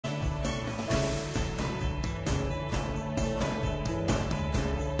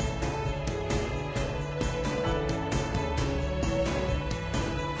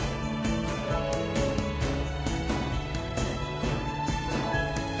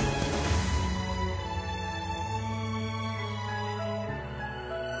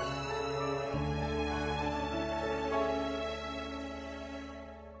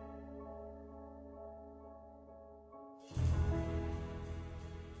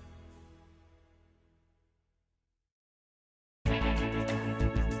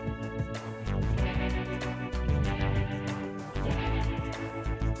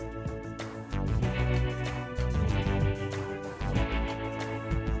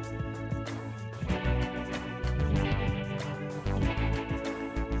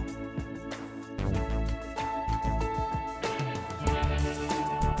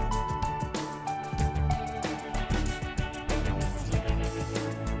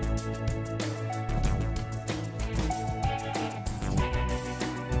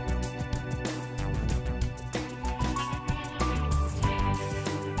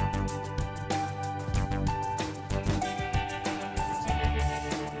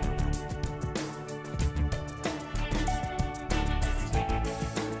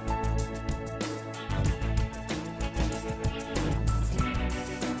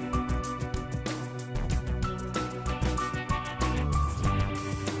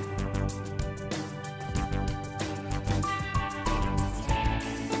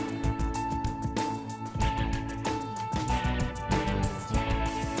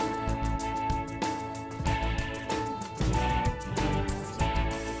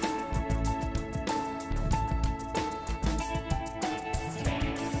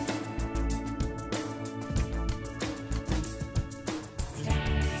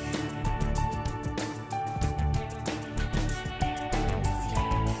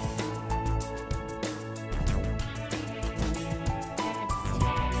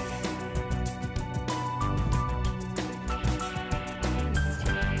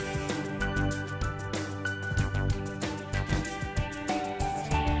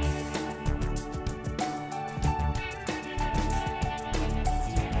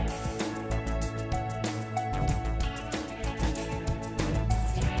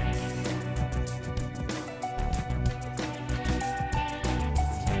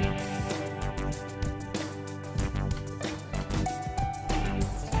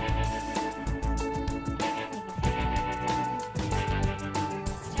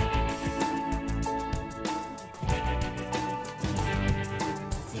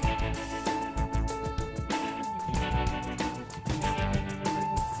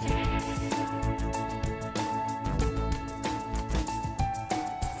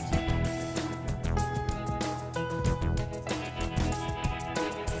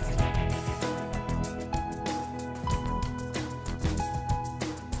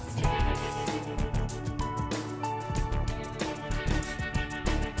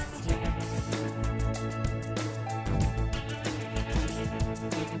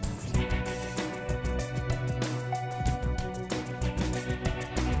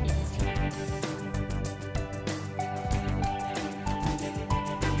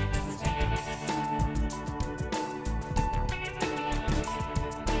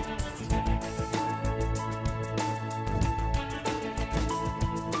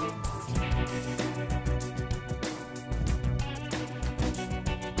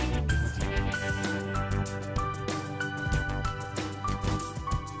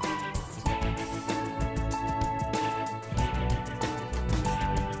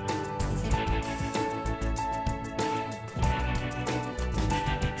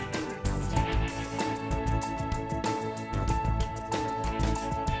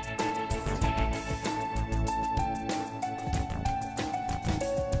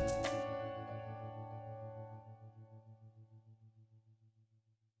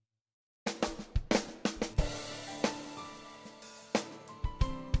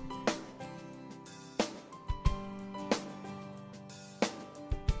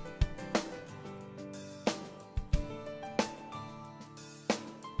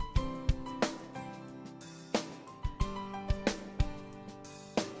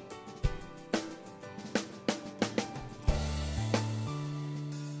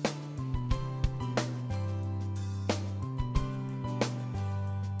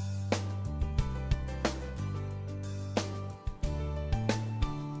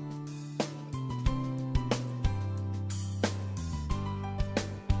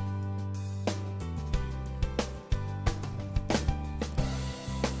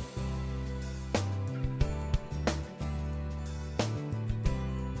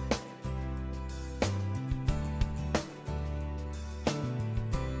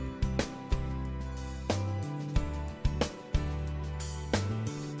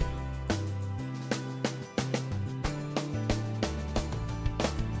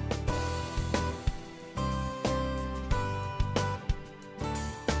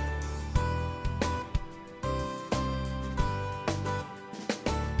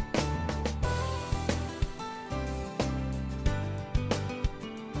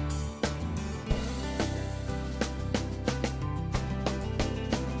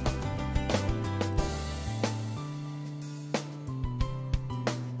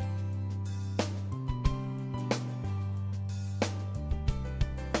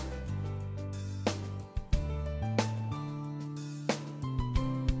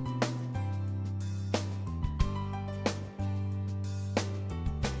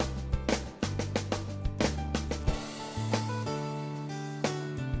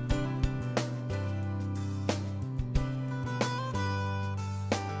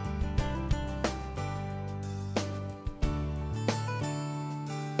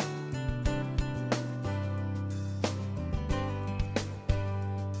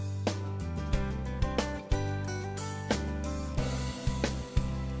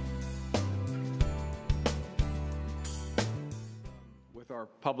our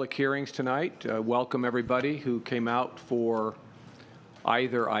public hearings tonight. Welcome everybody who came out for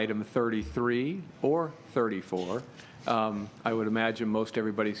either item 33 or 34. I would imagine most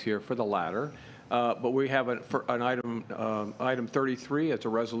everybody's here for the latter. But we have an item 33 as a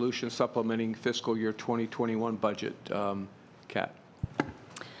resolution supplementing fiscal year 2021 budget. Kat.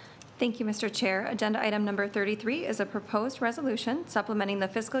 Thank you, Mr. Chair. Agenda item number 33 is a proposed resolution supplementing the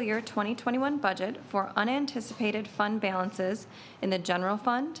fiscal year 2021 budget for unanticipated fund balances in the general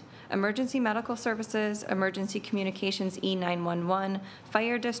fund, emergency medical services, emergency communications E911,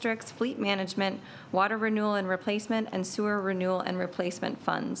 fire districts, fleet management, water renewal and replacement, and sewer renewal and replacement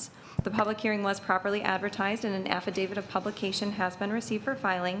funds. The public hearing was properly advertised and an affidavit of publication has been received for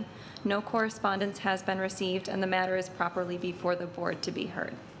filing. No correspondence has been received and the matter is properly before the board to be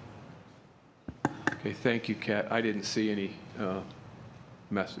heard. Okay, thank you, Kat. I didn't see any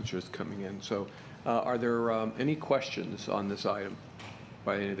messages coming in. So are there any questions on this item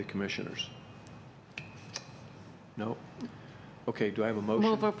by any of the commissioners? No? Okay, do I have a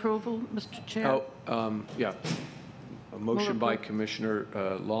motion? Move approval, Mr. Chair. Oh, yeah. A motion by Commissioner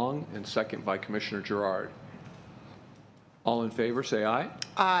Long and second by Commissioner Gerard. All in favor, say aye.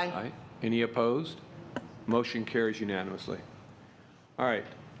 Aye. Aye. Any opposed? Motion carries unanimously. All right.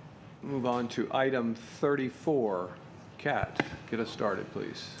 Move on to item 34. Kat, get us started,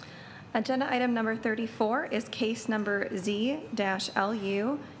 please. Agenda item number 34 is case number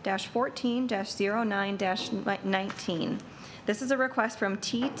Z-LU-14-09-19. This is a request from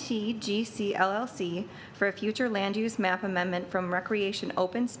TTGC LLC for a future land use map amendment from recreation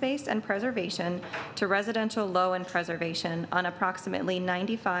open space and preservation to residential low and preservation on approximately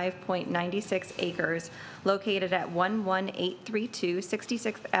 95.96 acres located at 11832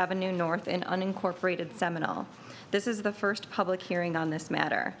 66th Avenue North in unincorporated Seminole. This is the first public hearing on this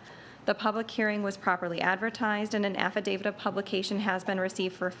matter. The public hearing was properly advertised and an affidavit of publication has been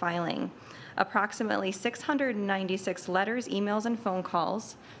received for filing. Approximately 696 letters, emails, and phone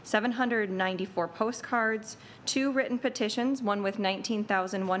calls, 794 postcards, 2 written petitions, one with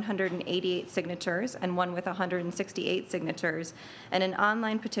 19,188 signatures and one with 168 signatures, and an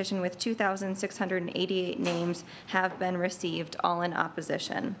online petition with 2,688 names have been received, all in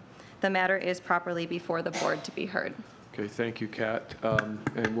opposition. The matter is properly before the board to be heard. Okay, thank you, Kat. And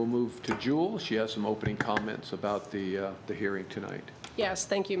we'll move to Jewel. She has some opening comments about the hearing tonight. Yes,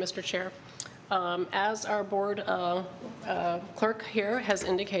 thank you, Mr. Chair. As our board clerk here has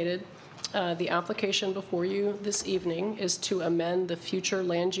indicated, the application before you this evening is to amend the future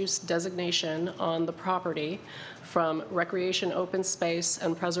land use designation on the property from recreation open space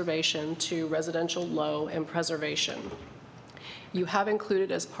and preservation to residential low and preservation. You have included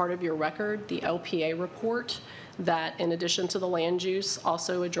as part of your record the LPA report that, in addition to the land use,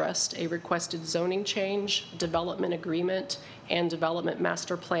 also addressed a requested zoning change, development agreement, and development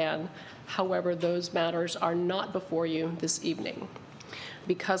master plan. However, those matters are not before you this evening.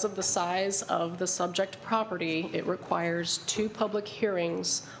 Because of the size of the subject property, it requires 2 public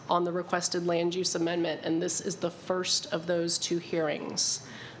hearings on the requested land use amendment, and this is the first of those 2 hearings.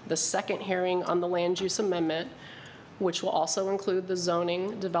 The second hearing on the land use amendment, which will also include the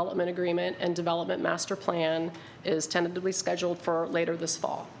zoning, development agreement, and development master plan, is tentatively scheduled for later this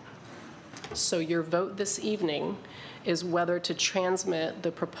fall. So your vote this evening is whether to transmit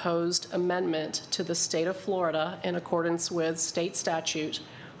the proposed amendment to the state of Florida in accordance with state statute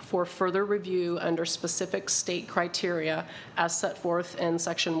for further review under specific state criteria as set forth in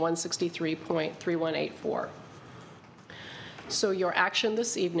section 163.3184. So your action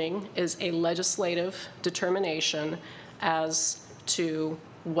this evening is a legislative determination as to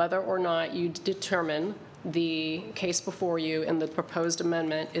whether or not you determine the case before you and the proposed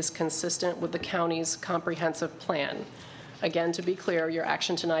amendment is consistent with the county's comprehensive plan. Again, to be clear, your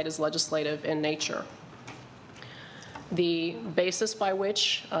action tonight is legislative in nature. The basis by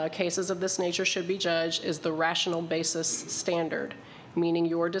which cases of this nature should be judged is the rational basis standard, meaning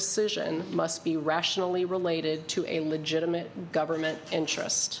your decision must be rationally related to a legitimate government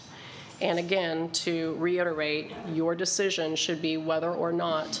interest. And again, to reiterate, your decision should be whether or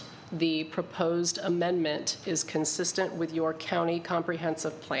not the proposed amendment is consistent with your county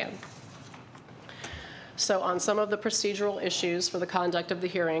comprehensive plan. So on some of the procedural issues for the conduct of the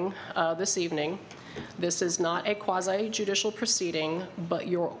hearing this evening, this is not a quasi-judicial proceeding, but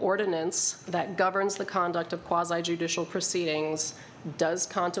your ordinance that governs the conduct of quasi-judicial proceedings does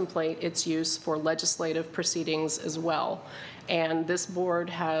contemplate its use for legislative proceedings as well. And this board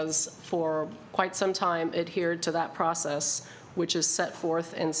has for quite some time adhered to that process, which is set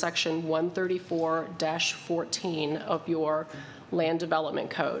forth in section 134-14 of your land development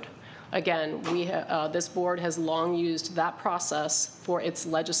code. Again, this board has long used that process for its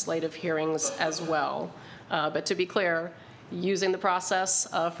legislative hearings as well. But to be clear, using the process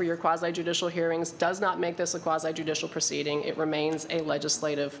for your quasi-judicial hearings does not make this a quasi-judicial proceeding. It remains a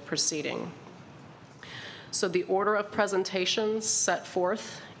legislative proceeding. So the order of presentations set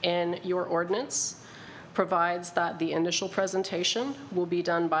forth in your ordinance provides that the initial presentation will be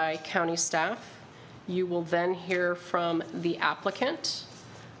done by county staff. You will then hear from the applicant.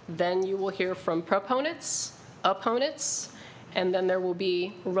 Then you will hear from proponents, opponents, and then there will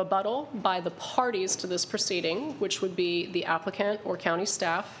be rebuttal by the parties to this proceeding, which would be the applicant or county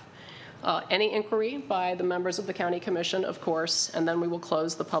staff, any inquiry by the members of the county commission, of course, and then we will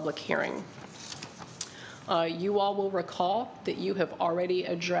close the public hearing. You all will recall that you have already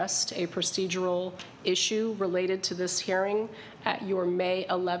addressed a procedural issue related to this hearing at your May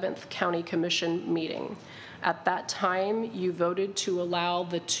 11th County Commission meeting. At that time, you voted to allow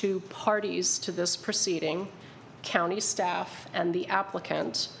the two parties to this proceeding, county staff and the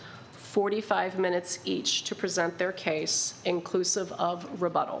applicant, 45 minutes each to present their case, inclusive of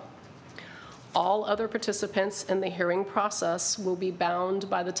rebuttal. All other participants in the hearing process will be bound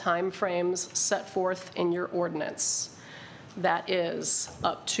by the time frames set forth in your ordinance. That is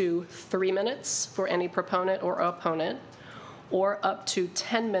up to 3 minutes for any proponent or opponent, or up to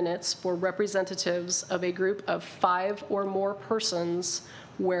 10 minutes for representatives of a group of 5 or more persons,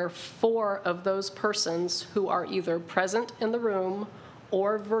 where 4 of those persons who are either present in the room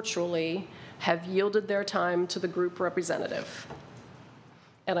or virtually have yielded their time to the group representative.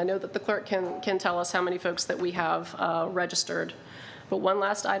 And I know that the clerk can tell us how many folks that we have registered. But one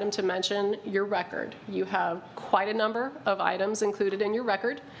last item to mention, your record. You have quite a number of items included in your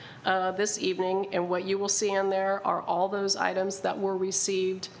record this evening, and what you will see in there are all those items that were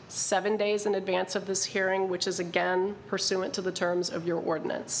received 7 days in advance of this hearing, which is again pursuant to the terms of your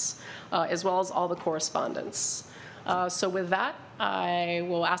ordinance, as well as all the correspondence. So with that, I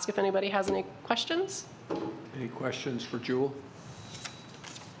will ask if anybody has any questions. Any questions for Jewel?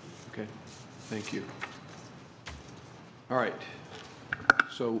 Okay, thank you. All right,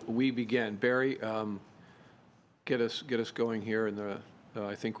 so we begin. Barry, get us going here, and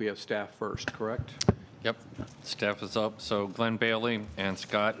I think we have staff first, correct? Yep, staff is up. So Glenn Bailey and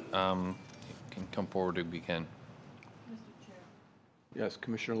Scott can come forward to begin. Yes,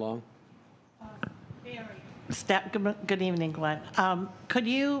 Commissioner Long? Good evening, Glenn. Could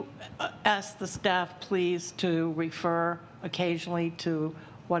you ask the staff, please, to refer occasionally to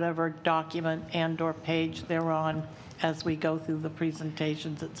whatever document and/or page they're on as we go through the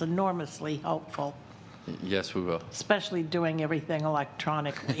presentations? It's enormously helpful, Yes, we will. especially doing everything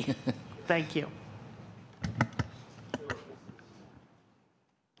electronically. Thank you.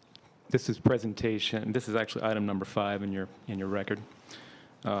 This is presentation. This is actually item number 5 in your record.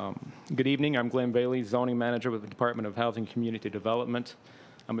 Good evening. I'm Glenn Bailey, zoning manager with the Department of Housing and Community Development.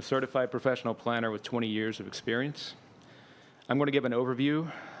 I'm a certified professional planner with 20 years of experience. I'm going to give an overview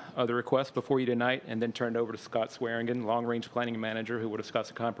of the request before you tonight, and then turn it over to Scott Swearingen, long-range planning manager, who will discuss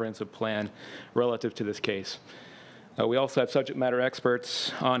a comprehensive plan relative to this case. We also have subject matter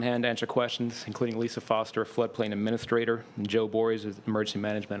experts on hand to answer questions, including Lisa Foster, floodplain administrator, and Joe Bories, emergency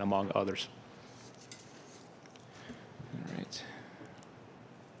management, among others. All right.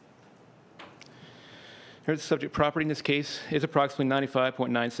 Here's the subject property in this case is approximately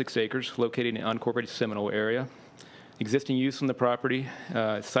 95.96 acres located in the unincorporated Seminole area. Existing use on the property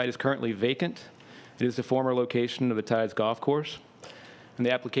site is currently vacant. It is the former location of the Tides Golf Course. And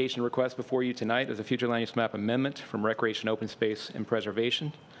the application request before you tonight is a future land use map amendment from recreation, open space, and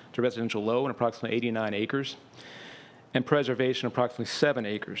preservation to residential low in approximately 89 acres, and preservation approximately 7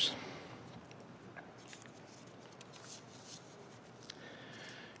 acres.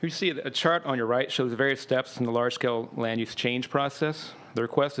 Here you see a chart on your right shows the various steps in the large-scale land use change process. The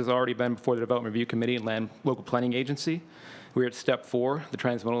request has already been before the Development Review Committee and Local Planning Agency. We're at step 4, the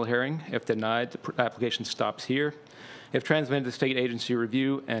transmittal hearing. If denied, the application stops here. If transmitted, the state agency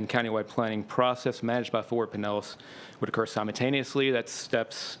review and countywide planning process managed by Forward Pinellas would occur simultaneously. That's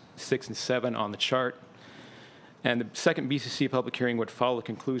steps 6 and 7 on the chart. And the second BCC public hearing would follow the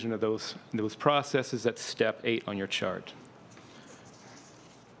conclusion of those processes. That's step 8 on your chart.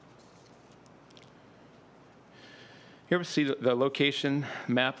 Here we see the location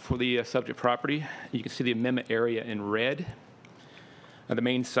map for the subject property. You can see the amendment area in red. The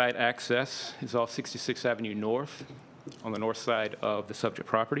main site access is off 66th Avenue North on the north side of the subject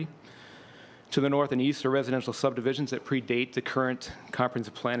property. To the north and east are residential subdivisions that predate the current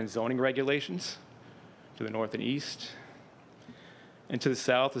comprehensive plan and zoning regulations. To the north and east. And to the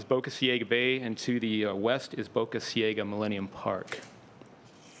south is Boca Ciega Bay, and to the west is Boca Ciega Millennium Park.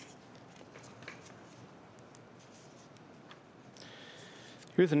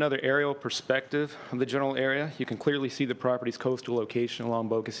 Here's another aerial perspective of the general area. You can clearly see the property's coastal location along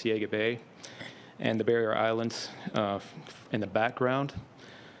Boca Ciega Bay and the barrier islands in the background.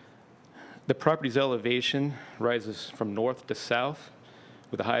 The property's elevation rises from north to south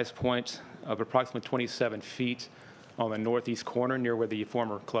with the highest point of approximately 27 feet on the northeast corner near where the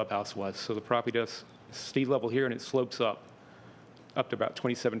former clubhouse was. So the property does sea level here and it slopes up to about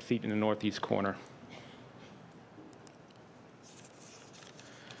 27 feet in the northeast corner.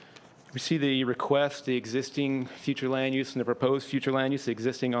 We see the request, the existing future land use, and the proposed future land use, the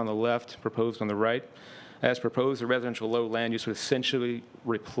existing on the left, proposed on the right. As proposed, the residential low land use would essentially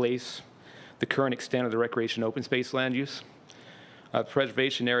replace the current extent of the recreation open space land use. The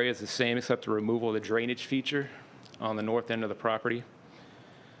preservation area is the same except the removal of the drainage feature on the north end of the property.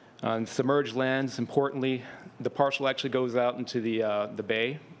 On submerged lands, importantly, the parcel actually goes out into the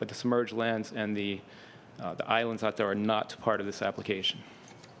bay, but the submerged lands and the islands out there are not part of this application.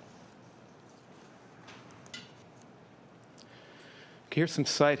 Okay, here's some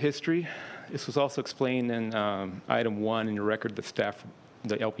site history. This was also explained in item 1 in your record, the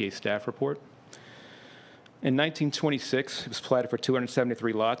LPA staff report. In 1926, it was platted for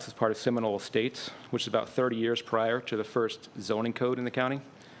 273 lots as part of Seminole Estates, which is about 30 years prior to the first zoning code in the county.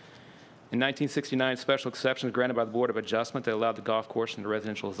 In 1969, special exceptions were granted by the Board of Adjustment that allowed the golf course in the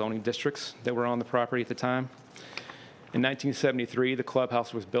residential zoning districts that were on the property at the time. In 1973, the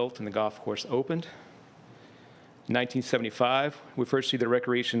clubhouse was built and the golf course opened. In 1975, we first see the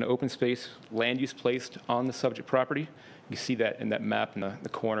recreation open space land use placed on the subject property. You see that in that map in the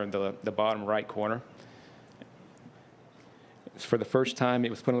corner, the bottom right corner. For the first time, it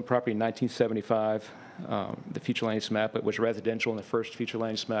was put on the property in 1975. The future land use map, it was residential in the first future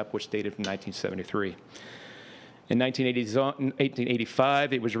land use map, which dated from 1973. In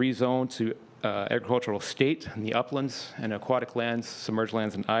 1885, it was rezoned to agricultural estate in the uplands and aquatic lands, submerged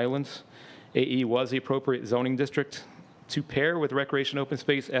lands, and islands. AE was the appropriate zoning district to pair with recreation open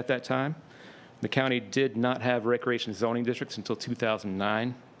space at that time. The county did not have recreation zoning districts until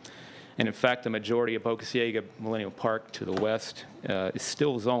 2009. And in fact, the majority of Boca Ciega Millennium Park to the west is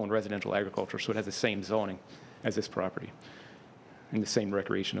still zoned residential agriculture, so it has the same zoning as this property and the same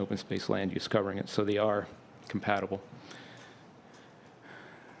recreation open space land use covering it, so they are compatible.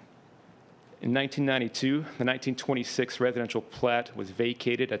 In 1992, the 1926 residential plat was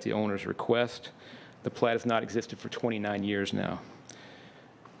vacated at the owner's request. The plat has not existed for 29 years now.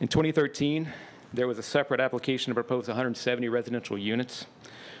 In 2013, there was a separate application to propose 170 residential units.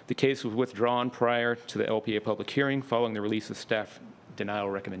 The case was withdrawn prior to the LPA public hearing following the release of staff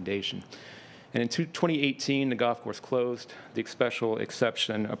denial recommendation. And in 2018, the golf course closed. The special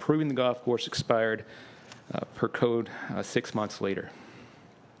exception approving the golf course expired per code 6 months later.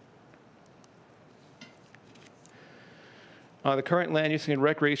 The current land use and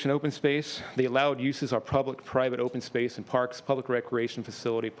recreation open space, the allowed uses are public, private open space and parks, public recreation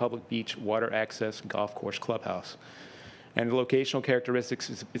facility, public beach, water access, golf course, clubhouse. And the locational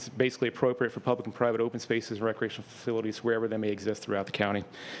characteristics is basically appropriate for public and private open spaces and recreational facilities wherever they may exist throughout the county.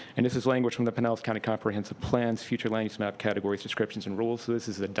 And this is language from the Pinellas County Comprehensive Plan's future land use map categories, descriptions, and rules. So this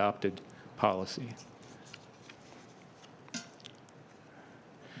is adopted policy.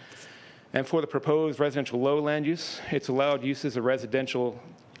 And for the proposed residential low land use, its allowed uses are residential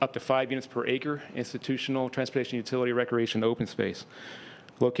up to 5 units per acre, institutional, transportation, utility, recreation, open space.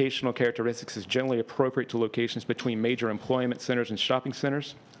 Locational characteristics is generally appropriate to locations between major employment centers and shopping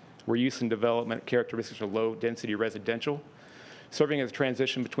centers, where use and development characteristics are low density residential, serving as a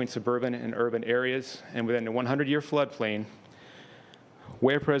transition between suburban and urban areas, and within the 100-year floodplain,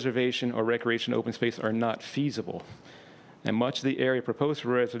 where preservation or recreation open space are not feasible. And much of the area proposed for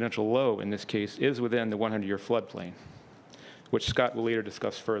residential low, in this case, is within the 100-year floodplain, which Scott will later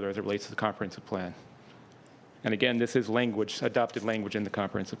discuss further as it relates to the comprehensive plan. And again, this is language, adopted language in the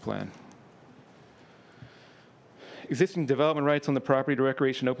comprehensive plan. Existing development rights on the property to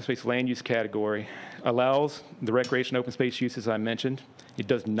recreation open space land use category allows the recreation open space uses I mentioned. It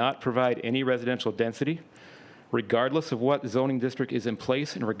does not provide any residential density, regardless of what zoning district is in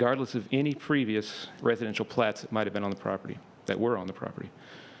place and regardless of any previous residential plats that might have been on the property, that were on the property.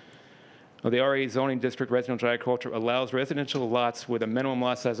 The RA zoning district residential agriculture allows residential lots with a minimum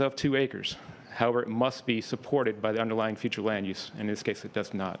lot size of 2 acres. However, it must be supported by the underlying future land use. In this case, it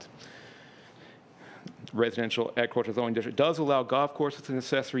does not. Residential agricultural zoning district does allow golf courses and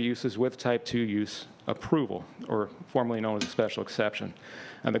accessory uses with type 2 use approval, or formerly known as a special exception.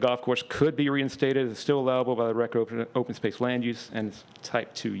 And the golf course could be reinstated as still allowable by the rec open space land use and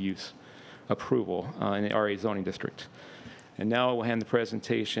type 2 use approval in the RA zoning district. And now I will hand the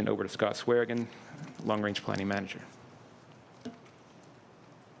presentation over to Scott Swearigan, Long Range Planning Manager.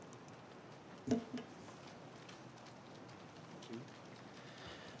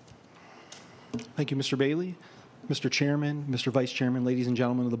 Thank you, Mr. Bailey. Mr. Chairman, Mr. Vice Chairman, ladies and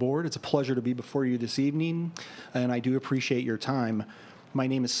gentlemen of the board, it's a pleasure to be before you this evening, and I do appreciate your time. My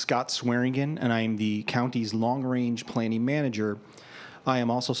name is Scott Swearingen, and I am the county's long-range planning manager. I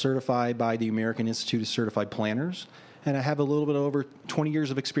am also certified by the American Institute of Certified Planners, and I have a little bit over 20 years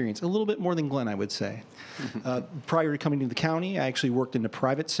of experience, a little bit more than Glenn, I would say. Prior to coming to the county, I actually worked in the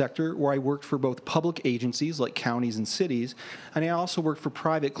private sector where I worked for both public agencies like counties and cities, and I also worked for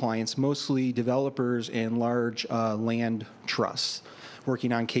private clients, mostly developers and large land trusts,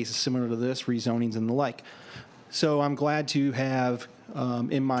 working on cases similar to this, rezonings and the like. So I'm glad to have,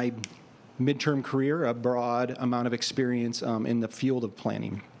 in my midterm career, a broad amount of experience in the field of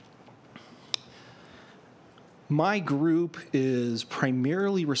planning. My group is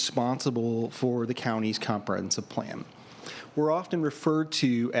primarily responsible for the county's comprehensive plan. We're often referred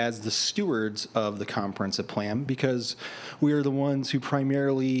to as the stewards of the comprehensive plan because we are the ones who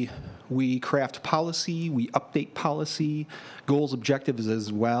we craft policy, we update policy, goals, objectives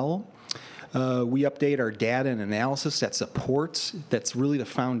as well. We update our data and analysis that's really the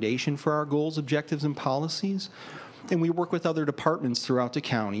foundation for our goals, objectives, and policies. And we work with other departments throughout the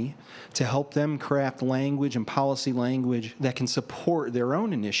county to help them craft language and policy language that can support their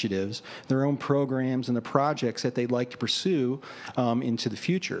own initiatives, their own programs, and the projects that they'd like to pursue into the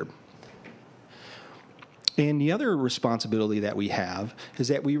future. And the other responsibility that we have is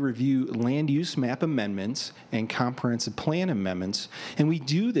that we review land use map amendments and comprehensive plan amendments, and we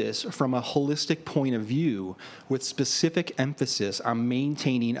do this from a holistic point of view with specific emphasis on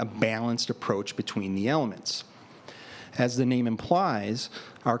maintaining a balanced approach between the elements. As the name implies,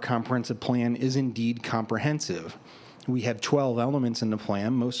 our comprehensive plan is indeed comprehensive. We have 12 elements in the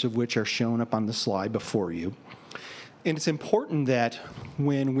plan, most of which are shown up on the slide before you. And it's important that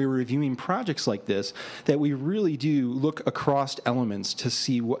when we're reviewing projects like this, that we really do look across elements to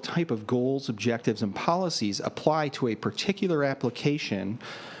see what type of goals, objectives, and policies apply to a particular application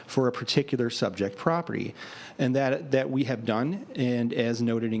for a particular subject property. And that we have done, and as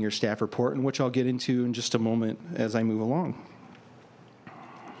noted in your staff report, and which I'll get into in just a moment as I move along.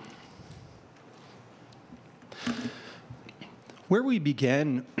 Where we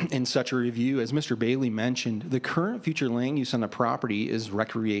begin in such a review, as Mr. Bailey mentioned, the current future land use on the property is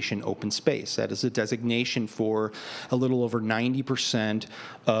recreation open space. That is a designation for a little over 90%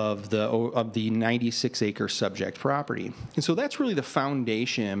 of the 96-acre subject property. And so that's really the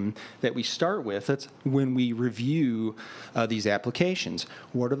foundation that we start with. That's when we review these applications.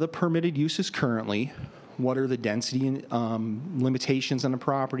 What are the permitted uses currently? What are the density limitations on the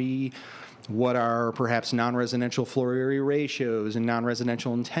property? What are perhaps non-residential floor area ratios and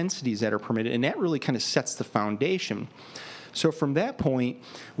non-residential intensities that are permitted? And that really kind of sets the foundation. So from that point,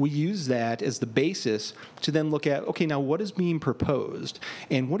 we use that as the basis to then look at, okay, now what is being proposed?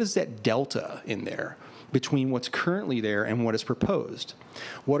 And what is that delta in there between what's currently there and what is proposed?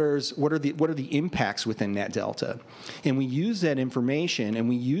 What are the impacts within that delta? And we use that information and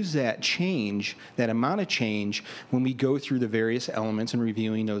we use that change, that amount of change, when we go through the various elements and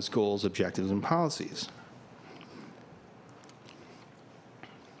reviewing those goals, objectives, and policies.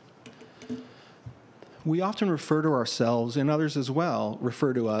 We often refer to ourselves, and others as well,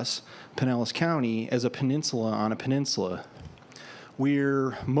 refer to us, Pinellas County, as a peninsula on a peninsula.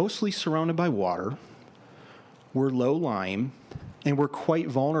 We're mostly surrounded by water. We're low-lying, and we're quite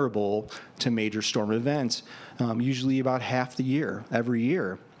vulnerable to major storm events, usually about half the year, every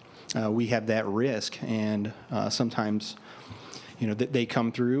year. We have that risk, and sometimes, they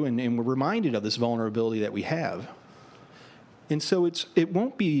come through, and we're reminded of this vulnerability that we have. And so it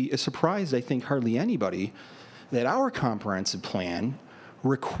won't be a surprise, I think, hardly anybody, that our comprehensive plan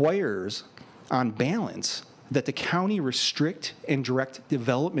requires, on balance, that the county restrict and direct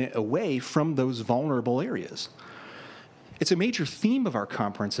development away from those vulnerable areas. It's a major theme of our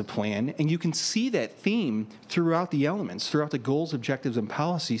comprehensive plan, and you can see that theme throughout the elements, throughout the goals, objectives, and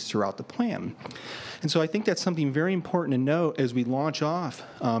policies throughout the plan. And so I think that's something very important to note as we launch off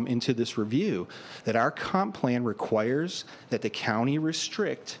into this review, that our comp plan requires that the county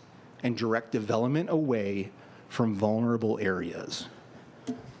restrict and direct development away from vulnerable areas.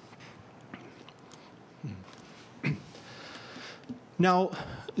 Now,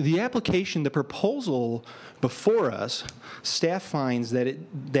 the application, the proposal before us, staff finds that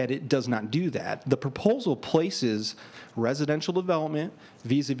it does not do that. The proposal places residential development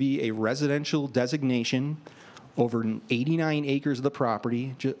vis-a-vis a residential designation over 89 acres of the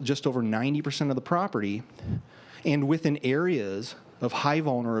property, just over 90% of the property, and within areas of high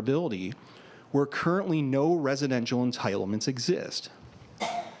vulnerability where currently no residential entitlements exist.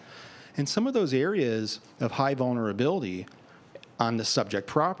 And some of those areas of high vulnerability on the subject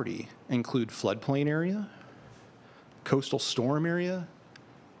property include floodplain area, coastal storm area,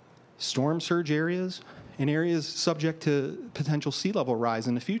 storm surge areas, and areas subject to potential sea level rise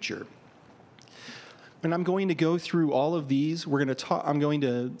in the future. And I'm going to go through all of these. I'm going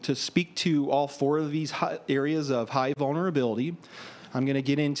to speak to all 4 of these areas of high vulnerability. I'm going to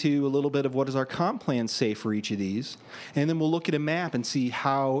get into a little bit of what does our comp plan say for each of these. And then we'll look at a map and see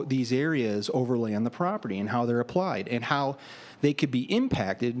how these areas overlay on the property and how they're applied and how they could be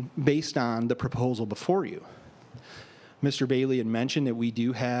impacted based on the proposal before you. Mr. Bailey had mentioned that we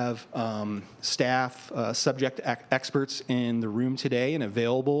do have staff, subject experts in the room today and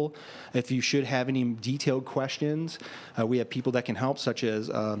available. If you should have any detailed questions, we have people that can help, such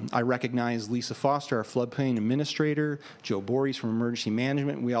as I recognize Lisa Foster, our floodplain administrator, Joe Boris from emergency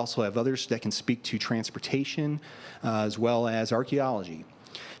management. We also have others that can speak to transportation as well as archaeology.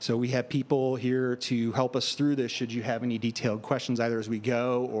 So we have people here to help us through this should you have any detailed questions either as we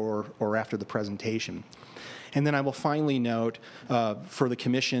go or after the presentation. And then I will finally note for the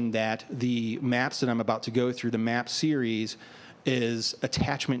commission that the maps that I'm about to go through, the map series, is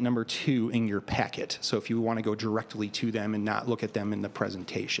attachment number 2 in your packet. So if you want to go directly to them and not look at them in the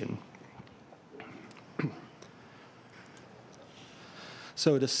presentation.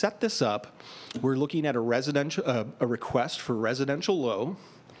 So to set this up, we're looking at a request for residential low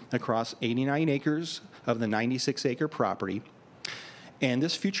across 89 acres of the 96-acre property. And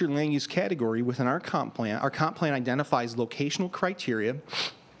this future land use category within our comp plan identifies locational criteria,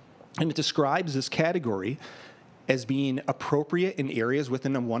 and it describes this category as being appropriate in areas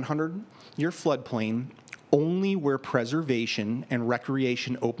within a 100-year floodplain only where preservation and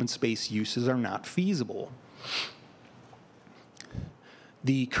recreation open space uses are not feasible.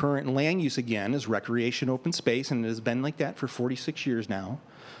 The current land use, again, is recreation open space, and it has been like that for 46 years now.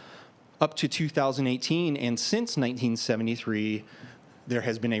 Up to 2018, and since 1973, there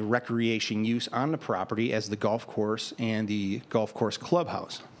has been a recreation use on the property as the golf course and the golf course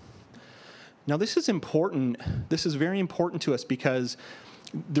clubhouse. Now, this is important. This is very important to us because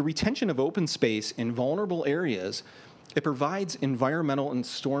the retention of open space in vulnerable areas, it provides environmental and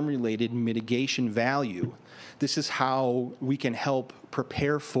storm-related mitigation value. This is how we can help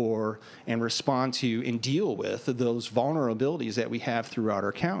prepare for and respond to and deal with those vulnerabilities that we have throughout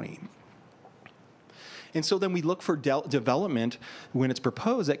our county. And so then we look for development when it's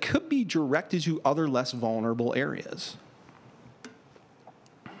proposed that could be directed to other less vulnerable areas.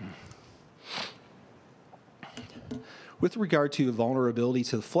 With regard to vulnerability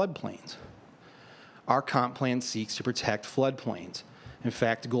to the floodplains, our comp plan seeks to protect floodplains. In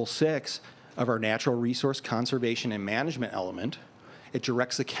fact, Goal 6 of our natural resource conservation and management element, it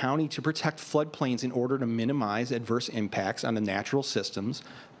directs the county to protect floodplains in order to minimize adverse impacts on the natural systems,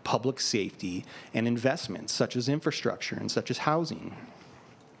 public safety, and investments such as infrastructure and such as housing.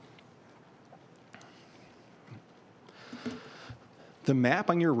 The map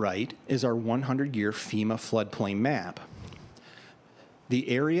on your right is our 100-year FEMA floodplain map. The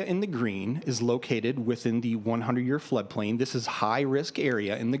area in the green is located within the 100-year floodplain. This is high-risk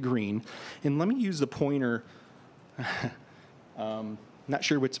area in the green. And let me use the pointer. Not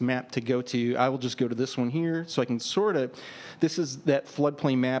sure which map to go to. I will just go to this one here so I can sort of, this is that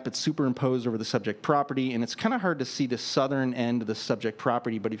floodplain map. It's superimposed over the subject property, and it's kind of hard to see the southern end of the subject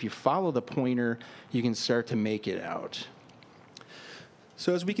property, but if you follow the pointer, you can start to make it out.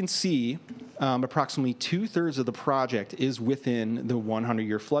 So as we can see, approximately 2/3 of the project is within the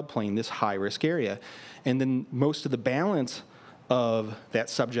 100-year floodplain, this high-risk area. And then most of the balance of that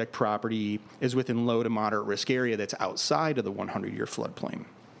subject property is within low to moderate risk area that's outside of the 100-year floodplain.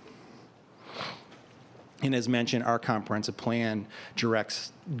 And as mentioned, our comprehensive plan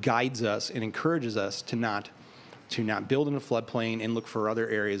guides us and encourages us to not build in a floodplain and look for other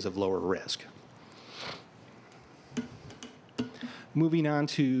areas of lower risk. Moving on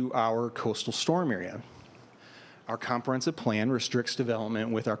to our coastal storm area. Our comprehensive plan restricts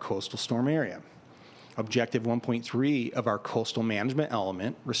development with our coastal storm area. Objective 1.3 of our coastal management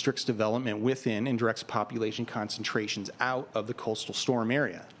element restricts development within and directs population concentrations out of the coastal storm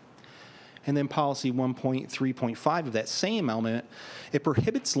area. And then policy 1.3.5 of that same element, it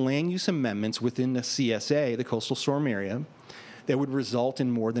prohibits land use amendments within the CSA, the coastal storm area, that would result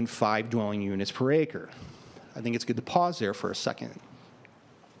in more than 5 dwelling units per acre. I think it's good to pause there for a second.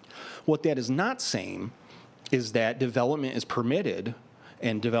 What that is not saying is that development is permitted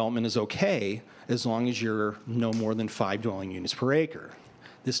and development is okay as long as you're no more than 5 dwelling units per acre.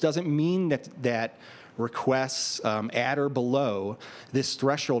 This doesn't mean that requests at or below this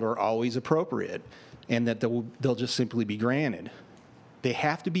threshold are always appropriate and that they'll just simply be granted. They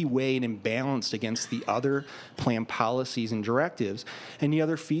have to be weighed and balanced against the other plan policies and directives and the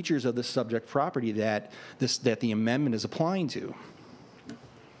other features of the subject property that the amendment is applying to.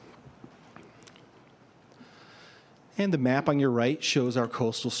 And the map on your right shows our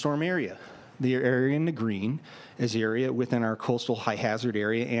coastal storm area. The area in the green is the area within our coastal high hazard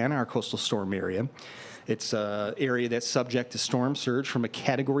area and our coastal storm area. It's an area that's subject to storm surge from a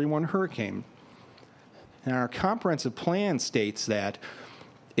Category 1 hurricane. And our comprehensive plan states that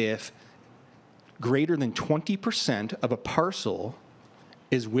if greater than 20% of a parcel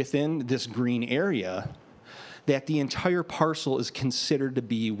is within this green area, that the entire parcel is considered to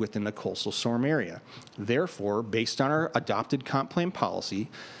be within the coastal storm area. Therefore, based on our adopted comp plan policy,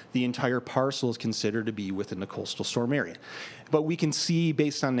 the entire parcel is considered to be within the coastal storm area. But we can see,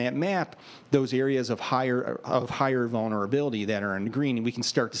 based on that map, those areas of higher vulnerability that are in green, and we can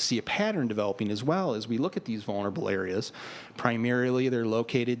start to see a pattern developing as well as we look at these vulnerable areas. Primarily, they're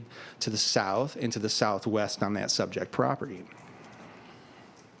located to the south and to the southwest on that subject property.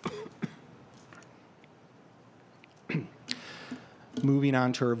 Moving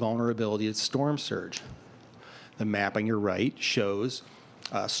on to our vulnerability to storm surge. The map on your right shows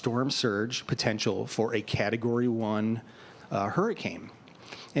storm surge potential for a Category 1 hurricane.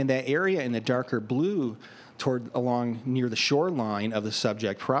 And that area in the darker blue along near the shoreline of the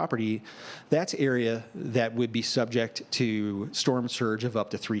subject property, that's area that would be subject to storm surge of up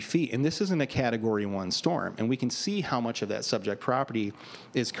to 3 feet. And this isn't a Category 1 storm. And we can see how much of that subject property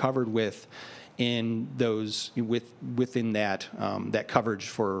is covered within that that coverage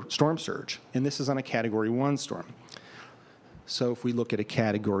for storm surge. And this is on a Category 1 storm. So if we look at a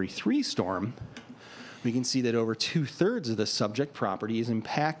Category 3 storm, we can see that over 2/3 of the subject property is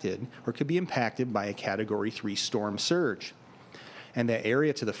impacted or could be impacted by a Category 3 storm surge. And that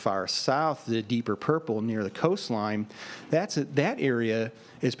area to the far south, the deeper purple near the coastline, that area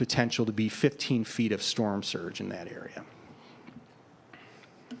is potential to be 15 feet of storm surge in that area.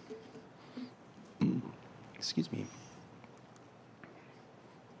 Excuse me.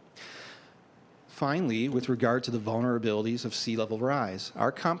 Finally, with regard to the vulnerabilities of sea level rise,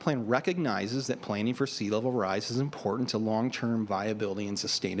 our comp plan recognizes that planning for sea level rise is important to long-term viability and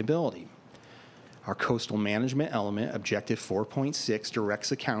sustainability. Our coastal management element, Objective 4.6, directs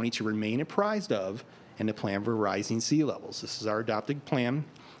the county to remain apprised of and to plan for rising sea levels. This is our adopted plan,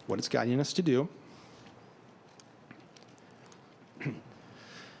 what it's guiding us to do.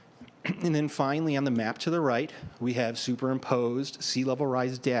 And then finally, on the map to the right, we have superimposed sea level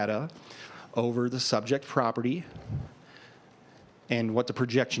rise data over the subject property. And what the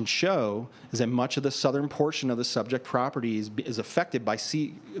projections show is that much of the southern portion of the subject property is affected by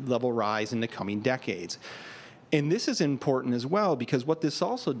sea level rise in the coming decades. And this is important as well because what this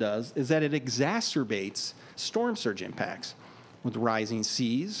also does is that it exacerbates storm surge impacts. With rising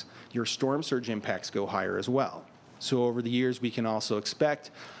seas, your storm surge impacts go higher as well. So over the years, we can also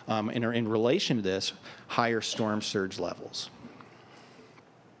expect, in relation to this, higher storm surge levels.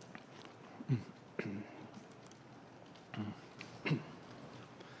 I'm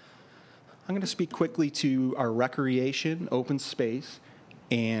going to speak quickly to our recreation, open space,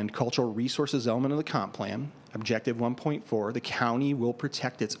 and cultural resources element of the comp plan. Objective 1.4, the county will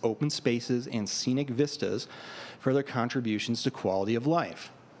protect its open spaces and scenic vistas for their contributions to quality of life.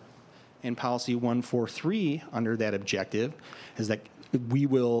 And policy 143 under that objective is that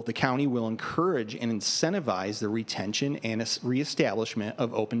the county will encourage and incentivize the retention and reestablishment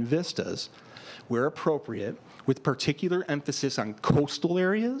of open vistas where appropriate, with particular emphasis on coastal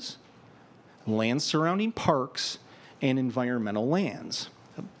areas, land surrounding parks, and environmental lands.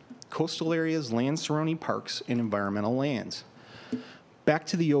 Coastal areas, land surrounding parks, and environmental lands. Back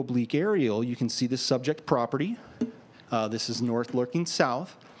to the oblique aerial, you can see the subject property. This is north looking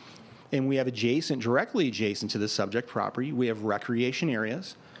south. And we have directly adjacent to the subject property, we have recreation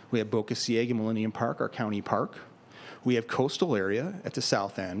areas. We have Boca Ciega Millennium Park, our county park. We have coastal area at the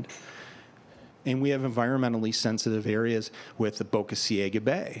south end. And we have environmentally sensitive areas with the Boca Ciega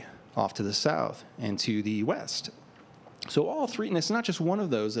Bay off to the south and to the west. So all three, and it's not just one of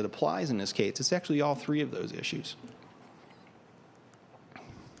those that applies in this case, it's actually all three of those issues.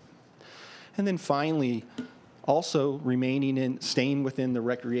 And then finally, also staying within the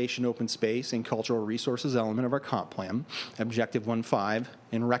recreation, open space, and cultural resources element of our comp plan, Objective 1.5,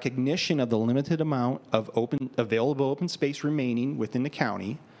 in recognition of the limited amount of available open space remaining within the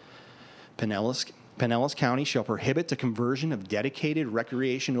county, Pinellas County shall prohibit the conversion of dedicated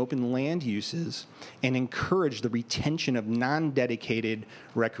recreation open land uses and encourage the retention of non-dedicated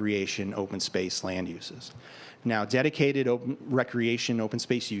recreation open space land uses. Now, dedicated recreation open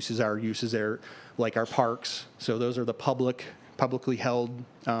space uses are uses there like our parks. So those are the public publicly held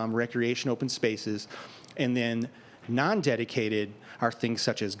recreation open spaces, and then non-dedicated are things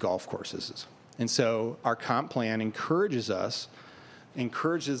such as golf courses. And so our comp plan encourages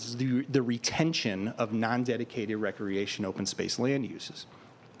the retention of non-dedicated recreation open space land uses.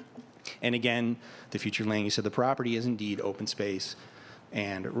 And again, the future land use of the property is indeed open space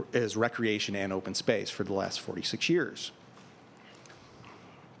and is recreation and open space for the last 46 years.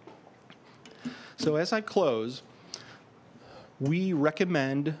 So as I close, we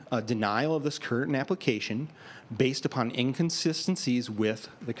recommend a denial of this current application based upon inconsistencies with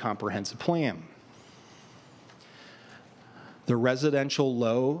the comprehensive plan. The residential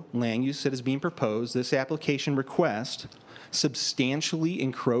low land use that is being proposed, this application request substantially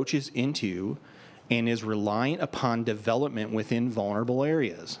encroaches into and is reliant upon development within vulnerable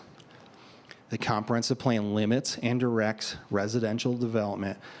areas. The comprehensive plan limits and directs residential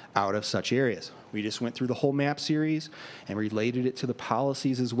development out of such areas. We just went through the whole map series and related it to the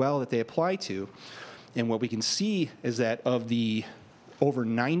policies as well that they apply to. And what we can see is that of the over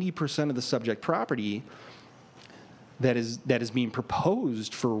 90% of the subject property that is being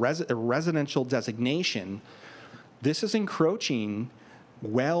proposed for a residential designation, this is encroaching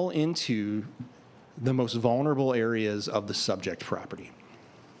well into the most vulnerable areas of the subject property.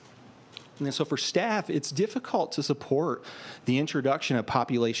 And so for staff, it's difficult to support the introduction of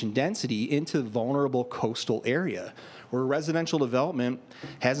population density into the vulnerable coastal area where residential development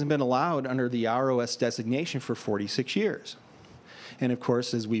hasn't been allowed under the ROS designation for 46 years. And of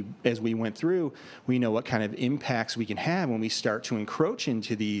course, as we went through, we know what kind of impacts we can have when we start to encroach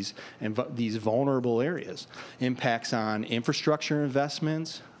into these vulnerable areas. Impacts on infrastructure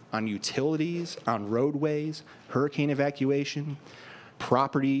investments, on utilities, on roadways, hurricane evacuation,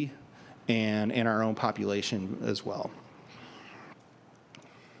 property, and our own population as well.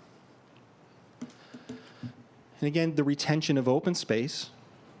 And again, the retention of open space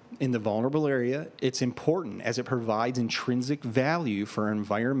in the vulnerable area, it's important as it provides intrinsic value for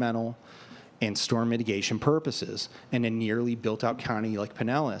environmental and storm mitigation purposes in a nearly built-out county like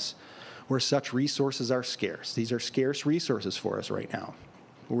Pinellas, where such resources are scarce. These are scarce resources for us right now.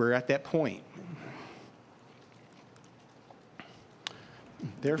 We're at that point.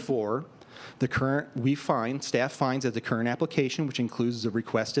 Therefore, staff finds that the current application, which includes the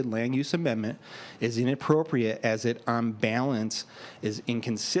requested land use amendment, is inappropriate as it, on balance, is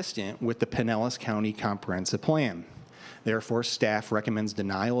inconsistent with the Pinellas County Comprehensive Plan. Therefore, staff recommends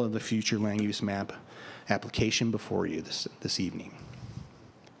denial of the future land use map application before you this evening.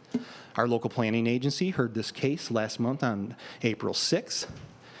 Our local planning agency heard this case last month on April 6th,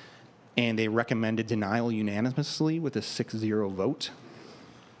 and they recommended denial unanimously with a 6-0 vote.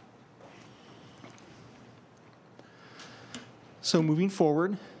 So moving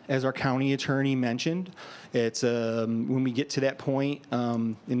forward, as our county attorney mentioned, it's when we get to that point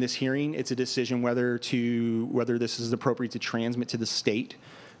in this hearing, it's a decision whether this is appropriate to transmit to the state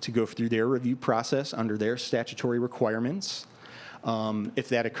to go through their review process under their statutory requirements. If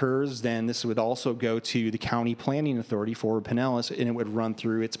that occurs, then this would also go to the County Planning Authority for Pinellas, and it would run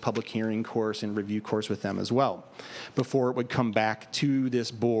through its public hearing course and review course with them as well, before it would come back to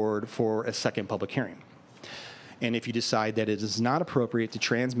this board for a second public hearing. And if you decide that it is not appropriate to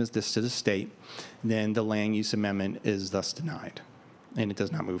transmit this to the state, then the land use amendment is thus denied, and it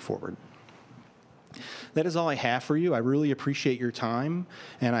does not move forward. That is all I have for you. I really appreciate your time,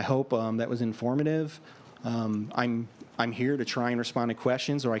 and I hope that was informative. I'm here to try and respond to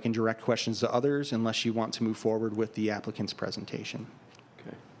questions, or I can direct questions to others unless you want to move forward with the applicant's presentation.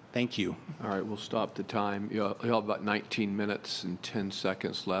 Okay. Thank you. All right, we'll stop the time. You'll have about 19 minutes and 10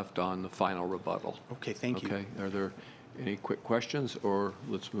 seconds left on the final rebuttal. Okay, thank you. Okay, are there any quick questions, or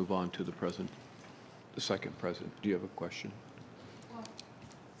let's move on to the second president. Do you have a question?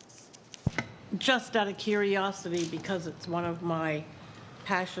 Just out of curiosity, because it's one of my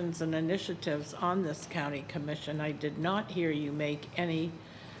passions and initiatives on this county commission, I did not hear you make any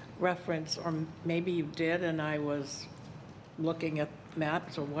reference, or maybe you did and I was looking at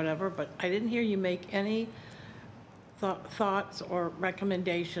maps or whatever, but I didn't hear you make any thoughts or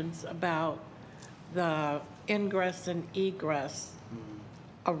recommendations about the ingress and egress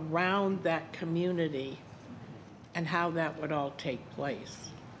around that community and how that would all take place.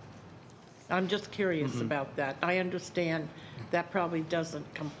 I'm just curious about that. I understand that probably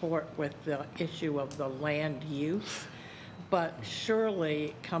doesn't comport with the issue of the land use, but surely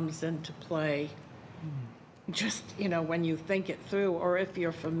it comes into play just, when you think it through, or if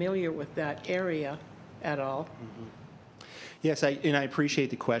you're familiar with that area at all. Yes, and I appreciate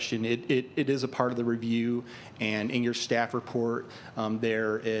the question. It is a part of the review, and in your staff report,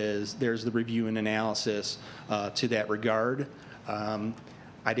 there's the review and analysis to that regard.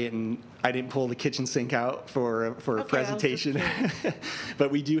 I didn't pull the kitchen sink out for a Okay, I was just presentation,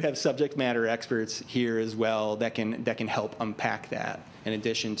 but we do have subject matter experts here as well that can help unpack that. In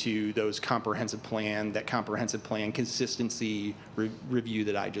addition to those comprehensive plan consistency review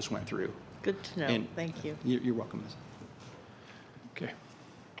that I just went through. Good to know. And Thank you. You're welcome, Ms. Okay.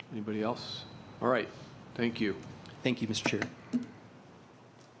 Anybody else? All right. Thank you. Thank you, Mr. Chair.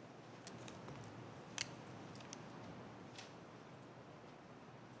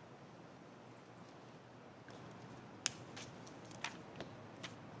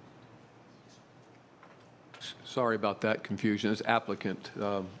 Sorry about that confusion. It's applicant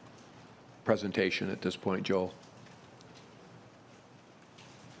presentation at this point, Joel.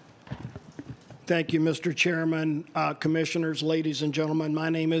 Thank you, Mr. Chairman, Commissioners, ladies and gentlemen. My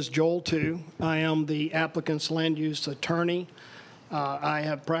name is Joel Tu. I am the applicant's land use attorney. I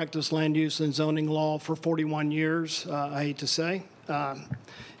have practiced land use and zoning law for 41 years, I hate to say,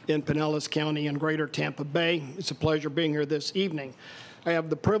 in Pinellas County and Greater Tampa Bay. It's a pleasure being here this evening. I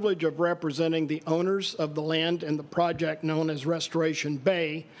have the privilege of representing the owners of the land and the project known as Restoration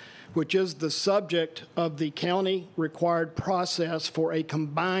Bay, which is the subject of the county-required process for a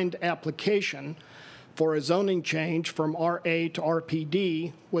combined application for a zoning change from RA to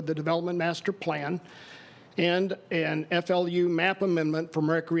RPD with the Development Master Plan and an FLU map amendment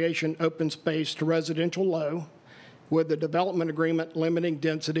from recreation open space to residential low with the development agreement limiting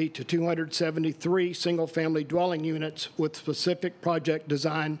density to 273 single-family dwelling units with specific project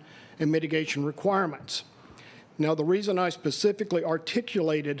design and mitigation requirements. Now, the reason I specifically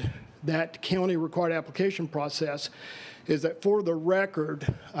articulated that county-required application process is that, for the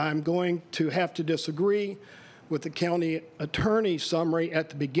record, I'm going to have to disagree with the county attorney's summary at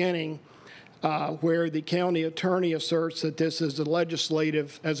the beginning, where the county attorney asserts that this is a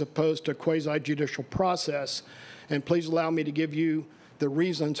legislative as opposed to a quasi-judicial process. And please allow me to give you the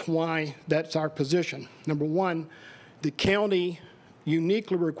reasons why that's our position. Number one, the county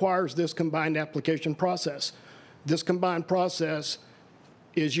uniquely requires this combined application process. This combined process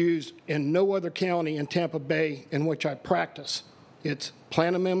is used in no other county in Tampa Bay in which I practice. Its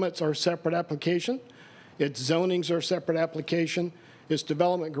plan amendments are a separate application. Its zonings are a separate application. Its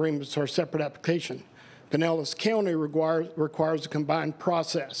development agreements are a separate application. Pinellas County requires a combined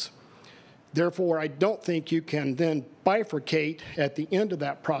process. Therefore, I don't think you can then bifurcate at the end of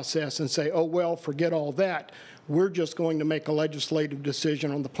that process and say, oh, well, forget all that. We're just going to make a legislative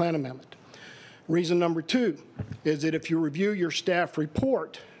decision on the plan amendment. Reason number two is that if you review your staff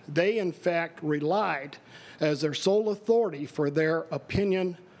report, they in fact relied as their sole authority for their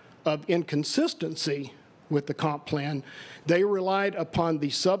opinion of inconsistency with the comp plan. They relied upon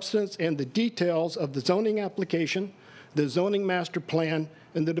the substance and the details of the zoning application, the zoning master plan,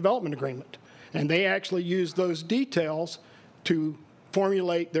 and the development agreement. And they actually used those details to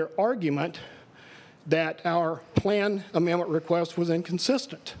formulate their argument that our plan amendment request was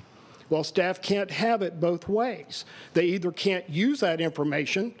inconsistent. Well, staff can't have it both ways. They either can't use that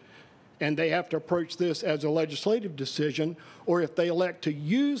information, and they have to approach this as a legislative decision, or if they elect to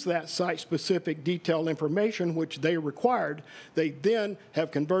use that site-specific detailed information, which they required, they then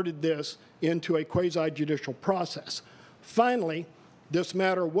have converted this into a quasi-judicial process. Finally, this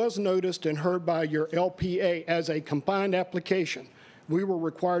matter was noticed and heard by your LPA as a combined application. We were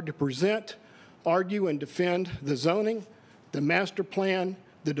required to present, argue, and defend the zoning, the master plan,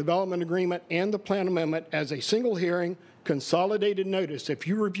 the development agreement, and the plan amendment as a single hearing, consolidated notice. If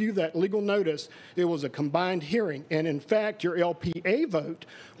you review that legal notice, it was a combined hearing. And in fact, your LPA vote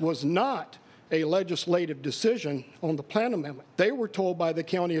was not a legislative decision on the plan amendment. They were told by the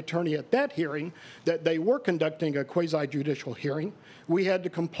county attorney at that hearing that they were conducting a quasi-judicial hearing. We had to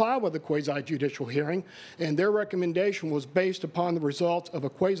comply with the quasi-judicial hearing, and their recommendation was based upon the results of a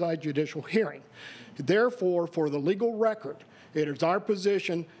quasi-judicial hearing. Therefore, for the legal record, it is our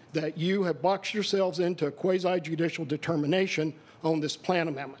position that you have boxed yourselves into a quasi-judicial determination on this plan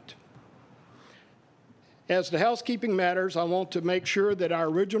amendment. As to housekeeping matters, I want to make sure that our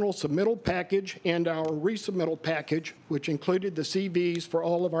original submittal package and our resubmittal package, which included the CVs for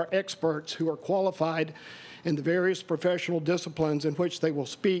all of our experts who are qualified in the various professional disciplines in which they will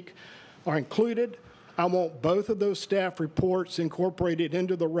speak, are included. I want both of those staff reports incorporated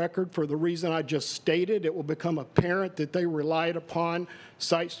into the record for the reason I just stated. It will become apparent that they relied upon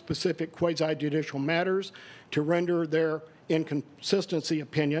site-specific quasi-judicial matters to render their inconsistency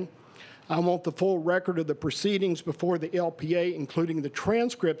opinion. I want the full record of the proceedings before the LPA, including the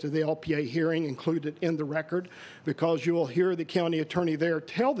transcript of the LPA hearing included in the record, because you will hear the county attorney there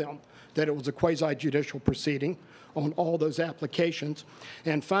tell them that it was a quasi-judicial proceeding on all those applications.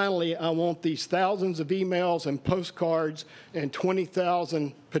 And finally, I want these thousands of emails and postcards and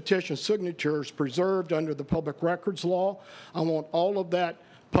 20,000 petition signatures preserved under the public records law. I want all of that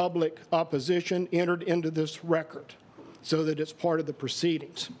public opposition entered into this record so that it's part of the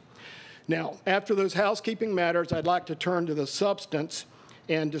proceedings. Now, after those housekeeping matters, I'd like to turn to the substance.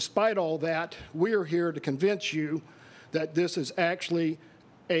 And despite all that, we are here to convince you that this is actually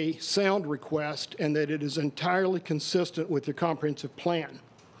a sound request and that it is entirely consistent with your comprehensive plan.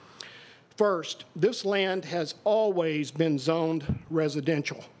 First, this land has always been zoned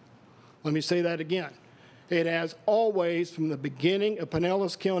residential. Let me say that again. It has always, from the beginning of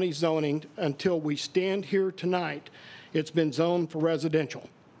Pinellas County zoning until we stand here tonight, it's been zoned for residential.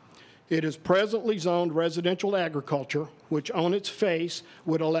 It is presently zoned residential agriculture, which on its face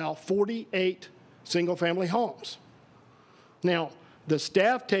would allow 48 single-family homes. Now, the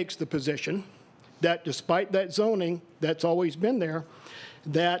staff takes the position that despite that zoning that's always been there,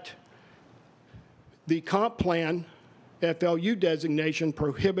 that the comp plan FLU designation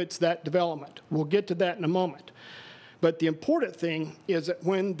prohibits that development. We'll get to that in a moment. But the important thing is that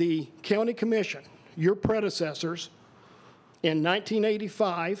when the county commission, your predecessors, in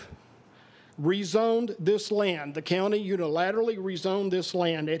 1985, rezoned this land, the county unilaterally rezoned this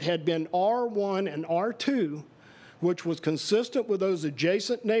land. It had been R1 and R2, which was consistent with those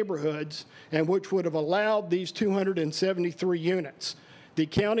adjacent neighborhoods and which would have allowed these 273 units. The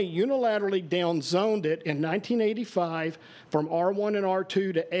county unilaterally downzoned it in 1985 from R1 and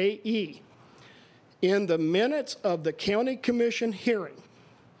R2 to AE. In the minutes of the county commission hearing,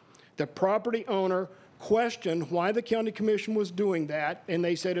 the property owner questioned why the county commission was doing that, and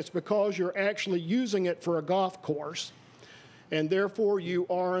they said it's because you're actually using it for a golf course, and therefore you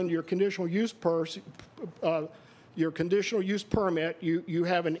are in your conditional use permit, you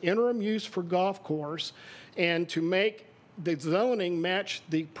have an interim use for golf course, and to make the zoning match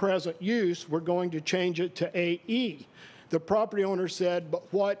the present use, we're going to change it to AE. The property owner said,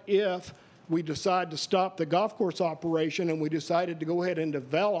 but what if we decide to stop the golf course operation and we decided to go ahead and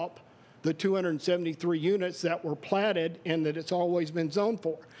develop the 273 units that were platted and that it's always been zoned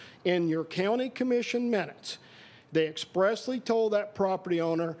for? In your county commission minutes, they expressly told that property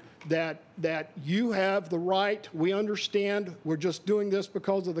owner that you have the right, we understand we're just doing this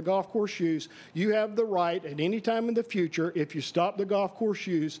because of the golf course use, you have the right at any time in the future, if you stop the golf course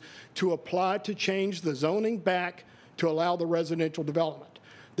use, to apply to change the zoning back to allow the residential development.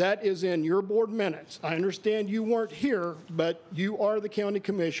 That is in your board minutes. I understand you weren't here, but you are the county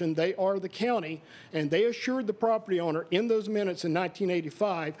commission, they are the county, and they assured the property owner in those minutes in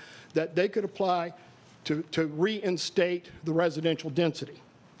 1985 that they could apply to reinstate the residential density.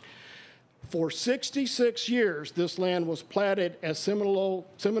 For 66 years, this land was platted as Seminole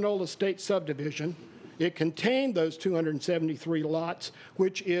Estate Subdivision. It contained those 273 lots,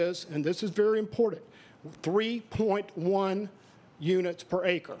 which is, and this is very important, 3.1 units per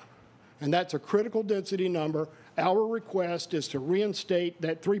acre. And that's a critical density number. Our request is to reinstate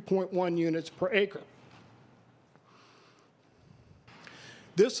that 3.1 units per acre.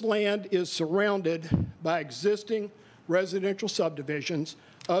 This land is surrounded by existing residential subdivisions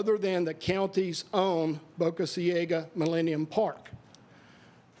other than the county's own Boca Ciega Millennium Park.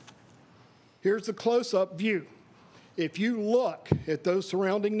 Here's the close-up view. If you look at those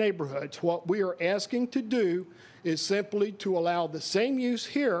surrounding neighborhoods, what we are asking to do is simply to allow the same use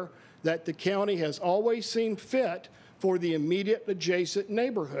here that the county has always seen fit for the immediate adjacent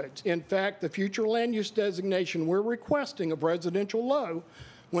neighborhoods. In fact, the future land use designation we're requesting of residential low,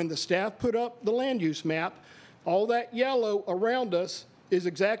 when the staff put up the land use map, all that yellow around us is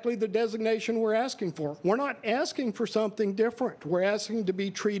exactly the designation we're asking for. We're not asking for something different. We're asking to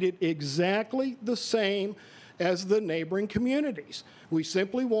be treated exactly the same as the neighboring communities. We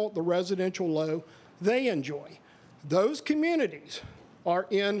simply want the residential low they enjoy. Those communities are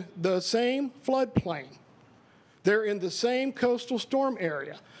in the same floodplain. They're in the same coastal storm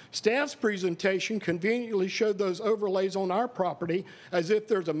area. Staff's presentation conveniently showed those overlays on our property as if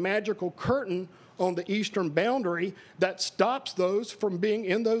there's a magical curtain on the eastern boundary that stops those from being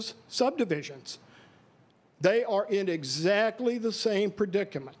in those subdivisions. They are in exactly the same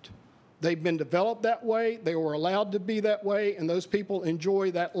predicament. They've been developed that way, they were allowed to be that way, and those people enjoy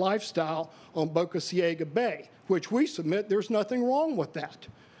that lifestyle on Boca Ciega Bay, which we submit there's nothing wrong with that.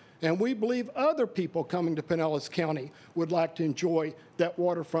 And we believe other people coming to Pinellas County would like to enjoy that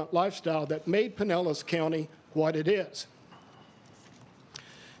waterfront lifestyle that made Pinellas County what it is.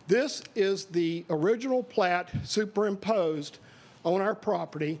 This is the original plat superimposed on our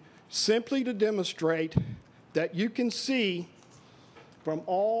property simply to demonstrate that you can see from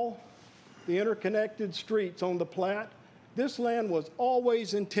all the interconnected streets on the plat, this land was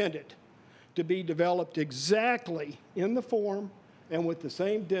always intended to be developed exactly in the form and with the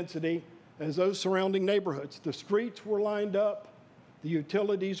same density as those surrounding neighborhoods. The streets were lined up, the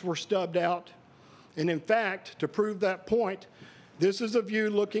utilities were stubbed out, and in fact, to prove that point, this is a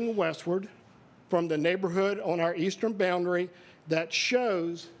view looking westward from the neighborhood on our eastern boundary that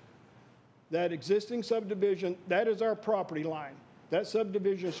shows that existing subdivision. That is our property line. That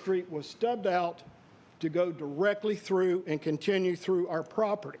subdivision street was stubbed out to go directly through and continue through our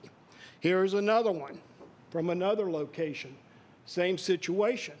property. Here's another one from another location, same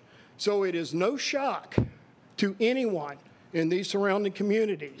situation. So it is no shock to anyone in these surrounding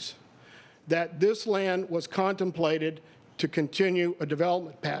communities that this land was contemplated to continue a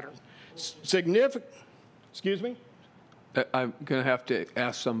development pattern. Significant, excuse me? I'm going to have to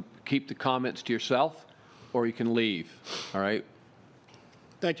ask keep the comments to yourself, or you can leave, all right?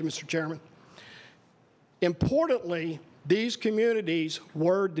 Thank you, Mr. Chairman. Importantly, these communities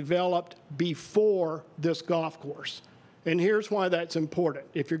were developed before this golf course. And here's why that's important.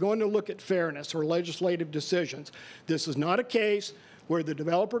 If you're going to look at fairness or legislative decisions, this is not a case where the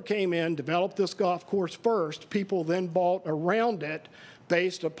developer came in, developed this golf course first, people then bought around it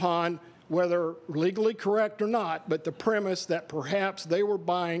based upon whether legally correct or not, but the premise that perhaps they were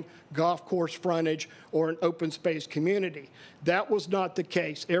buying golf course frontage or an open space community. That was not the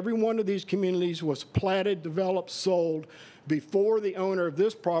case. Every one of these communities was platted, developed, sold before the owner of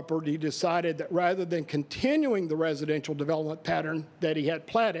this property decided that rather than continuing the residential development pattern that he had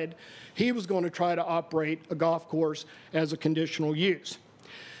platted, he was going to try to operate a golf course as a conditional use.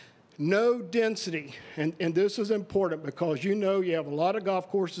 No density, and this is important because you know you have a lot of golf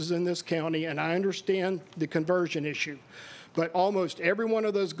courses in this county, and I understand the conversion issue, but almost every one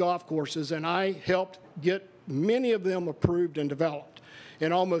of those golf courses, and I helped get many of them approved and developed.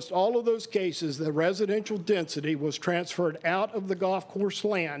 In almost all of those cases, the residential density was transferred out of the golf course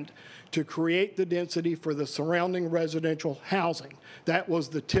land to create the density for the surrounding residential housing. That was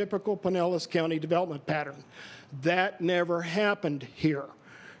the typical Pinellas County development pattern. That never happened here.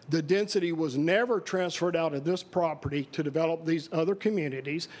 The density was never transferred out of this property to develop these other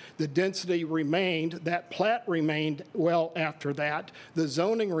communities. The density remained, that plat remained well after that. The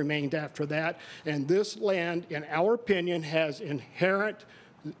zoning remained after that. And this land, in our opinion, has inherent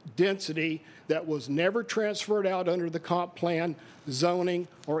density that was never transferred out under the comp plan, zoning,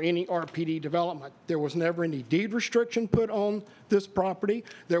 or any RPD development. There was never any deed restriction put on this property.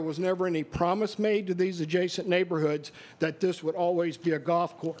 There was never any promise made to these adjacent neighborhoods that this would always be a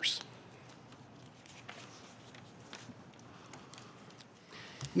golf course.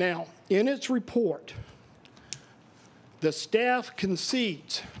 Now, in its report, the staff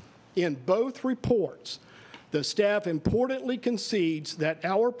concedes in both reports. The staff importantly concedes that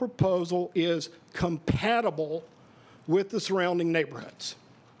our proposal is compatible with the surrounding neighborhoods.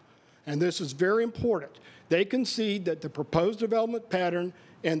 And this is very important. They concede that the proposed development pattern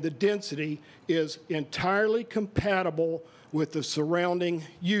and the density is entirely compatible with the surrounding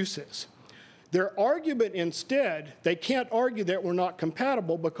uses. Their argument instead, they can't argue that we're not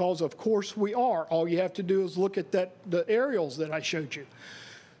compatible because of course we are. All you have to do is look at the aerials that I showed you.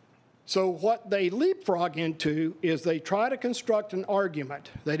 So what they leapfrog into is they try to construct an argument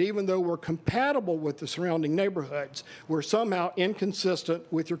that even though we're compatible with the surrounding neighborhoods, we're somehow inconsistent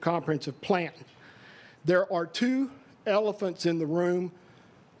with your comprehensive plan. There are two elephants in the room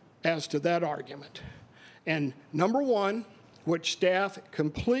as to that argument. And number one, which staff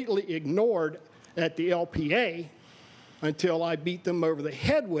completely ignored at the LPA until I beat them over the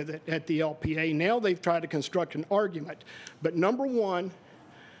head with it at the LPA. Now they've tried to construct an argument. But number one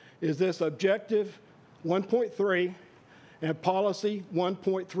is this objective 1.3 and policy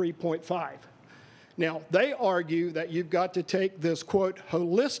 1.3.5. Now, they argue that you've got to take this, quote,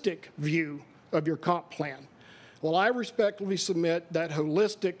 holistic view of your comp plan. Well, I respectfully submit that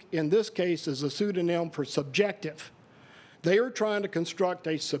holistic in this case is a pseudonym for subjective. They are trying to construct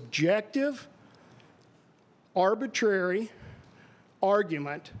a subjective, arbitrary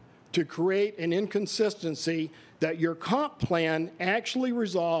argument to create an inconsistency that your comp plan actually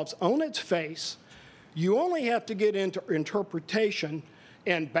resolves on its face. You only have to get into interpretation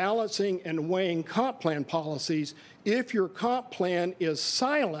and balancing and weighing comp plan policies if your comp plan is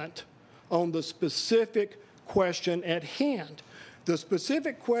silent on the specific question at hand. The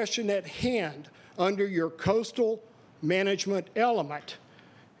specific question at hand under your coastal management element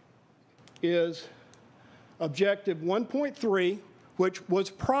is objective 1.3, which was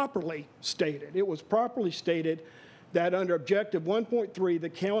properly stated. It was properly stated that under Objective 1.3, the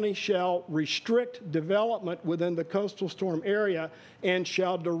county shall restrict development within the coastal storm area and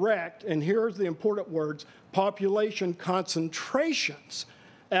shall direct, and here's the important words, population concentrations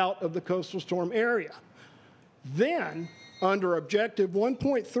out of the coastal storm area. Then, under Objective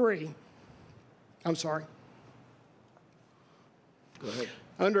 1.3, I'm sorry. Go ahead.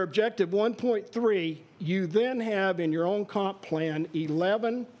 Under Objective 1.3, you then have in your own comp plan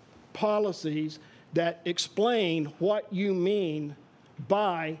 11 policies that explain what you mean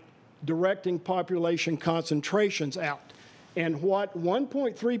by directing population concentrations out. And what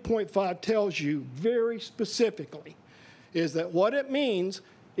 1.3.5 tells you very specifically is that what it means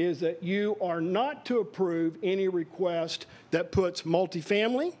is that you are not to approve any request that puts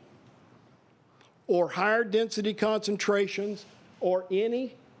multifamily or higher density concentrations or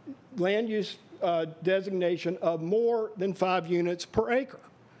any land use designation of more than 5 units per acre.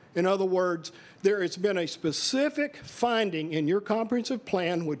 In other words, there has been a specific finding in your comprehensive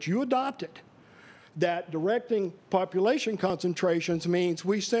plan, which you adopted, that directing population concentrations means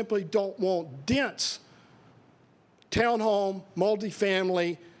we simply don't want dense townhome,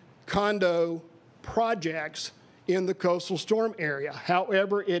 multifamily, condo projects in the coastal storm area.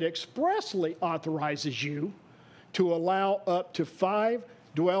 However, it expressly authorizes you to allow up to 5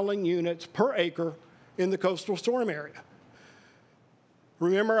 dwelling units per acre in the coastal storm area.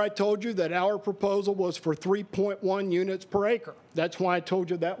 Remember I told you that our proposal was for 3.1 units per acre. That's why I told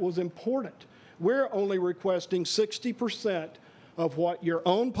you that was important. We're only requesting 60% of what your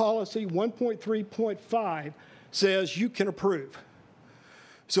own policy 1.3.5 says you can approve.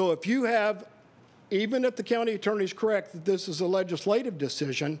 So if you have, even if the county attorney is correct that this is a legislative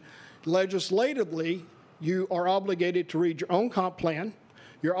decision, legislatively you are obligated to read your own comp plan.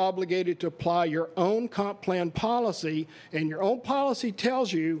 You're obligated to apply your own comp plan policy, and your own policy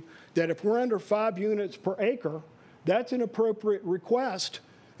tells you that if we're under 5 units per acre, that's an appropriate request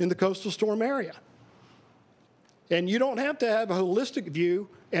in the coastal storm area. And you don't have to have a holistic view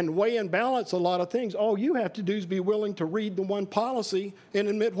and weigh and balance a lot of things. All you have to do is be willing to read the one policy and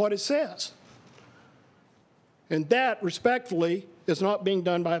admit what it says. And that, respectfully, is not being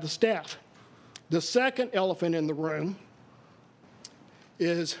done by the staff. The second elephant in the room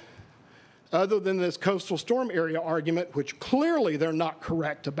is, other than this coastal storm area argument, which clearly they're not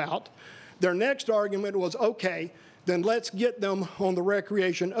correct about, their next argument was, okay, then let's get them on the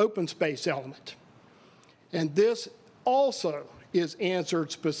recreation open space element. And this also is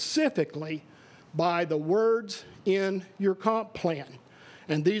answered specifically by the words in your comp plan.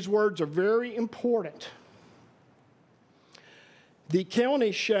 And these words are very important. The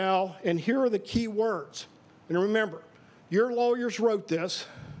county shall, and here are the key words. And remember, your lawyers wrote this.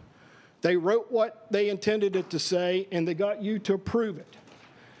 They wrote what they intended it to say, and they got you to approve it.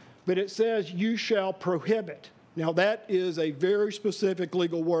 But it says, you shall prohibit. Now, that is a very specific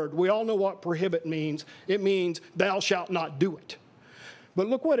legal word. We all know what prohibit means. It means thou shalt not do it. But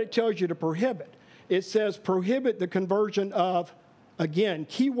look what it tells you to prohibit. It says prohibit the conversion of, again,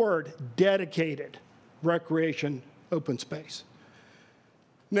 key word, dedicated recreation open space.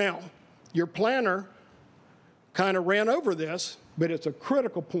 Now, your planner kind of ran over this, but it's a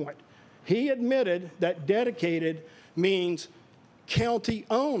critical point. He admitted that dedicated means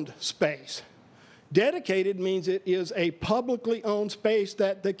county-owned space. Dedicated means it is a publicly owned space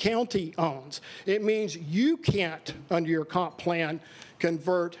that the county owns. It means you can't, under your comp plan,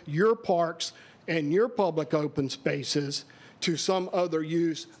 convert your parks and your public open spaces to some other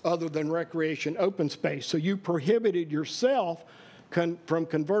use other than recreation open space. So you prohibited yourself from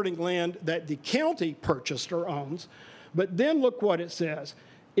converting land that the county purchased or owns. But then look what it says.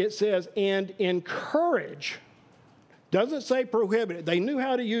 It says, and encourage. Doesn't say prohibit it. They knew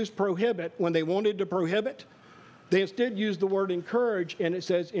how to use prohibit when they wanted to prohibit. They instead used the word encourage, and it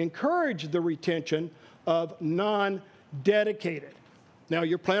says encourage the retention of non-dedicated. Now,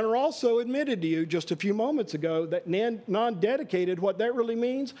 your planner also admitted to you just a few moments ago that non-dedicated, what that really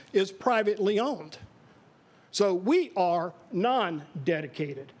means is privately owned. So we are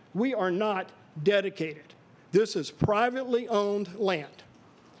non-dedicated. We are not dedicated. This is privately owned land.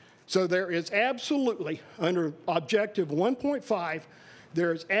 So there is absolutely, under Objective 1.5,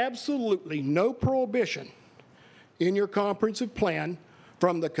 there is absolutely no prohibition in your comprehensive plan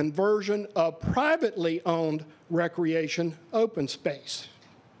from the conversion of privately owned recreation open space.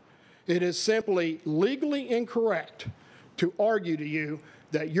 It is simply legally incorrect to argue to you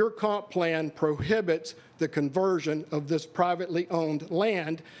that your comp plan prohibits the conversion of this privately owned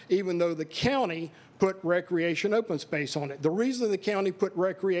land, even though the county put recreation open space on it. The reason the county put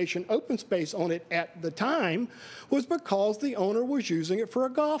recreation open space on it at the time was because the owner was using it for a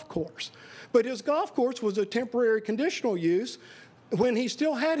golf course. But his golf course was a temporary conditional use when he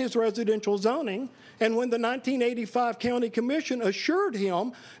still had his residential zoning, and when the 1985 County Commission assured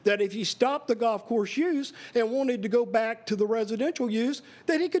him that if he stopped the golf course use and wanted to go back to the residential use,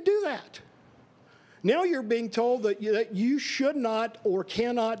 that he could do that. Now you're being told that you should not or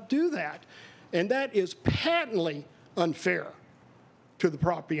cannot do that. And that is patently unfair to the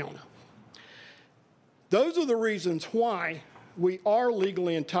property owner. Those are the reasons why we are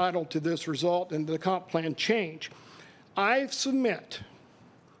legally entitled to this result and the comp plan change. I submit,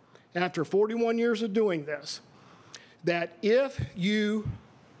 after 41 years of doing this, that if you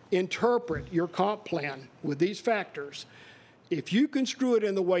interpret your comp plan with these factors, if you construe it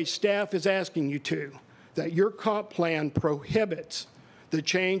in the way staff is asking you to, that your comp plan prohibits the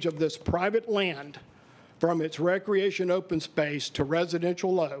change of this private land from its recreation open space to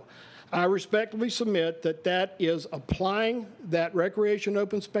residential low, I respectfully submit that that is applying that recreation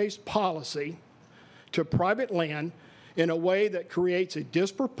open space policy to private land in a way that creates a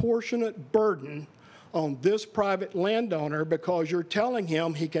disproportionate burden on this private landowner, because you're telling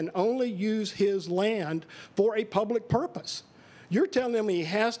him he can only use his land for a public purpose. You're telling him he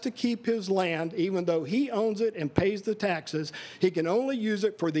has to keep his land, even though he owns it and pays the taxes. He can only use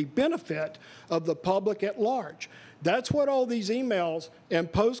it for the benefit of the public at large. That's what all these emails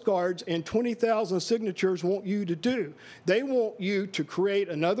and postcards and 20,000 signatures want you to do. They want you to create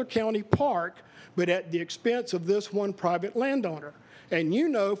another county park, but at the expense of this one private landowner. And you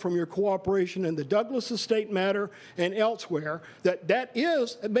know from your cooperation in the Douglas Estate matter and elsewhere that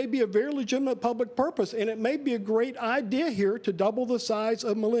it may be a very legitimate public purpose, and it may be a great idea here to double the size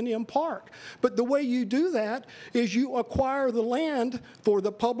of Millennium Park. But the way you do that is you acquire the land for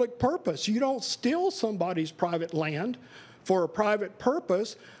the public purpose. You don't steal somebody's private land for a private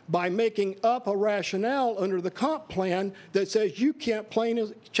purpose by making up a rationale under the comp plan that says you can't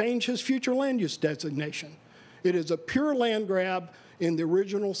change his future land use designation. It is a pure land grab in the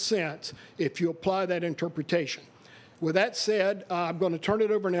original sense if you apply that interpretation. With that said, I'm going to turn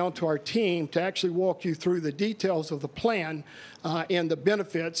it over now to our team to actually walk you through the details of the plan and the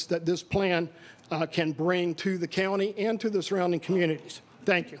benefits that this plan can bring to the county and to the surrounding communities.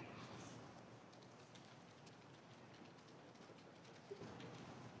 Thank you.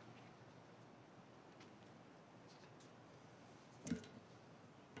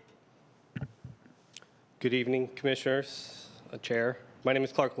 Good evening, Commissioners, Chair. My name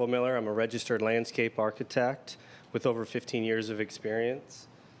is Clark Miller. I'm a registered landscape architect with over 15 years of experience.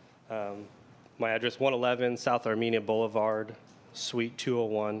 My address, 111 South Armenia Boulevard, Suite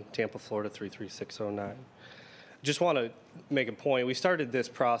 201, Tampa, Florida, 33609. Just want to make a point. We started this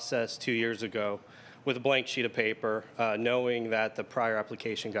process 2 years ago with a blank sheet of paper, knowing that the prior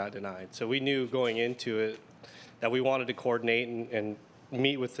application got denied. So we knew going into it that we wanted to coordinate and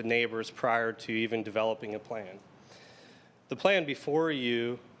meet with the neighbors prior to even developing a plan. The plan before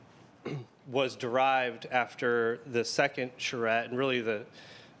you was derived after the second charrette and really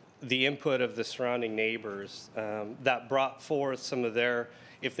the input of the surrounding neighbors that brought forth some of their,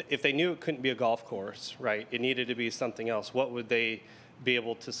 if they knew it couldn't be a golf course, right, it needed to be something else, what would they be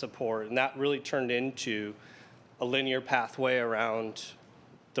able to support? And that really turned into a linear pathway around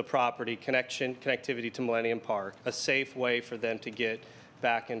the property, connectivity to Millennium Park, a safe way for them to get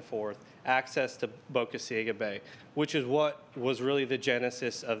back and forth, access to Boca Ciega Bay, which is what was really the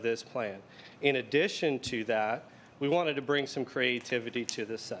genesis of this plan. In addition to that, we wanted to bring some creativity to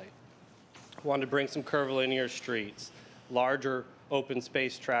the site. We wanted to bring some curvilinear streets, larger open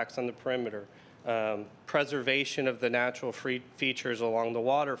space tracts on the perimeter, preservation of the natural features along the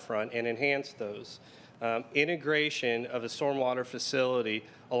waterfront and enhance those. Integration of a stormwater facility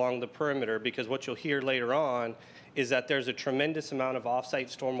along the perimeter, because what you'll hear later on is that there's a tremendous amount of off-site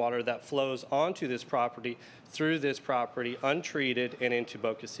stormwater that flows onto this property, through this property, untreated, and into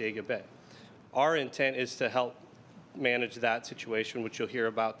Boca Ciega Bay. Our intent is to help manage that situation, which you'll hear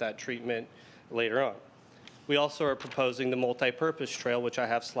about that treatment later on. We also are proposing the multi-purpose trail, which I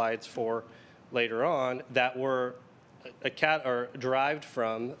have slides for later on, that were derived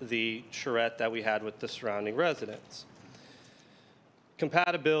from the charrette that we had with the surrounding residents.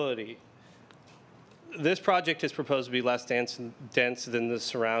 Compatibility. This project is proposed to be less dense than the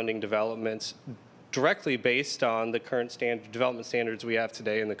surrounding developments, directly based on the current development standards we have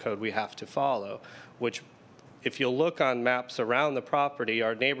today and the code we have to follow, which if you'll look on maps around the property,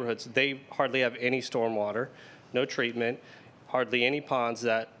 our neighborhoods, they hardly have any stormwater, no treatment, hardly any ponds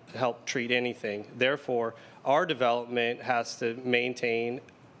that help treat anything. Therefore, our development has to maintain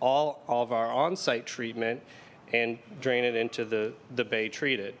all of our on-site treatment and drain it into the bay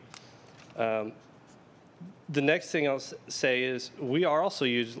treated. The next thing I'll say is we are also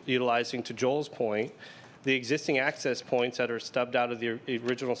utilizing, to Joel's point, the existing access points that are stubbed out of the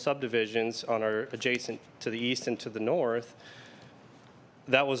original subdivisions on our adjacent to the east and to the north.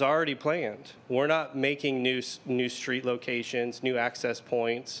 That was already planned. We're not making new street locations, new access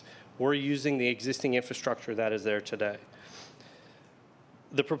points. We're using the existing infrastructure that is there today.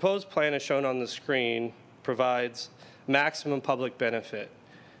 The proposed plan as shown on the screen provides maximum public benefit.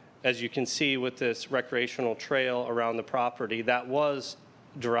 As you can see with this recreational trail around the property, that was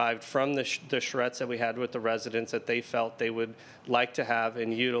derived from the charrettes that we had with the residents that they felt they would like to have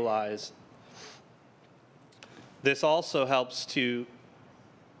and utilize. This also helps to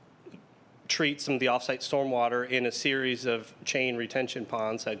treat some of the offsite stormwater in a series of chain retention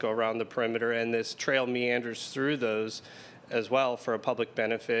ponds that go around the perimeter, and this trail meanders through those as well for a public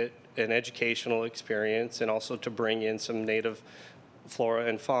benefit, an educational experience, and also to bring in some native flora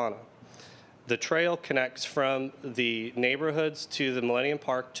and fauna. The trail connects from the neighborhoods to the Millennium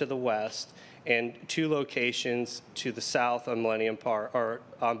Park to the west, and 2 locations to the south on Millennium Park, or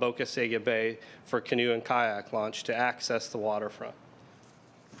on Boca Ciega Bay, for canoe and kayak launch to access the waterfront.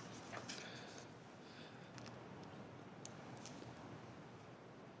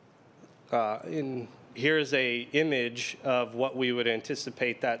 Here's an image of what we would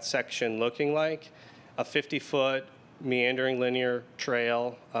anticipate that section looking like: a 50-foot meandering linear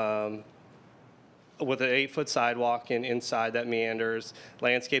trail with an 8-foot sidewalk inside that meanders,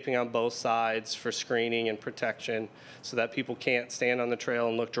 landscaping on both sides for screening and protection so that people can't stand on the trail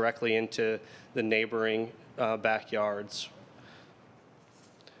and look directly into the neighboring backyards.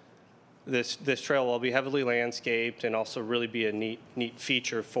 This trail will be heavily landscaped and also really be a neat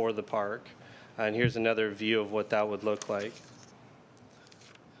feature for the park. And here's another view of what that would look like.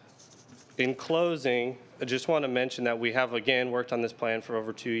 In closing, I just want to mention that we have, again, worked on this plan for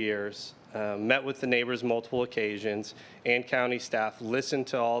over 2 years, met with the neighbors multiple occasions, and county staff listened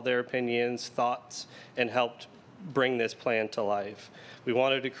to all their opinions, thoughts, and helped bring this plan to life. We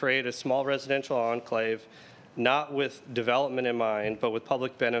wanted to create a small residential enclave, not with development in mind, but with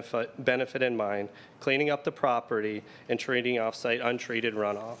public benefit in mind, cleaning up the property and treating off-site untreated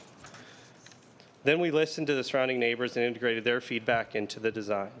runoff. Then we listened to the surrounding neighbors and integrated their feedback into the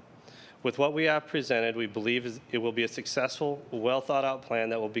design. With what we have presented, we believe it will be a successful, well-thought-out plan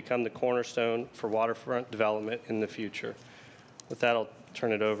that will become the cornerstone for waterfront development in the future. With that, I'll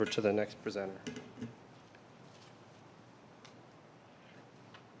turn it over to the next presenter.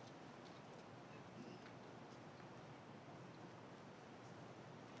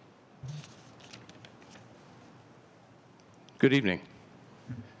 Good evening.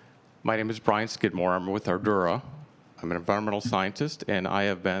 My name is Brian Skidmore. I'm with Ardura. I'm an environmental scientist, and I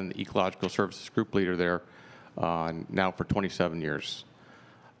have been the Ecological Services Group Leader there now for 27 years.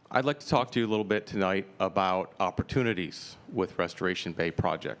 I'd like to talk to you a little bit tonight about opportunities with Restoration Bay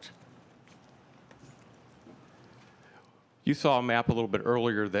project. You saw a map a little bit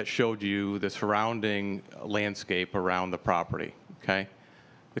earlier that showed you the surrounding landscape around the property, okay?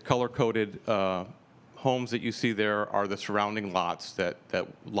 The color-coded homes that you see there are the surrounding lots that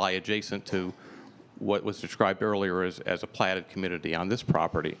lie adjacent to what was described earlier as a platted community on this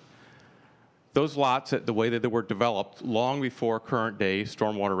property. Those lots, the way that they were developed long before current day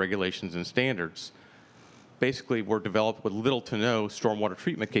stormwater regulations and standards, basically were developed with little to no stormwater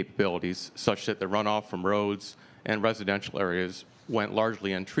treatment capabilities, such that the runoff from roads and residential areas went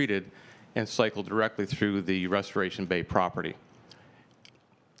largely untreated and cycled directly through the Restoration Bay property.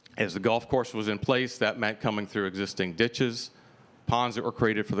 As the golf course was in place, that meant coming through existing ditches, ponds that were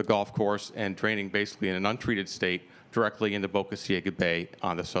created for the golf course, and draining basically in an untreated state directly into Boca Ciega Bay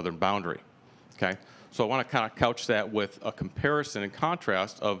on the southern boundary. Okay? So I want to kind of couch that with a comparison and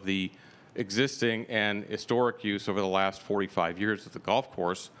contrast of the existing and historic use over the last 45 years of the golf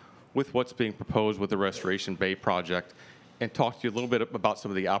course with what's being proposed with the Restoration Bay project, and talk to you a little bit about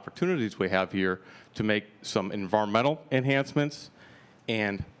some of the opportunities we have here to make some environmental enhancements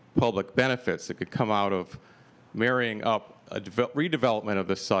and public benefits that could come out of marrying up a redevelopment of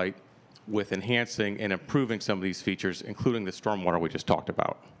the site with enhancing and improving some of these features, including the stormwater we just talked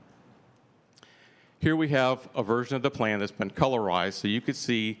about. Here we have a version of the plan that's been colorized, so you could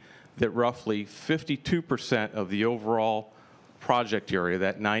see that roughly 52% of the overall project area,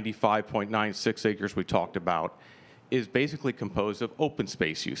 that 95.96 acres we talked about, is basically composed of open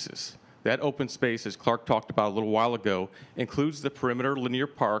space uses. That open space, as Clark talked about a little while ago, includes the perimeter linear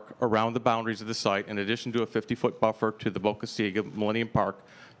park around the boundaries of the site, in addition to a 50-foot buffer to the Boca Ciega Millennium Park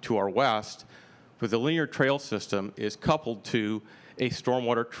to our west. But the linear trail system is coupled to a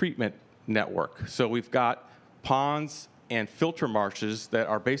stormwater treatment network. So we've got ponds and filter marshes that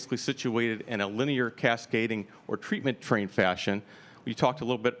are basically situated in a linear cascading or treatment train fashion. We talked a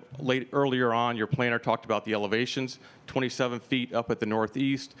little bit earlier on, your planner talked about the elevations, 27 feet up at the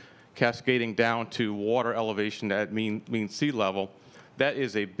northeast, cascading down to water elevation at mean sea level. That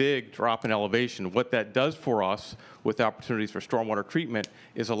is a big drop in elevation. What that does for us with opportunities for stormwater treatment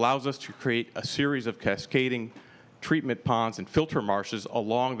is allows us to create a series of cascading treatment ponds and filter marshes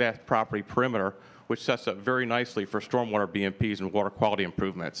along that property perimeter, which sets up very nicely for stormwater BMPs and water quality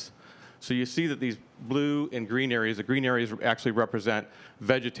improvements. So you see that these blue and green areas, the green areas actually represent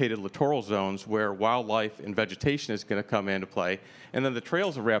vegetated littoral zones where wildlife and vegetation is going to come into play. And then the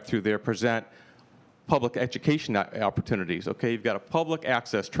trails that wrap through there present public education opportunities. Okay, you've got a public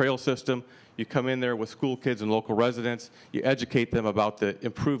access trail system. You come in there with school kids and local residents. You educate them about the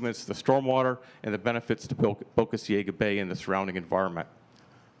improvements to the stormwater and the benefits to Boca Ciega Bay and the surrounding environment.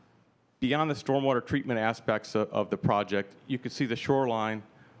 Beyond the stormwater treatment aspects of the project, you can see the shoreline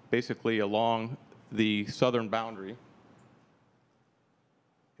basically along the southern boundary.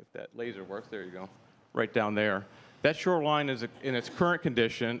 If that laser works, there you go, right down there. That shoreline is in its current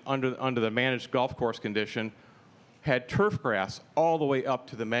condition, under the managed golf course condition, had turf grass all the way up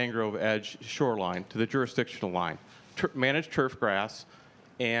to the mangrove edge shoreline, to the jurisdictional line. Managed turf grass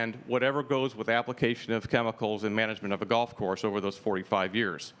and whatever goes with application of chemicals and management of a golf course over those 45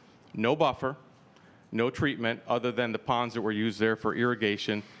 years. No buffer, no treatment other than the ponds that were used there for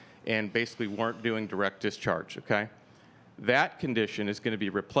irrigation and basically weren't doing direct discharge, okay? That condition is going to be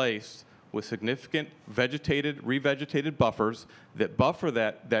replaced with significant revegetated buffers that buffer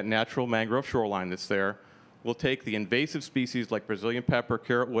that natural mangrove shoreline that's there. We'll take the invasive species like Brazilian pepper,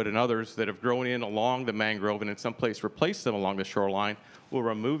 carrotwood, and others that have grown in along the mangrove and in some place replace them along the shoreline. We'll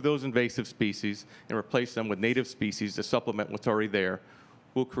remove those invasive species and replace them with native species to supplement what's already there.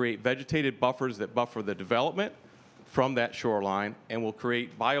 We'll create vegetated buffers that buffer the development from that shoreline, and we'll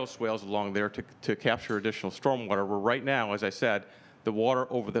create bioswales along there to capture additional stormwater, where right now, as I said, the water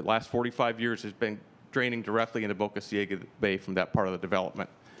over the last 45 years has been draining directly into Boca Ciega Bay from that part of the development.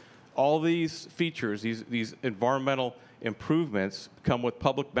 All these features, these environmental improvements, come with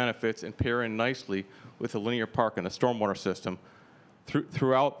public benefits and pair in nicely with the linear park and the stormwater system.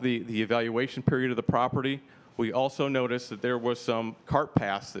 Throughout the evaluation period of the property, we also noticed that there was some cart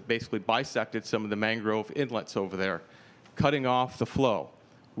paths that basically bisected some of the mangrove inlets over there, cutting off the flow.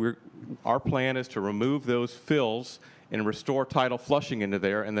 Our plan is to remove those fills and restore tidal flushing into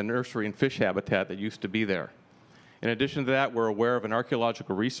there and the nursery and fish habitat that used to be there. In addition to that, we're aware of an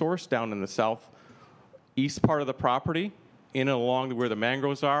archaeological resource down in the southeast part of the property, in and along where the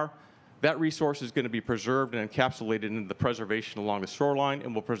mangroves are. That resource is going to be preserved and encapsulated in the preservation along the shoreline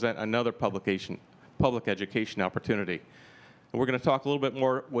and will present another public education opportunity. And we're going to talk a little bit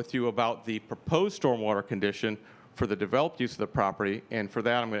more with you about the proposed stormwater condition for the developed use of the property, and for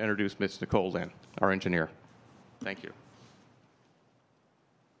that I'm going to introduce Ms. Nicole Lynn, our engineer. Thank you.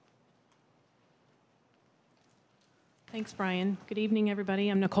 Thanks, Brian. Good evening, everybody.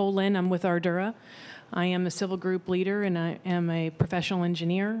 I'm Nicole Lynn. I'm with Ardura. I am a civil group leader, and I am a professional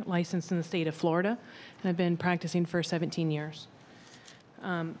engineer licensed in the state of Florida, and I've been practicing for 17 years.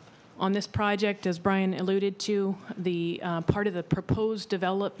 On this project, as Brian alluded to, the part of the proposed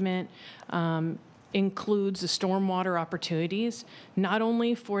development includes the stormwater opportunities, not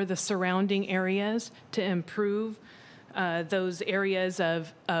only for the surrounding areas to improve those areas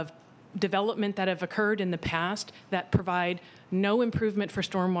of development that have occurred in the past that provide no improvement for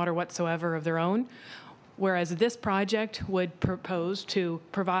stormwater whatsoever of their own, whereas this project would propose to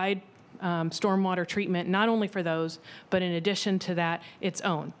provide stormwater treatment not only for those, but in addition to that, its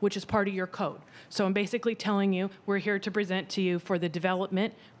own, which is part of your code. So I'm basically telling you, we're here to present to you for the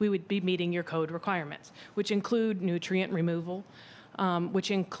development, we would be meeting your code requirements, which include nutrient removal, which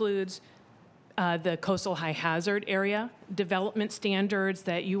includes the coastal high hazard area, development standards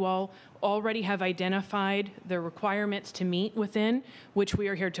that you all already have identified the requirements to meet within, which we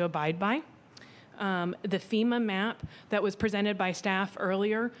are here to abide by. The FEMA map that was presented by staff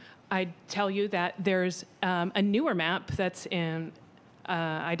earlier, I'd tell you that there's a newer map that's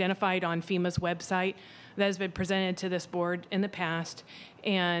identified on FEMA's website that has been presented to this board in the past,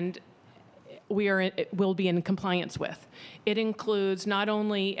 and will be in compliance with. It includes not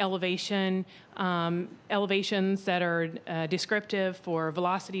only elevations that are descriptive for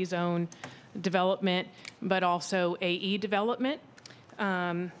velocity zone development, but also AE development.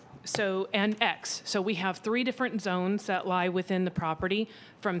 And X. So we have 3 different zones that lie within the property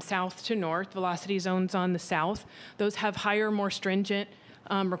from south to north, velocity zones on the south. Those have higher, more stringent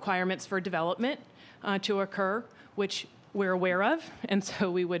requirements for development to occur, which we're aware of, and so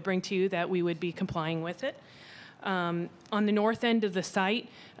we would bring to you that we would be complying with it. On the north end of the site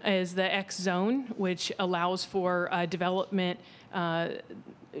is the X zone, which allows for development,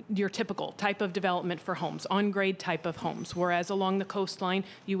 your typical type of development for homes, on-grade type of homes, whereas along the coastline,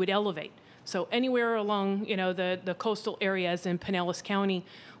 you would elevate. So anywhere along, the coastal areas in Pinellas County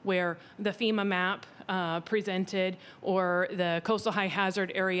where the FEMA map presented or the coastal high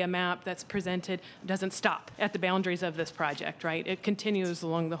hazard area map that's presented doesn't stop at the boundaries of this project, right? It continues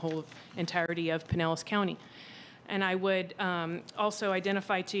along the whole entirety of Pinellas County. And I would also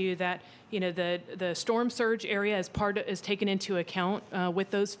identify to you that the storm surge area is taken into account with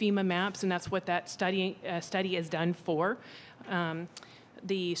those FEMA maps, and that's what that study is done for.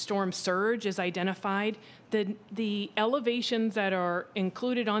 The storm surge is identified. The elevations that are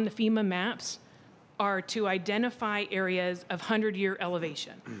included on the FEMA maps are to identify areas of 100-year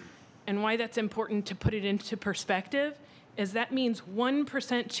elevation. And why that's important to put it into perspective is that means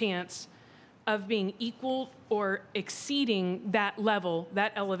 1% chance of being equal or exceeding that level,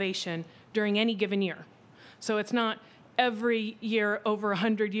 that elevation, during any given year. So it's not every year over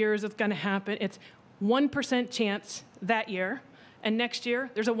 100 years it's going to happen. It's 1% chance that year, and next year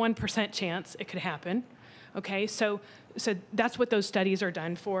there's a 1% chance it could happen. Okay, so that's what those studies are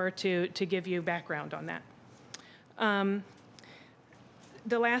done for, to give you background on that.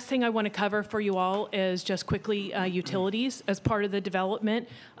 The last thing I want to cover for you all is just quickly utilities. As part of the development,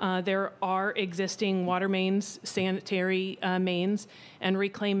 there are existing water mains, sanitary mains, and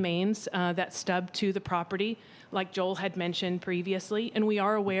reclaim mains that stub to the property, like Joel had mentioned previously. And we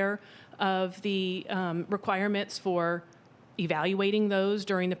are aware of the requirements for evaluating those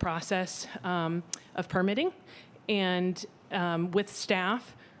during the process of permitting, and with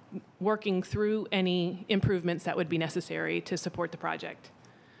staff working through any improvements that would be necessary to support the project.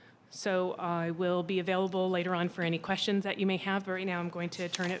 So I will be available later on for any questions that you may have, but right now I'm going to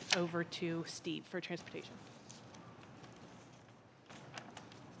turn it over to Steve for transportation.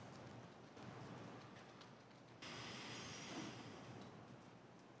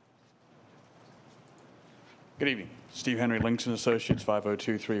 Good evening. Steve Henry, Links & Associates,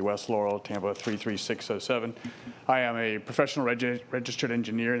 5023 West Laurel, Tampa 33607. I am a professional registered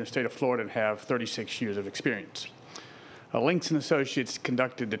engineer in the state of Florida and have 36 years of experience. Links & Associates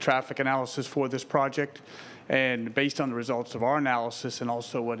conducted the traffic analysis for this project, and based on the results of our analysis and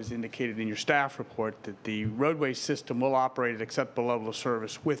also what is indicated in your staff report, that the roadway system will operate at acceptable level of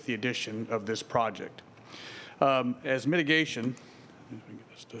service with the addition of this project. As mitigation,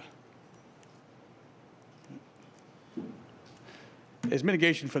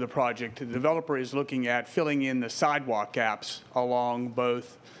 for the project, the developer is looking at filling in the sidewalk gaps along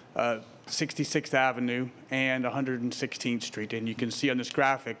both 66th Avenue and 116th Street. And you can see on this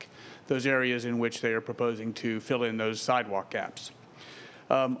graphic those areas in which they are proposing to fill in those sidewalk gaps.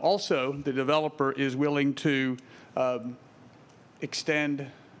 Also, the developer is willing to extend,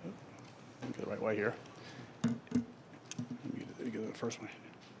 let me go the right way here. Let me get the first one.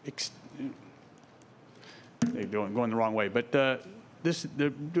 They're going the wrong way, but the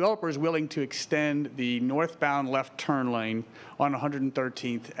developer is willing to extend the northbound left turn lane on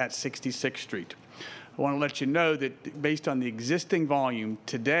 113th at 66th Street. I want to let you know that based on the existing volume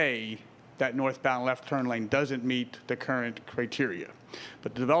today, that northbound left turn lane doesn't meet the current criteria.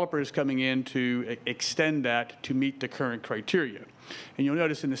 But the developer is coming in to extend that to meet the current criteria. And you'll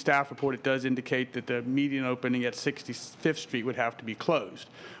notice in the staff report it does indicate that the median opening at 65th Street would have to be closed.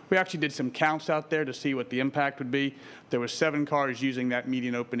 We actually did some counts out there to see what the impact would be. There were 7 cars using that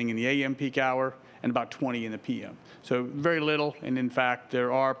median opening in the AM peak hour and about 20 in the PM. So very little, and in fact,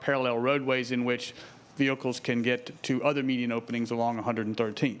 there are parallel roadways in which vehicles can get to other median openings along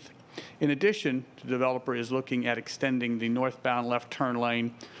 113th. In addition, the developer is looking at extending the northbound left turn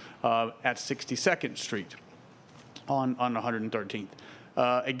lane at 62nd Street on 113th.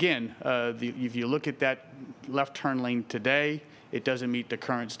 Again, if you look at that left turn lane today, it doesn't meet the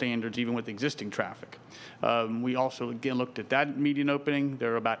current standards even with existing traffic. We also, again, looked at that median opening.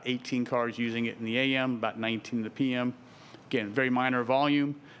 There are about 18 cars using it in the AM, about 19 in the PM. Again, very minor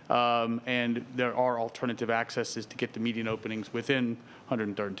volume, and there are alternative accesses to get the median openings within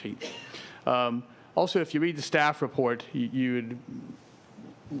 113th. Also, if you read the staff report, you would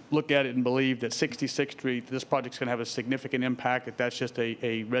look at it and believe that 66th Street, this project's going to have a significant impact, that that's just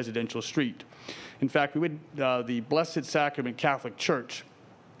a residential street. In fact, the Blessed Sacrament Catholic Church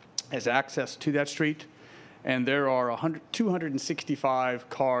has access to that street, and there are 265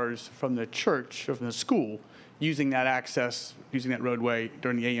 cars from the church, or from the school, using that access, using that roadway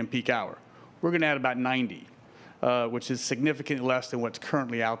during the AM peak hour. We're going to add about 90. which is significantly less than what's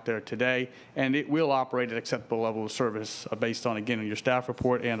currently out there today, and it will operate at acceptable level of service based on, again, your staff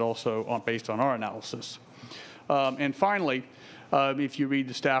report and also based on our analysis. And finally, if you read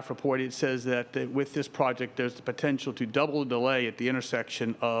the staff report, it says that with this project, there's the potential to double the delay at the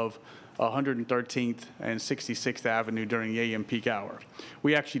intersection of 113th and 66th Avenue during the AM peak hour.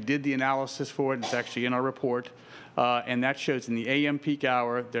 We actually did the analysis for it. It's actually in our report. And that shows in the AM peak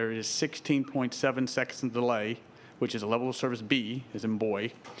hour, there is 16.7 seconds of delay, which is a level of service B, as in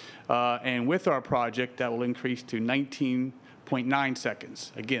boy. And with our project, that will increase to 19.9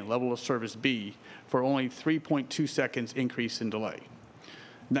 seconds. Again, level of service B, for only 3.2 seconds increase in delay.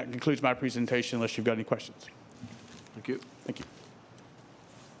 And that concludes my presentation, unless you've got any questions. Thank you. Thank you.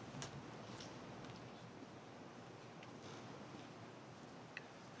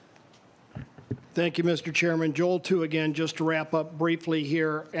 Thank you, Mr. Chairman. Joel, too, again, just to wrap up briefly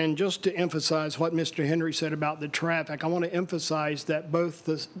here, and just to emphasize what Mr. Henry said about the traffic, I want to emphasize that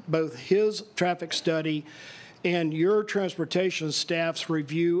both his traffic study and your transportation staff's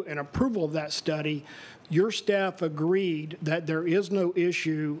review and approval of that study, your staff agreed that there is no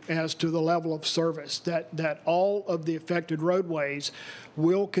issue as to the level of service, that all of the affected roadways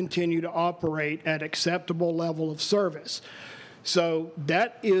will continue to operate at acceptable level of service. So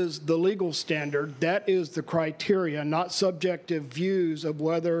that is the legal standard. That is the criteria, not subjective views of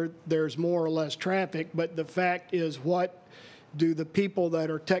whether there's more or less traffic, but the fact is, what do the people that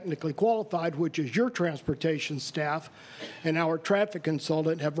are technically qualified, which is your transportation staff and our traffic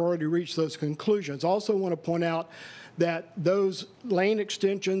consultant, have already reached those conclusions. Also want to point out that those lane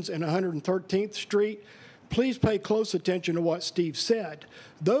extensions in 113th Street, please pay close attention to what Steve said.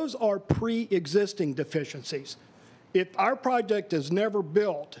 Those are pre-existing deficiencies. If our project is never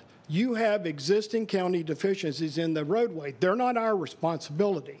built, you have existing county deficiencies in the roadway. They're not our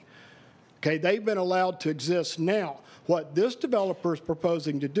responsibility. Okay, they've been allowed to exist now. What this developer is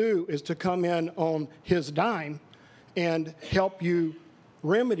proposing to do is to come in on his dime and help you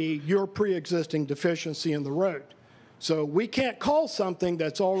remedy your pre-existing deficiency in the road. So we can't call something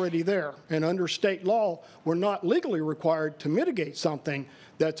that's already there. And under state law, we're not legally required to mitigate something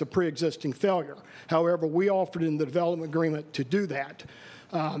that's a pre-existing failure. However, we offered in the development agreement to do that.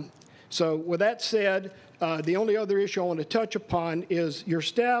 So with that said, the only other issue I want to touch upon is your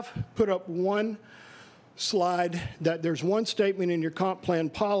staff put up one slide that there's one statement in your comp plan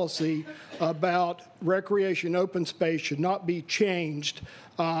policy about recreation open space should not be changed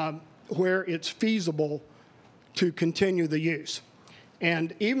where it's feasible to continue the use.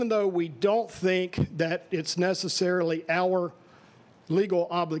 And even though we don't think that it's necessarily our legal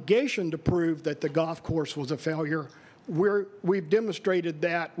obligation to prove that the golf course was a failure, we've demonstrated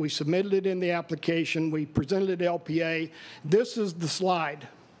that. We submitted it in the application. We presented it to LPA. This is the slide.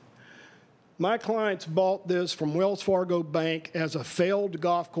 My clients bought this from Wells Fargo Bank as a failed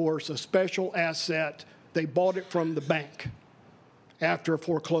golf course, a special asset. They bought it from the bank after a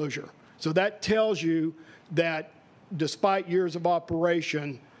foreclosure. So that tells you that despite years of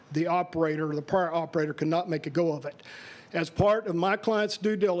operation, the prior operator could not make a go of it. As part of my client's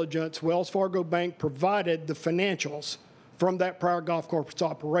due diligence, Wells Fargo Bank provided the financials from that prior golf course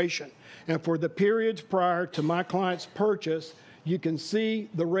operation. And for the periods prior to my client's purchase, you can see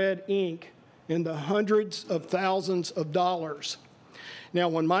the red ink in the hundreds of thousands of dollars. Now,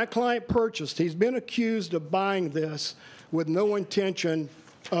 when my client purchased, he's been accused of buying this with no intention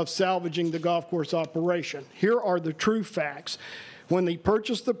of salvaging the golf course operation. Here are the true facts. When they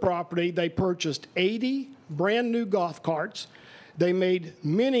purchased the property, they purchased 80 brand new golf carts. They made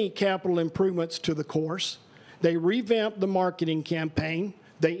many capital improvements to the course. They revamped the marketing campaign.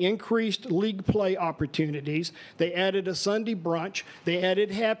 They increased league play opportunities. They added a Sunday brunch. They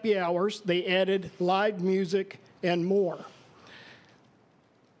added happy hours. They added live music and more.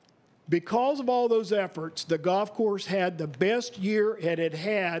 Because of all those efforts, the golf course had the best year it had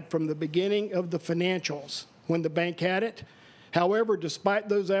had from the beginning of the financials when the bank had it. However, despite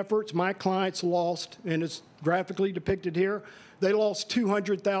those efforts, my clients lost, and it's graphically depicted here, they lost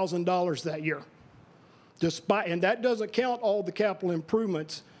 $200,000 that year. And that doesn't count all the capital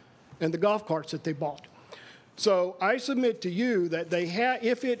improvements and the golf carts that they bought. So I submit to you that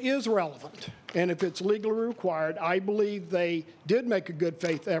if it is relevant and if it's legally required, I believe they did make a good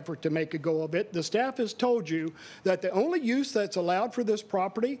faith effort to make a go of it. The staff has told you that the only use that's allowed for this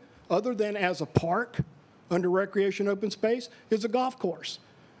property, other than as a park under recreation open space, is a golf course.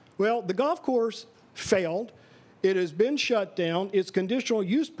 Well, the golf course failed. It has been shut down. Its conditional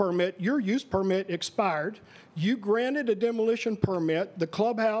use permit, your use permit expired. You granted a demolition permit. The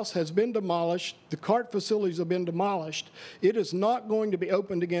clubhouse has been demolished. The cart facilities have been demolished. It is not going to be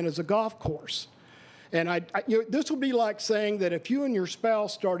opened again as a golf course. And this would be like saying that if you and your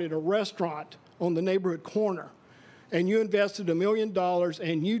spouse started a restaurant on the neighborhood corner and you invested $1 million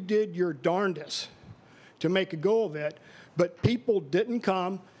and you did your darndest to make a go of it, but people didn't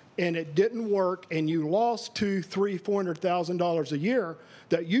come and it didn't work and you lost $200,000, $300,000, $400,000 a year,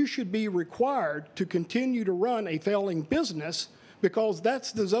 that you should be required to continue to run a failing business because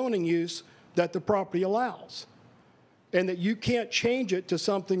that's the zoning use that the property allows, and that you can't change it to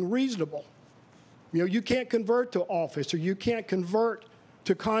something reasonable. You know, you can't convert to office or you can't convert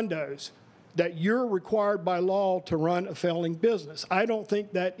to condos, that you're required by law to run a failing business. I don't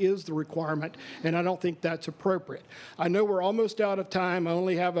think that is the requirement, and I don't think that's appropriate. I know we're almost out of time. I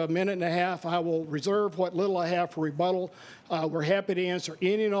only have a minute and a half. I will reserve what little I have for rebuttal. We're happy to answer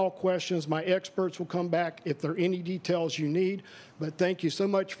any and all questions. My experts will come back if there are any details you need. But thank you so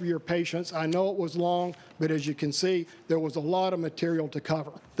much for your patience. I know it was long, but as you can see, there was a lot of material to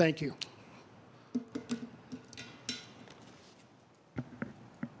cover. Thank you.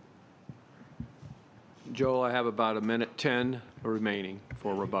 Joel, I have about a minute 10 remaining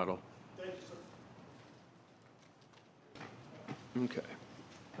for rebuttal. Thank you, sir.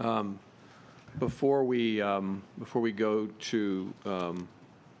 Okay. Before we go to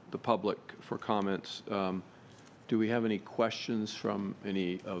the public for comments, do we have any questions from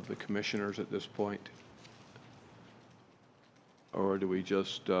any of the commissioners at this point? Or do we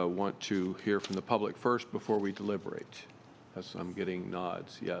just want to hear from the public first before we deliberate? I'm getting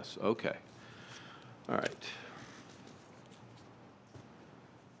nods. Yes. Okay. All right.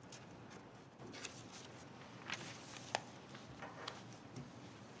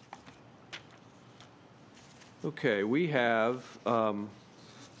 Okay, we have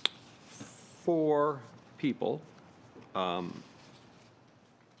 4 people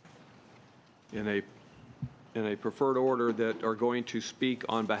in a preferred order that are going to speak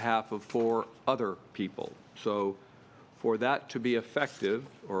on behalf of 4 other people. So for that to be effective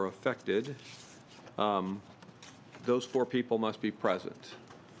or affected, those 4 people must be present.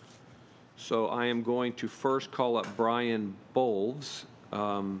 So I am going to first call up Brian Bowles,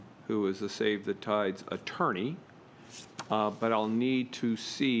 who is the Save the Tides attorney, but I'll need to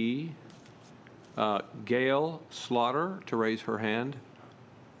see Gail Slaughter to raise her hand,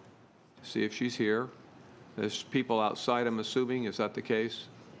 see if she's here. There's people outside, I'm assuming. Is that the case?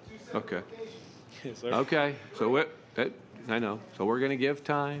 Okay. Yes, sir. Okay, so I know. So we're going to give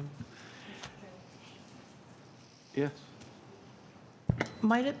time. Yes.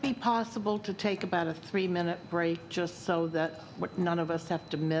 Might it be possible to take about a 3-minute break just so that none of us have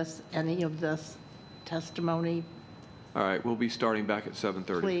to miss any of this testimony, All right, we'll be starting back at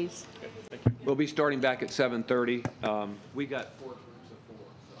 7:30. please? We'll be starting back at 7:30. We got 4 groups of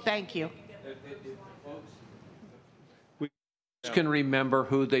 4. Thank you. Folks can remember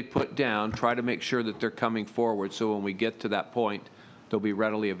who they put down, try to make sure that they're coming forward, so when we get to that point, they'll be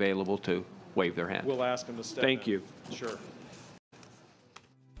readily available to wave their hand. We'll ask them to step Thank in. you. Sure.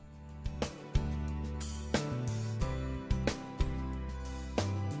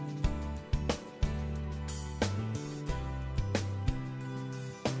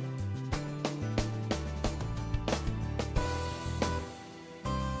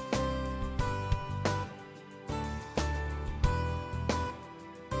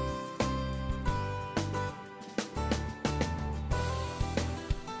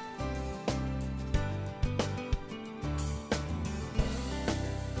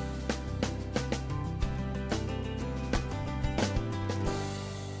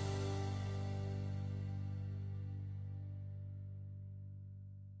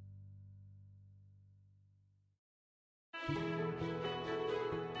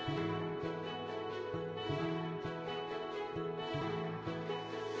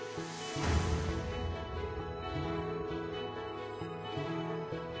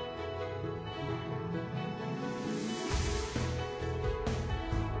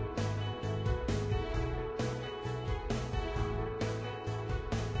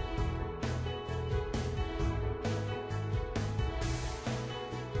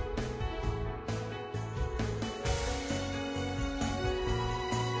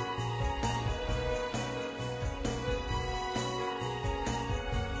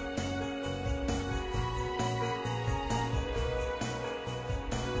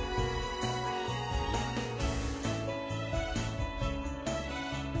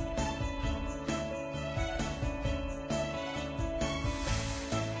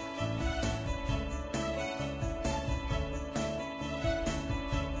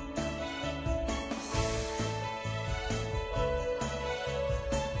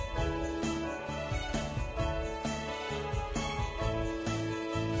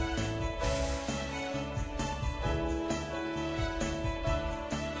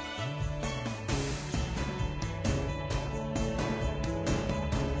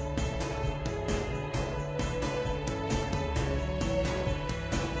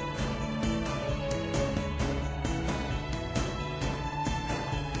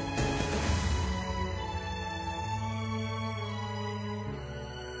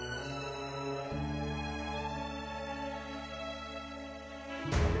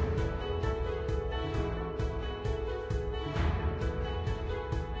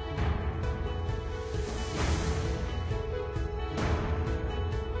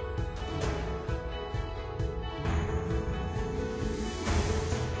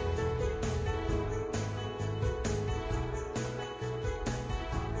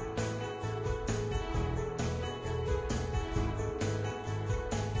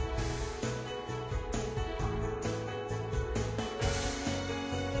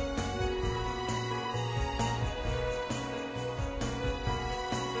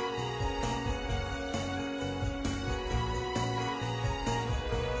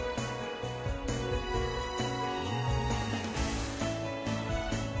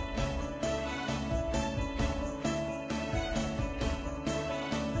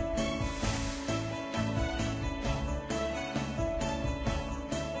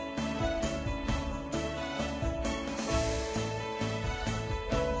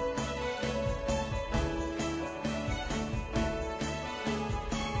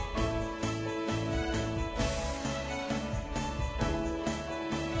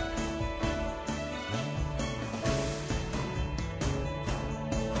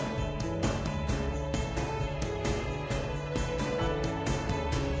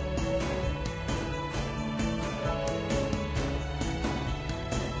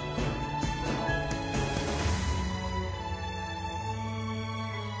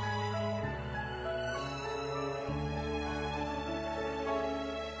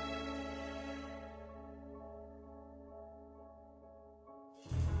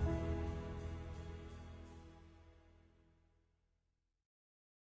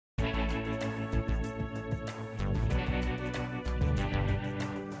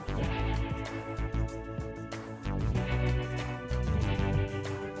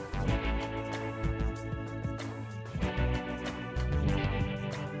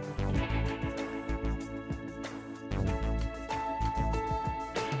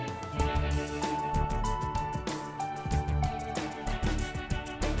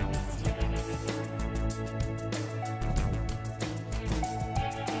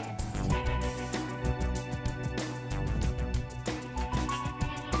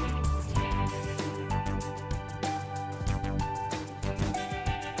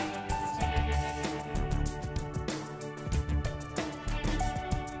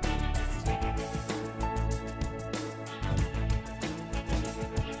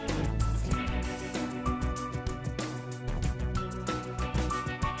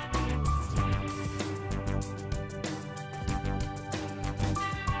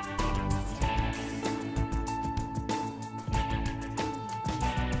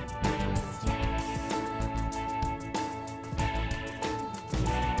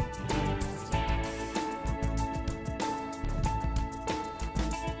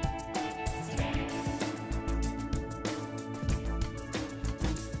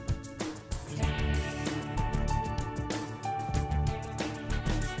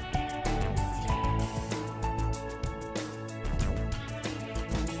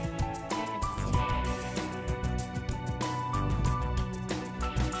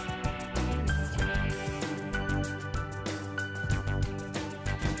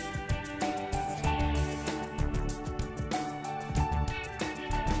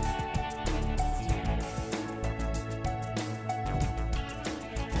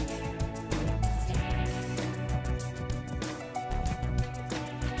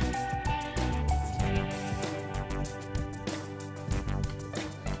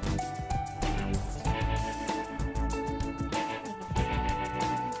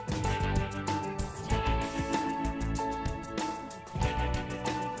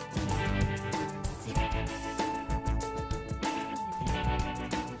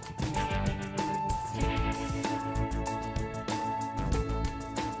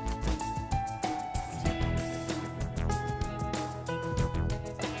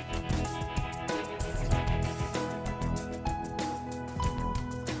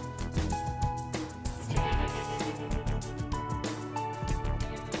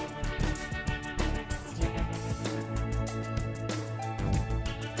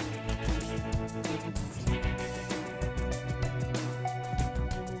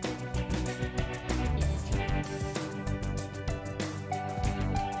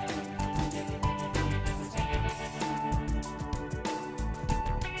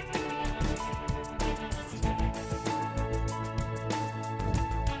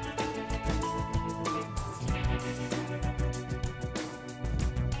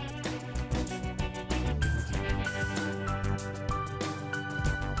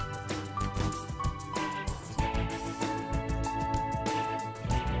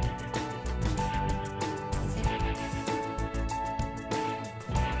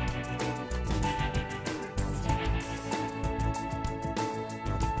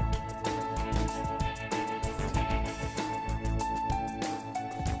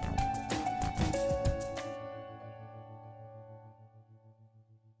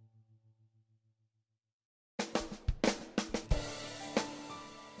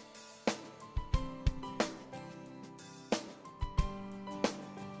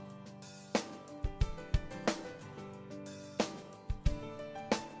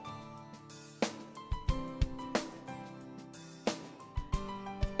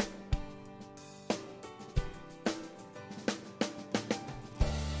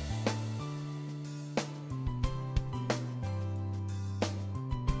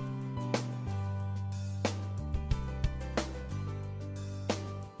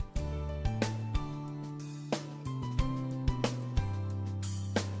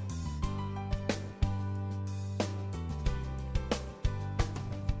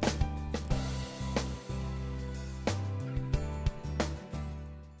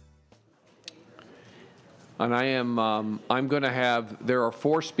 And I'm going to have, there are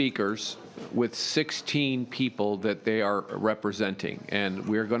 4 speakers with 16 people that they are representing. And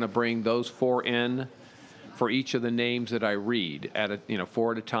we're going to bring those 4 in for each of the names that I read at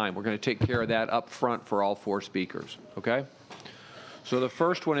 4 at a time. We're going to take care of that up front for all 4 speakers, okay? So the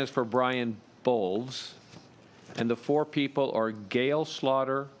first one is for Brian Bowles, and the 4 people are Gail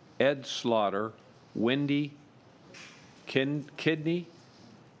Slaughter, Ed Slaughter, Wendy Kidney,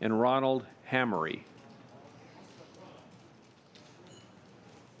 and Ronald Hammery.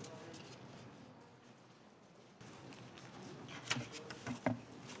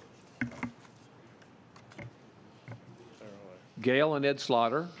 Gail and Ed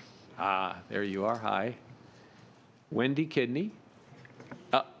Slaughter. Ah, there you are. Hi. Wendy Kidney.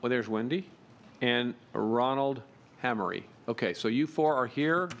 Well, there's Wendy. And Ronald Hammery. Okay, so you 4 are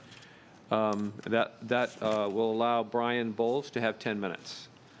here. That will allow Brian Bowles to have 10 minutes.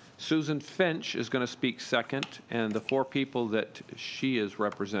 Susan Finch is going to speak second, and the 4 people that she is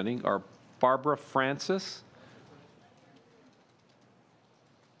representing are Barbara Francis,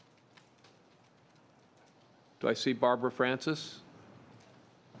 do I see Barbara Francis?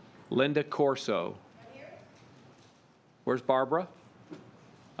 Linda Corso. Where's Barbara?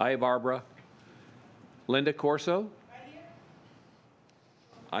 Hi, Barbara. Linda Corso?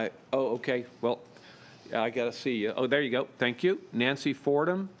 Oh, okay. Well, I got to see you. Oh, there you go. Thank you. Nancy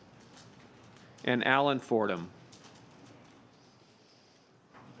Fordham and Alan Fordham.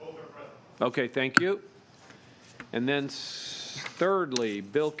 Okay, thank you. And then thirdly,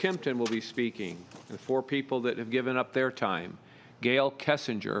 Bill Kimpton will be speaking. The 4 people that have given up their time. Gail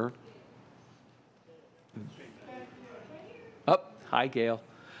Kessinger. Hi, Gail.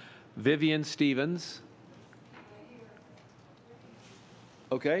 Vivian Stevens.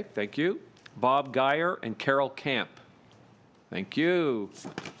 Okay, thank you. Bob Geyer and Carol Camp. Thank you.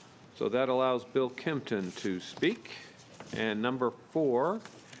 So that allows Bill Kimpton to speak. And number 4,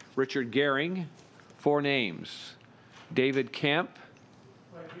 Richard Gehring. 4 names. David Camp.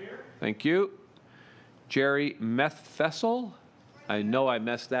 Right here. Thank you. Jerry Methfessel. I know I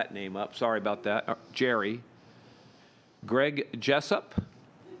messed that name up. Sorry about that. Jerry. Greg Jessup.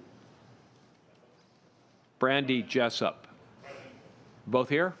 Brandy Jessup. Both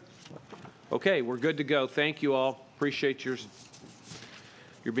here? Okay, we're good to go. Thank you all. Appreciate your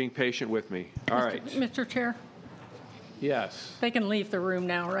being patient with me. All right. Mr. Chair, Yes. they can leave the room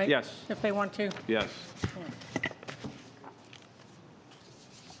now, right? Yes. If they want to. Yes.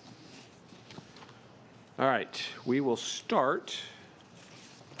 All right, we will start.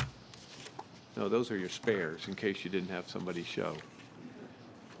 No, those are your spares in case you didn't have somebody show.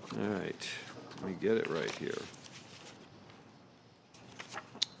 All right, let me get it right here.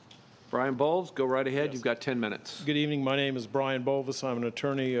 Brian Bowles, go right ahead. You've got 10 minutes. Good evening. My name is Brian Bolvis. I'm an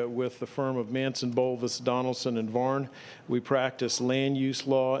attorney with the firm of Manson, Bolvis, Donaldson, and Varn. We practice land use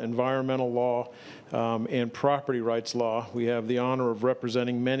law, environmental law, and property rights law. We have the honor of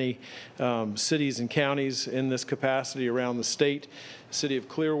representing many cities and counties in this capacity around the state. City of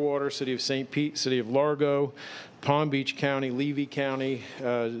Clearwater, City of St. Pete, City of Largo, Palm Beach County, Levy County,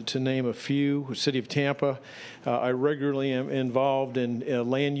 to name a few, City of Tampa. I regularly am involved in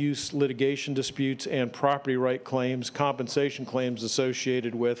land use litigation disputes and property right claims, compensation claims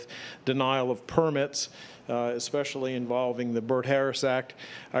associated with denial of permits, especially involving the Burt-Harris Act.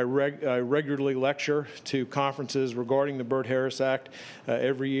 I regularly lecture to conferences regarding the Burt-Harris Act.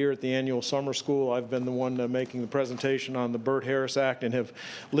 Every year at the annual summer school, I've been the one making the presentation on the Burt-Harris Act and have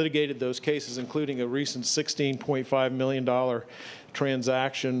litigated those cases, including a recent $16.5 million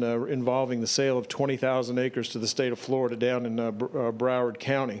transaction involving the sale of 20,000 acres to the state of Florida down in Broward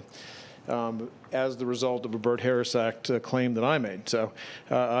County. As the result of a Burt-Harris Act claim that I made. So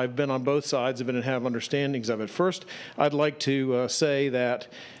I've been on both sides of it and have understandings of it. First, I'd like to say that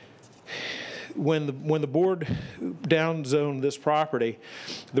when the board downzoned this property,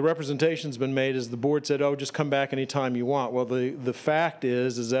 the representation's been made as the board said, oh, just come back anytime you want. Well, the fact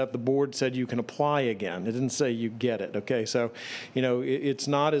is that the board said you can apply again. It didn't say you get it, okay? So, you know, it's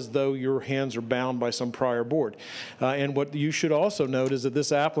not as though your hands are bound by some prior board. And what you should also note is that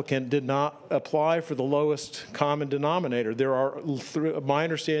this applicant did not apply for the lowest common denominator. There are, my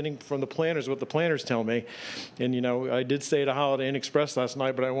understanding from the planners, what the planners tell me, and, you know, I did stay at a Holiday Inn Express last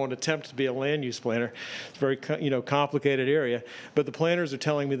night, but I won't attempt to be a land land use planner. It's a very, complicated area. But the planners are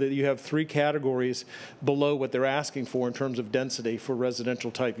telling me that you have 3 categories below what they're asking for in terms of density for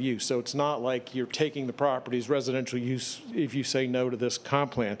residential type use. So it's not like you're taking the property's residential use if you say no to this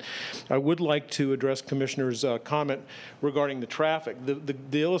comp plan. I would like to address Commissioner's comment regarding the traffic.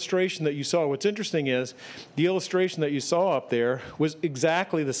 The illustration that you saw, what's interesting is the illustration that you saw up there was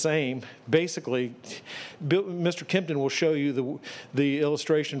exactly the same. Basically, Mr. Kimpton will show you the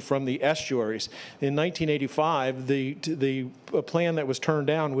illustration from the estuaries. In 1985, the plan that was turned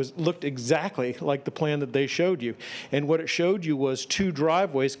down looked exactly like the plan that they showed you. And what it showed you was 2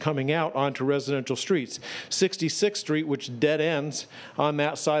 driveways coming out onto residential streets. 66th Street, which dead ends on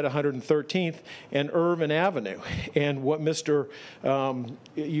that side, 113th, and Irvin Avenue. And what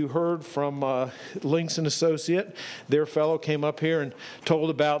you heard from Links and Associate, their fellow came up here and told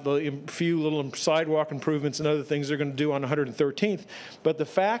about the few little sidewalk improvements and other things they're going to do on 113th. But the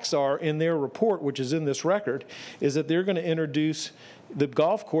facts are, in their report, which is in this record, is that they're going to introduce, the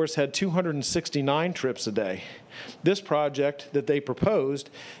golf course had 269 trips a day. This project that they proposed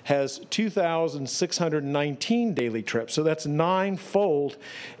has 2,619 daily trips. So that's 9-fold,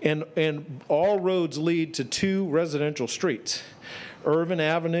 and all roads lead to 2 residential streets. Irvin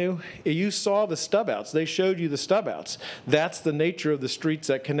Avenue, you saw the stub outs. They showed you the stub outs. That's the nature of the streets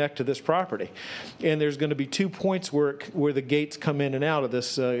that connect to this property. And there's going to be 2 points where the gates come in and out of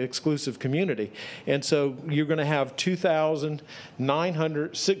this exclusive community. And so you're going to have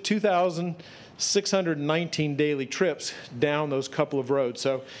 2,619 daily trips down those couple of roads.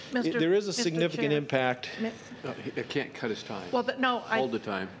 So there is a significant impact. I can't cut his time. Well, no. Hold the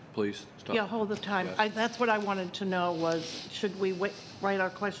time, please. Stop. Yeah, hold the time. Yes. That's what I wanted to know was, should we write our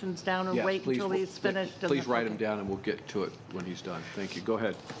questions down or Yes, wait please, until he's finished? Please write them down and we'll get to it when he's done. Thank you. Go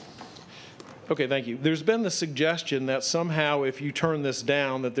ahead. Okay, thank you. There's been the suggestion that somehow if you turn this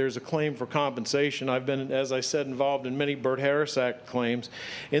down, that there's a claim for compensation. I've been, as I said, involved in many Burt Harris Act claims.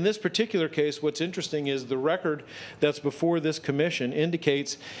 In this particular case, what's interesting is the record that's before this commission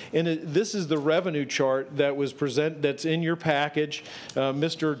indicates, and this is the revenue chart that was that's in your package.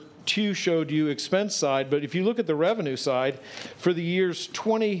 Mr. Tew showed you expense side, but if you look at the revenue side, for the years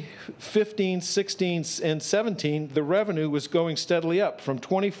 2015, 16, and 17, the revenue was going steadily up from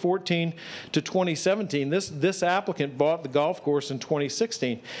 2014 to 2017. This applicant bought the golf course in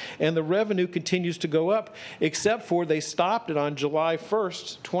 2016, and the revenue continues to go up, except for they stopped it on July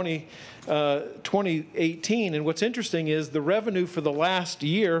 1st, 2018. And what's interesting is the revenue for the last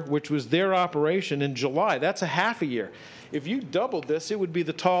year, which was their operation in July, that's a half a year. If you doubled this, it would be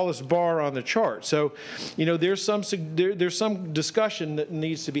the tallest bar on the chart. So, there's some discussion that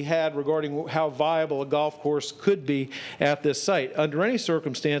needs to be had regarding how viable a golf course could be at this site. Under any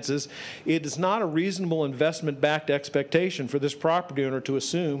circumstances, it is not a reasonable investment-backed expectation for this property owner to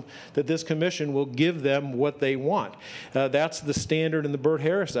assume that this commission will give them what they want. That's the standard in the Burt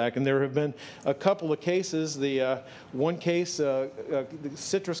Harris Act, and there have been a couple of cases. The one case, up in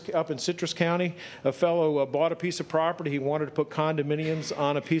Citrus County, a fellow bought a piece of property. He wanted to put condominiums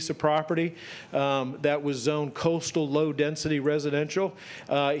on a piece of property that was zoned coastal low-density residential.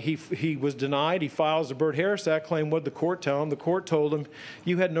 He was denied. He files a Burt Harris Act claim. What did the court tell him? The court told him,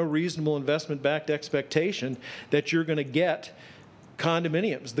 you had no reasonable investment-backed expectation that you're going to get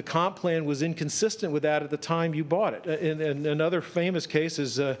condominiums. The comp plan was inconsistent with that at the time you bought it. And another famous case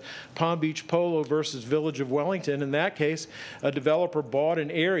is Palm Beach Polo versus Village of Wellington. In that case, a developer bought an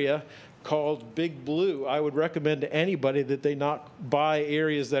area called Big Blue. I would recommend to anybody that they not buy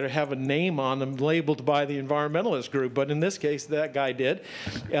areas that have a name on them labeled by the environmentalist group. But in this case, that guy did.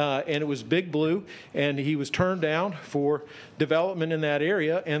 And it was Big Blue, and he was turned down for development in that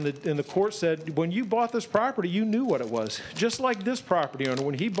area. And the court said, when you bought this property, you knew what it was. Just like this property owner,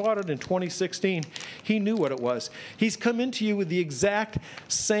 when he bought it in 2016, he knew what it was. He's come into you with the exact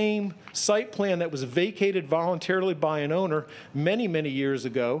same site plan that was vacated voluntarily by an owner many, many years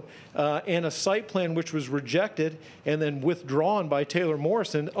ago, and a site plan which was rejected and then withdrawn by Taylor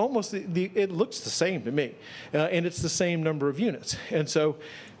Morrison. Almost, it looks the same to me, and it's the same number of units. And so,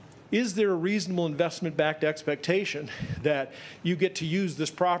 is there a reasonable investment-backed expectation that you get to use this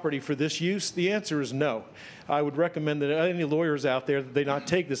property for this use? The answer is no. I would recommend that any lawyers out there that they not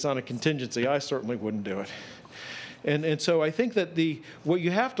take this on a contingency. I certainly wouldn't do it. And so I think that what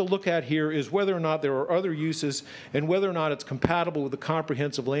you have to look at here is whether or not there are other uses and whether or not it's compatible with the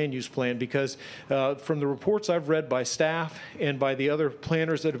comprehensive land use plan, because from the reports I've read by staff and by the other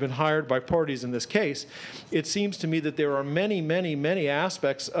planners that have been hired by parties in this case, it seems to me that there are many, many, many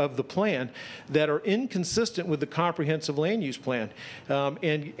aspects of the plan that are inconsistent with the comprehensive land use plan.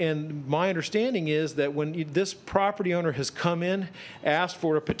 And my understanding is that when this property owner has come in, asked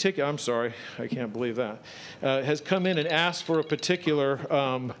for a particular, I'm sorry, I can't believe that, has come in and asked for a particular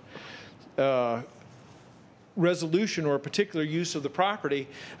resolution or a particular use of the property,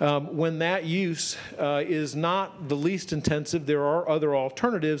 when that use is not the least intensive, there are other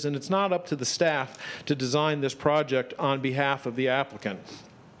alternatives, and it's not up to the staff to design this project on behalf of the applicant.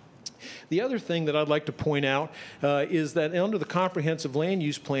 The other thing that I'd like to point out is that under the comprehensive land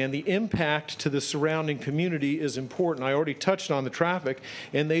use plan, the impact to the surrounding community is important. I already touched on the traffic,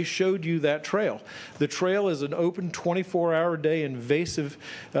 and they showed you that trail. The trail is an open 24-hour-a-day invasive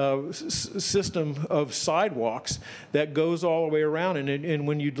system of sidewalks that goes all the way around. And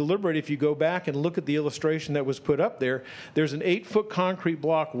when you deliberate, if you go back and look at the illustration that was put up there, there's an 8-foot concrete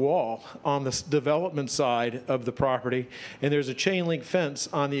block wall on the development side of the property, and there's a chain link fence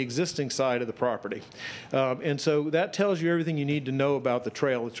on the existing side of the property. And so that tells you everything you need to know about the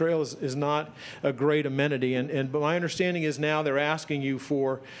trail. The trail is not a great amenity, but my understanding is now they're asking you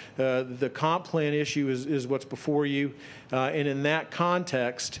for the comp plan issue is what's before you, and in that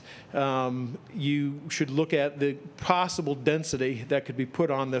context, you should look at the possible density that could be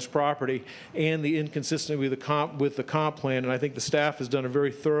put on this property and the inconsistency with the comp plan, and I think the staff has done a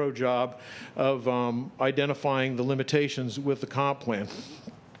very thorough job of identifying the limitations with the comp plan.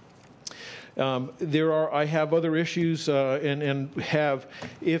 I have other issues and have,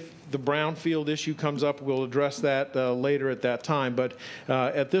 if the brownfield issue comes up, we'll address that later at that time. But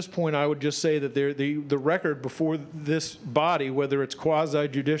at this point, I would just say that the record before this body, whether it's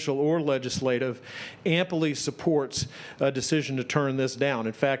quasi-judicial or legislative, amply supports a decision to turn this down.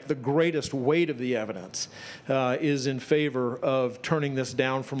 In fact, the greatest weight of the evidence is in favor of turning this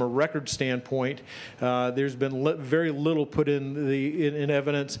down from a record standpoint. There's been very little put in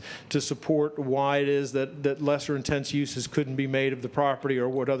evidence to support why it is that lesser intense uses couldn't be made of the property or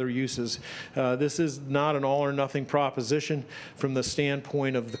what other uses. This is not an all or nothing proposition from the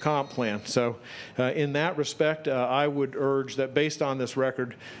standpoint of the comp plan. So in that respect, I would urge that based on this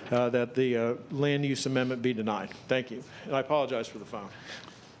record, that the land use amendment be denied. Thank you. And I apologize for the phone.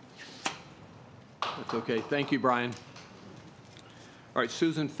 That's okay. Thank you, Brian. All right,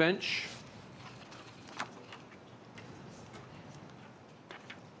 Susan Finch.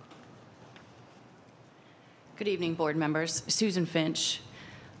 Good evening, board members. Susan Finch,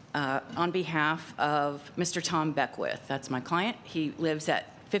 on behalf of Mr. Tom Beckwith. That's my client. He lives at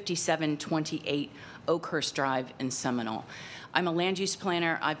 5728 Oakhurst Drive in Seminole. I'm a land use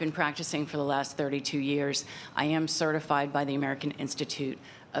planner. I've been practicing for the last 32 years. I am certified by the American Institute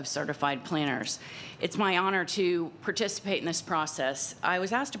of Certified Planners. It's my honor to participate in this process. I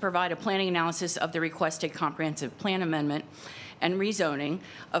was asked to provide a planning analysis of the requested comprehensive plan amendment and rezoning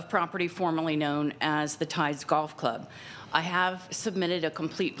of property formerly known as the Tides Golf Club. I have submitted a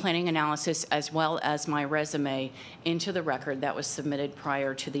complete planning analysis as well as my resume into the record that was submitted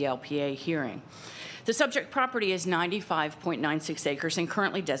prior to the LPA hearing. The subject property is 95.96 acres and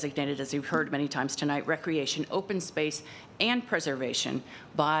currently designated, as you've heard many times tonight, recreation, open space, and preservation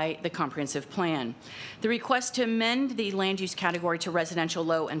by the comprehensive plan. The request to amend the land use category to residential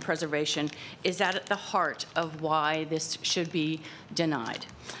low and preservation is at the heart of why this should be denied.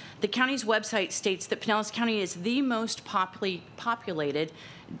 The county's website states that Pinellas County is the most populated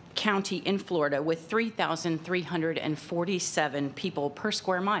county in Florida with 3,347 people per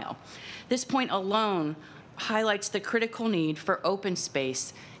square mile. This point alone highlights the critical need for open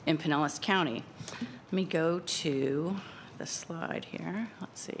space in Pinellas County. Let me go to the slide here.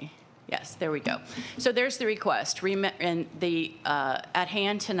 Let's see. Yes, there we go. So there's the request. And at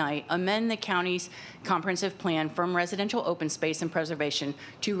hand tonight, amend the county's comprehensive plan from residential open space and preservation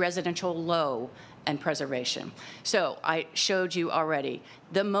to residential low and preservation. So I showed you already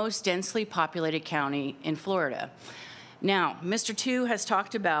the most densely populated county in Florida. Now, Mr. Tu has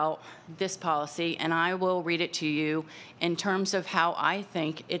talked about this policy, and I will read it to you in terms of how I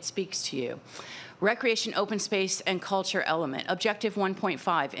think it speaks to you. Recreation, open space, and culture element. Objective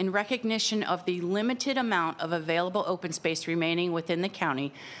 1.5, in recognition of the limited amount of available open space remaining within the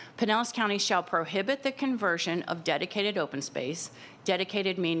county, Pinellas County shall prohibit the conversion of dedicated open space,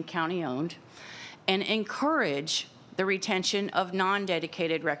 dedicated mean county-owned, and encourage the retention of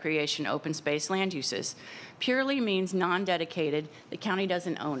non-dedicated recreation open space land uses. Purely means non-dedicated, the county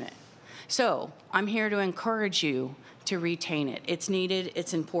doesn't own it. So I'm here to encourage you to retain it. It's needed,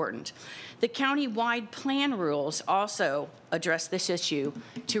 it's important. The county-wide plan rules also address this issue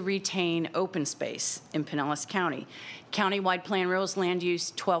to retain open space in Pinellas County. County-wide plan rules land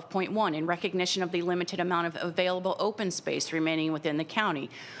use 12.1, in recognition of the limited amount of available open space remaining within the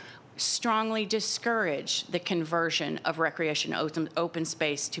county, strongly discourage the conversion of recreation open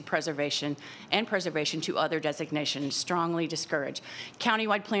space to preservation to other designations, strongly discourage.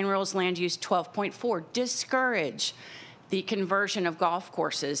 Countywide plan rules land use 12.4, discourage the conversion of golf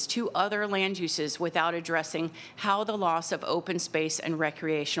courses to other land uses without addressing how the loss of open space and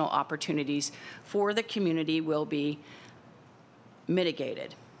recreational opportunities for the community will be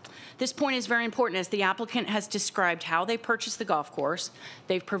mitigated. This point is very important as the applicant has described how they purchased the golf course.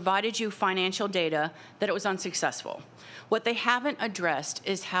 They've provided you financial data that it was unsuccessful. What they haven't addressed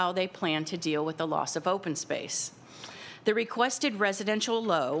is how they plan to deal with the loss of open space. The requested residential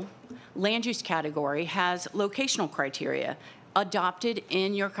low land use category has locational criteria adopted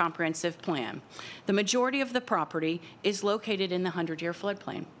in your comprehensive plan. The majority of the property is located in the 100-year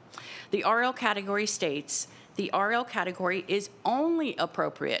floodplain. The RL category states the RL category is only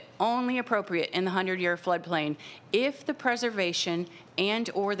appropriate in the 100-year floodplain if the preservation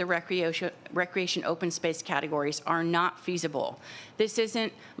and/or the recreation open space categories are not feasible. This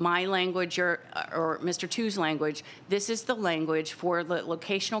isn't my language or Mr. Tu's language. This is the language for the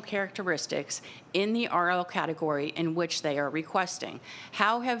locational characteristics in the RL category in which they are requesting.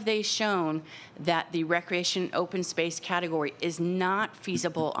 How have they shown that the recreation open space category is not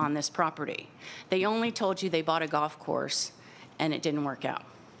feasible on this property? They only told you they bought a golf course and it didn't work out.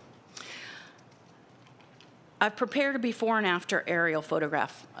 I've prepared a before and after aerial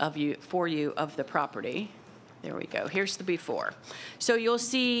photograph for you of the property. There we go. Here's the before. So you'll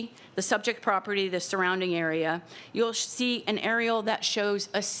see the subject property, the surrounding area. You'll see an aerial that shows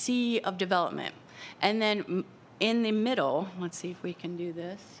a sea of development. And then in the middle, let's see if we can do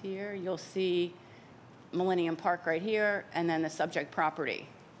this here. You'll see Millennium Park right here, and then the subject property.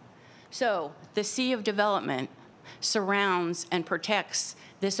 So the sea of development surrounds and protects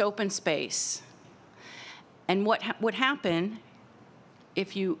this open space. And what would happen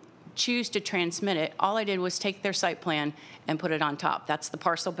if you choose to transmit it, all I did was take their site plan and put it on top. That's the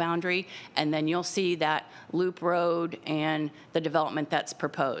parcel boundary, and then you'll see that loop road and the development that's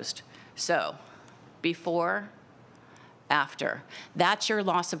proposed. So before, after. That's your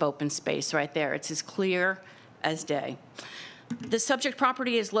loss of open space right there. It's as clear as day. The subject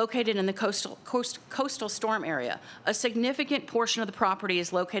property is located in the coastal storm area. A significant portion of the property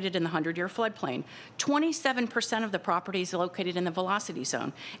is located in the 100-year floodplain. 27% of the property is located in the velocity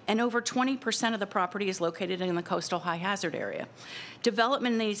zone, and over 20% of the property is located in the coastal high hazard area.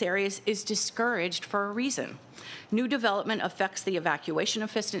 Development in these areas is discouraged for a reason. New development affects the evacuation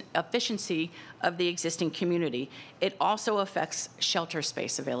efficiency of the existing community. It also affects shelter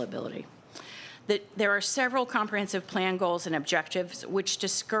space availability. There are several comprehensive plan goals and objectives which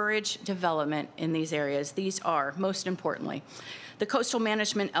discourage development in these areas. These are, most importantly, the coastal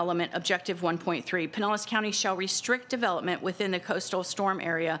management element, objective 1.3, Pinellas County shall restrict development within the coastal storm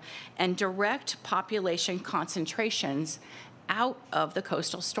area and direct population concentrations out of the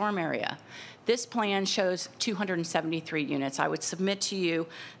coastal storm area. This plan shows 273 units. I would submit to you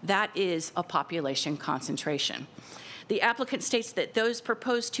that is a population concentration. The applicant states that those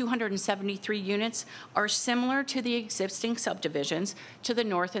proposed 273 units are similar to the existing subdivisions to the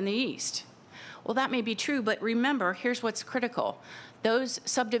north and the east. Well, that may be true, but remember, here's what's critical. Those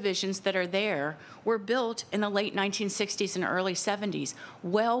subdivisions that are there were built in the late 1960s and early 70s,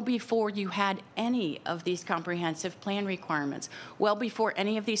 well before you had any of these comprehensive plan requirements, well before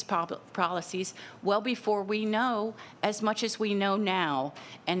any of these policies, well before we know as much as we know now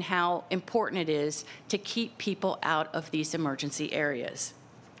and how important it is to keep people out of these emergency areas.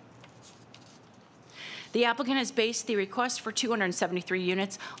 The applicant has based the request for 273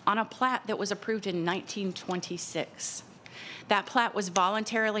 units on a plat that was approved in 1926. That plat was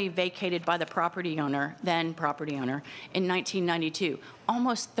voluntarily vacated by the property owner, then property owner, in 1992,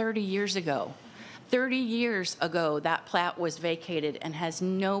 almost 30 years ago. 30 years ago, that plat was vacated and has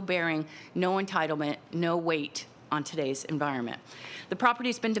no bearing, no entitlement, no weight on today's environment. The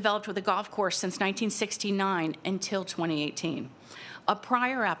property's been developed with a golf course since 1969 until 2018. A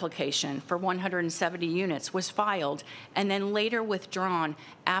prior application for 170 units was filed and then later withdrawn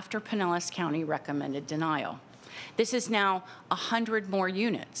after Pinellas County recommended denial. This is now 100 more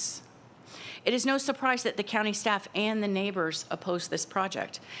units. It is no surprise that the county staff and the neighbors oppose this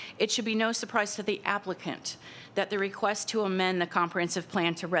project. It should be no surprise to the applicant that the request to amend the comprehensive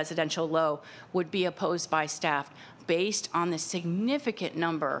plan to residential low would be opposed by staff based on the significant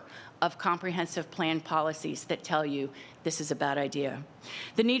number of comprehensive plan policies that tell you this is a bad idea.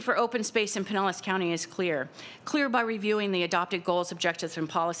 The need for open space in Pinellas County is clear. Clear by reviewing the adopted goals, objectives, and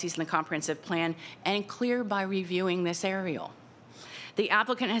policies in the comprehensive plan, and clear by reviewing this aerial. The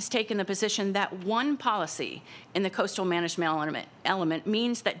applicant has taken the position that one policy in the coastal management element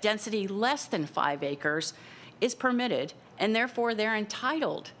means that density less than 5 acres is permitted, and therefore they're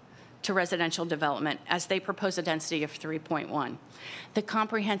entitled to residential development as they propose a density of 3.1. The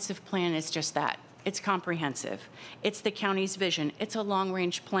comprehensive plan is just that. It's comprehensive. It's the county's vision. It's a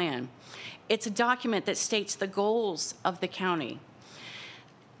long-range plan. It's a document that states the goals of the county.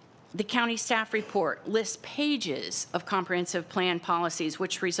 The county staff report lists pages of comprehensive plan policies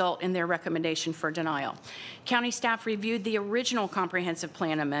which result in their recommendation for denial. County staff reviewed the original comprehensive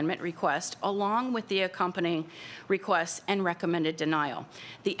plan amendment request along with the accompanying requests and recommended denial.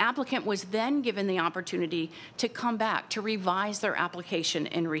 The applicant was then given the opportunity to come back to revise their application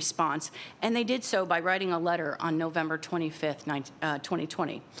in response, and they did so by writing a letter on November 25th,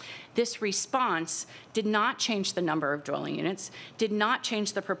 2020. This response did not change the number of dwelling units, did not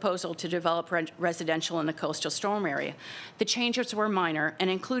change the proposal to develop residential in the coastal storm area. The changes were minor and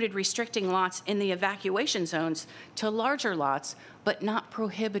included restricting lots in the evacuation zones to larger lots, but not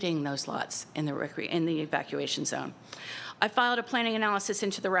prohibiting those lots in the evacuation zone. I filed a planning analysis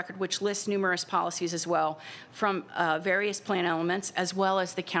into the record which lists numerous policies as well from various plan elements as well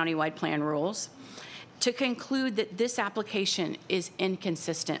as the countywide plan rules, to conclude that this application is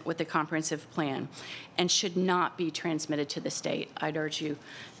inconsistent with the comprehensive plan and should not be transmitted to the state. I'd urge you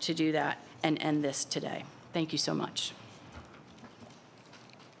to do that and end this today. Thank you so much.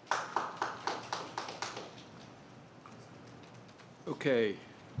 Okay,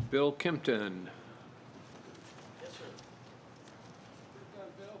 Bill Kimpton. Yes, sir.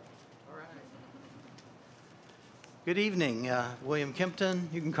 All right. Good evening, William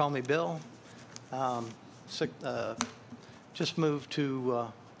Kimpton. You can call me Bill. Just moved to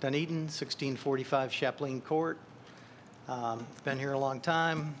Dunedin, 1645 Chaplain Court. Been here a long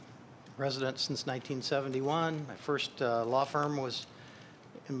time, resident since 1971. My first law firm was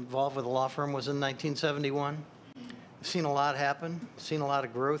involved with a law firm was in 1971. I've seen a lot happen, seen a lot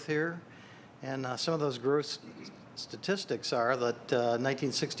of growth here, and some of those growth statistics are that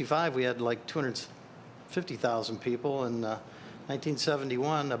 1965 we had like 250,000 people, and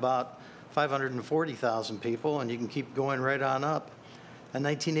 1971 about 540,000 people, and you can keep going right on up. In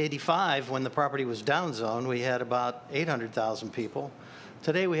 1985, when the property was downzoned, we had about 800,000 people.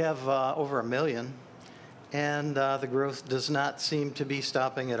 Today we have over 1 million, and the growth does not seem to be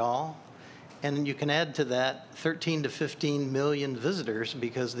stopping at all. And you can add to that 13 to 15 million visitors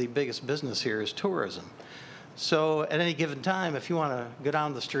because the biggest business here is tourism. So at any given time, if you want to go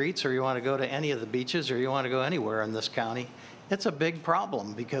down the streets or you want to go to any of the beaches or you want to go anywhere in this county, it's a big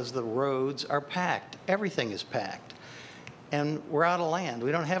problem because the roads are packed. Everything is packed. And we're out of land.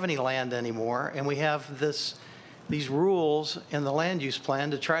 We don't have any land anymore. And we have these rules in the land use plan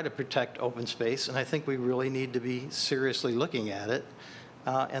to try to protect open space. And I think we really need to be seriously looking at it.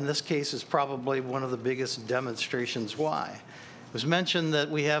 And this case is probably one of the biggest demonstrations why. It was mentioned that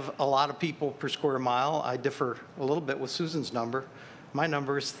we have a lot of people per square mile. I differ a little bit with Susan's number. My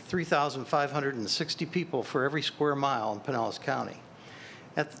number is 3,560 people for every square mile in Pinellas County.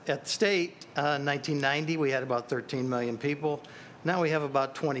 At state, 1990, we had about 13 million people. Now we have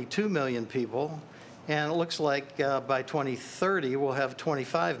about 22 million people. And it looks like by 2030, we'll have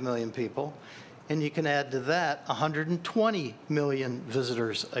 25 million people. And you can add to that 120 million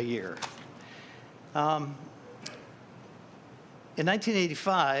visitors a year. In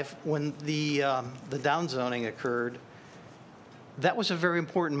 1985, when the downzoning occurred, that was a very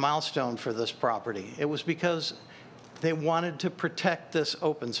important milestone for this property. It was because they wanted to protect this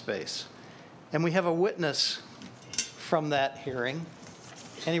open space. And we have a witness from that hearing,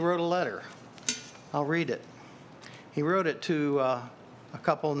 and he wrote a letter. I'll read it. He wrote it to a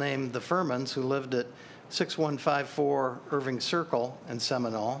couple named the Furmans who lived at 6154 Irving Circle in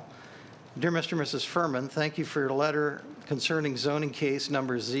Seminole. Dear Mr. and Mrs. Furman, thank you for your letter concerning zoning case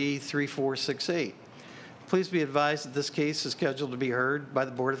number Z3468. Please be advised that this case is scheduled to be heard by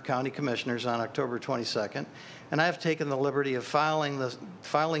the Board of County Commissioners on October 22nd, and I have taken the liberty of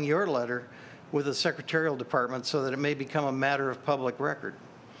filing your letter with the Secretarial Department so that it may become a matter of public record.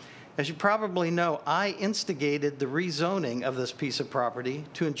 As you probably know, I instigated the rezoning of this piece of property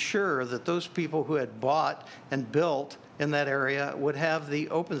to ensure that those people who had bought and built in that area would have the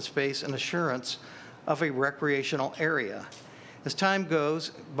open space and assurance of a recreational area. As time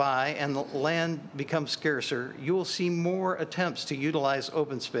goes by and the land becomes scarcer, you will see more attempts to utilize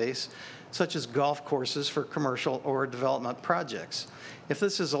open space such as golf courses for commercial or development projects. If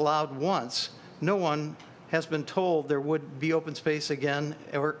this is allowed once, no one has been told there would be open space again,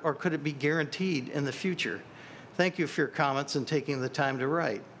 or could it be guaranteed in the future? Thank you for your comments and taking the time to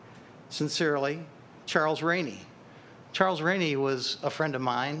write. Sincerely, Charles Rainey. Charles Rainey was a friend of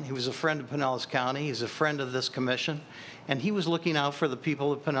mine. He was a friend of Pinellas County. He's a friend of this commission, and he was looking out for the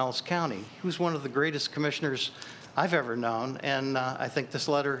people of Pinellas County. He was one of the greatest commissioners I've ever known, and I think this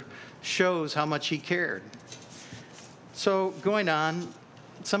letter shows how much he cared. So going on,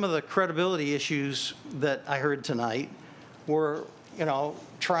 some of the credibility issues that I heard tonight were,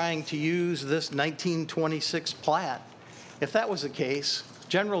 trying to use this 1926 plat. If that was the case,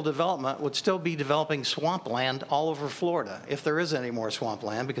 General Development would still be developing swampland all over Florida, if there is any more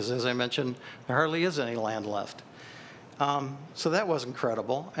swampland, because as I mentioned, there hardly is any land left. So that wasn't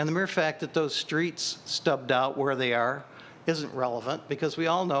credible. And the mere fact that those streets stubbed out where they are isn't relevant, because we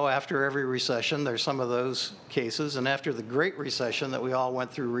all know after every recession, there's some of those cases. And after the Great Recession that we all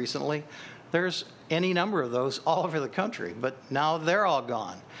went through recently, there's any number of those all over the country. But now they're all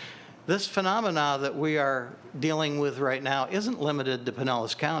gone. This phenomena that we are dealing with right now isn't limited to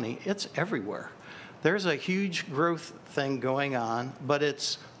Pinellas County. It's everywhere. There's a huge growth thing going on, but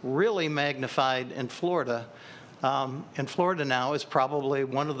it's really magnified in Florida. And Florida now is probably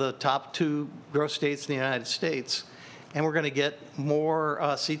one of the top 2 growth states in the United States. And we're going to get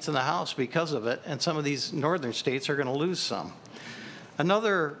more seats in the House because of it. And some of these northern states are going to lose some.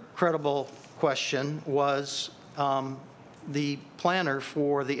 Another credible question was the planner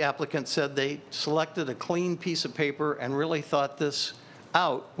for the applicant said they selected a clean piece of paper and really thought this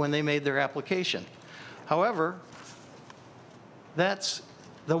out when they made their application. However, that's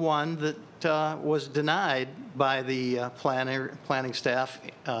the one that was denied by the planning staff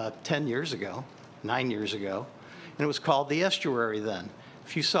 10 years ago, 9 years ago, and it was called the estuary then.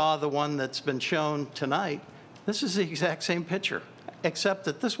 If you saw the one that's been shown tonight, this is the exact same picture, except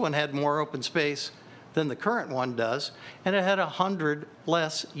that this one had more open space than the current one does, and it had 100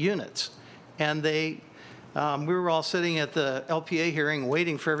 less units. And we were all sitting at the LPA hearing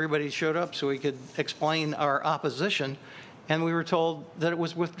waiting for everybody to show up so we could explain our opposition, and we were told that it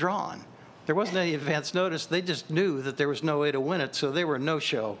was withdrawn. There wasn't any advance notice. They just knew that there was no way to win it, so they were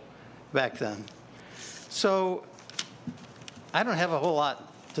no-show back then. So I don't have a whole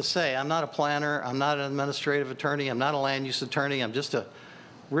lot to say. I'm not a planner. I'm not an administrative attorney. I'm not a land use attorney. I'm just a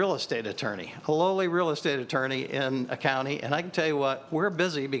real estate attorney, a lowly real estate attorney in a county. And I can tell you what, we're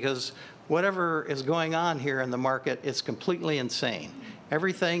busy because whatever is going on here in the market is completely insane.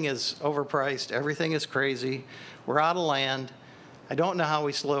 Everything is overpriced. Everything is crazy. We're out of land. I don't know how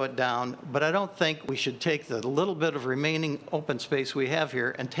we slow it down, but I don't think we should take the little bit of remaining open space we have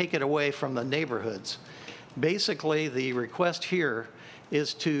here and take it away from the neighborhoods. Basically, the request here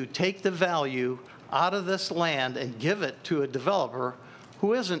is to take the value out of this land and give it to a developer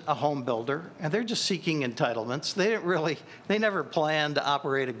who isn't a home builder, and they're just seeking entitlements. They never planned to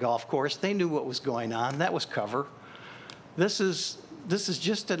operate a golf course. They knew what was going on. That was cover. This is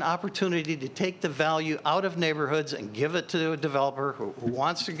just an opportunity to take the value out of neighborhoods and give it to a developer who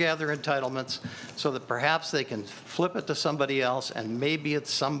wants to gather entitlements so that perhaps they can flip it to somebody else, and maybe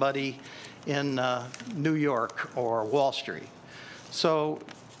it's somebody in New York or Wall Street. So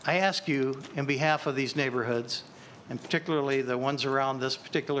I ask you, in behalf of these neighborhoods, and particularly the ones around this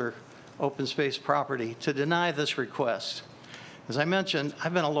particular open space property, to deny this request. As I mentioned,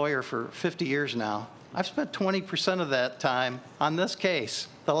 I've been a lawyer for 50 years now. I've spent 20% of that time on this case,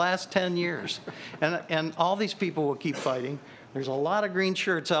 the last 10 years. And all these people will keep fighting. There's a lot of green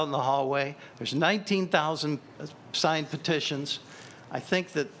shirts out in the hallway. There's 19,000 signed petitions. I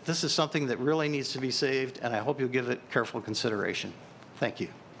think that this is something that really needs to be saved, and I hope you'll give it careful consideration. Thank you.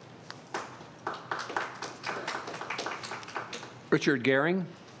 Richard Gehring,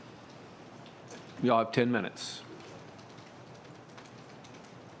 you all have 10 minutes.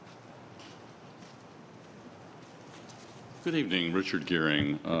 Good evening, Richard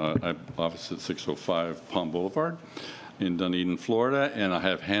Gehring. I'm opposite 605 Palm Boulevard in Dunedin, Florida, and I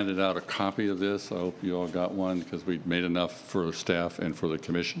have handed out a copy of this. I hope you all got one because we made enough for the staff and for the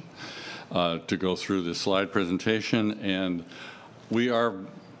commission to go through this slide presentation. And we are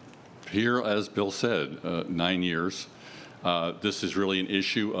here, as Bill said, 9 years. This is really an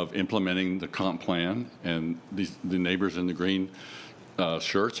issue of implementing the comp plan, and the neighbors in the green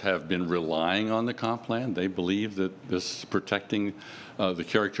shirts have been relying on the comp plan. They believe that this is protecting the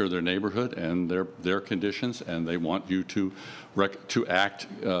character of their neighborhood and their conditions, and they want you to act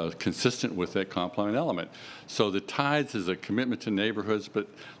consistent with that comp plan element. So the tithes is a commitment to neighborhoods, but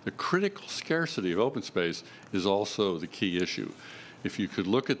the critical scarcity of open space is also the key issue. if you could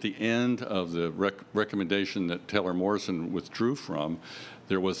look at the end of the recommendation that Taylor Morrison withdrew from,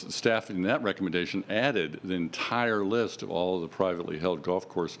 there was staff in that recommendation added the entire list of all of the privately held golf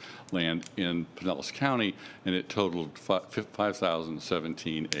course land in Pinellas County, and it totaled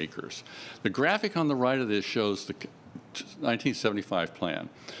 5,017 acres. The graphic on the right of this shows the 1975 plan.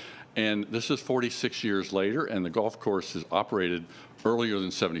 And this is 46 years later, and the golf course is operated earlier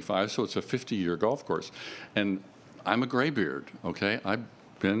than 75, so it's a 50-year golf course. And I'm a graybeard, okay? I've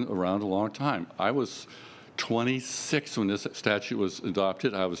been around a long time. I was 26 when this statute was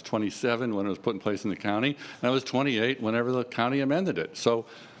adopted. I was 27 when it was put in place in the county, and I was 28 whenever the county amended it. So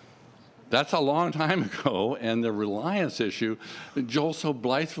that's a long time ago, and the reliance issue, Joel so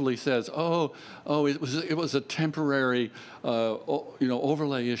blithely says, it was a temporary,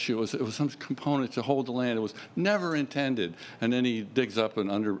 overlay issue. It was some component to hold the land. It was never intended. And then he digs up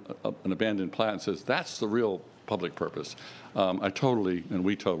an abandoned plat and says, that's the real public purpose. I totally, and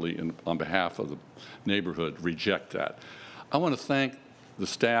we totally, on behalf of the neighborhood, reject that. I want to thank the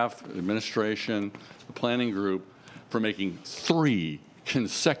staff, administration, the planning group for making 3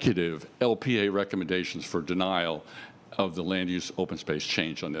 consecutive LPA recommendations for denial of the land use open space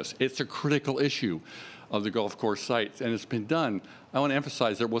change on this. It's a critical issue of the golf course site, and it's been done. I want to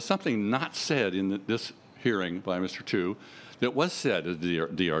emphasize there was something not said in this hearing by Mr. Tu that was said at the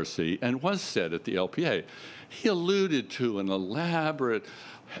DRC and was said at the LPA. He alluded to an elaborate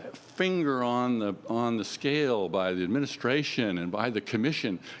finger on the scale by the administration and by the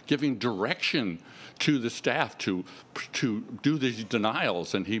commission giving direction to the staff to do these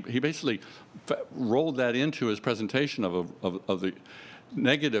denials, and he basically rolled that into his presentation of the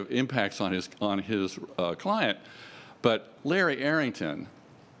negative impacts on his client. But Larry Arrington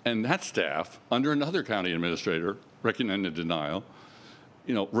and that staff, under another county administrator, recommended denial.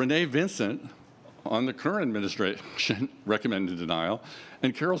 Renee Vincent, on the current administration, recommended denial,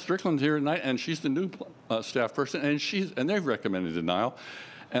 and Carol Strickland here tonight, and she's the new staff person, and they've recommended denial.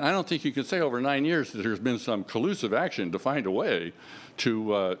 And I don't think you can say over 9 years that there's been some collusive action to find a way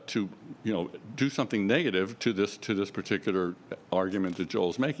to do something negative to this particular argument that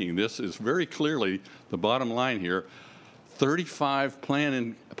Joel's making. This is very clearly the bottom line here. 35 plan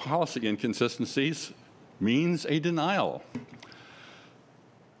and policy inconsistencies means a denial.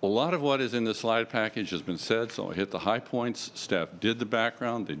 A lot of what is in the slide package has been said, so I hit the high points. Staff did the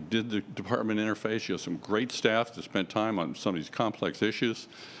background. They did the department interface. You have some great staff that spent time on some of these complex issues.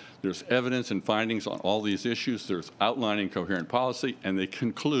 There's evidence and findings on all these issues. There's outlining coherent policy, and they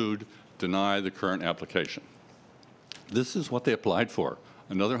conclude, deny the current application. This is what they applied for,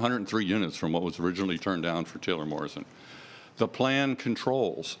 another 103 units from what was originally turned down for Taylor Morrison. The plan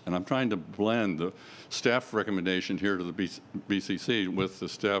controls, and I'm trying to blend the staff recommendation here to the BCC with the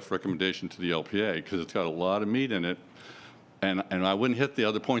staff recommendation to the LPA because it's got a lot of meat in it. And I wouldn't hit the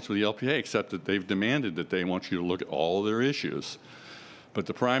other points with the LPA except that they've demanded that they want you to look at all their issues. But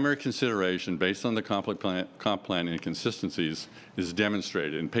the primary consideration based on the comp plan inconsistencies is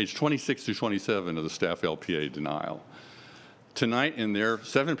demonstrated in page 26 through 27 of the staff LPA denial. Tonight, in their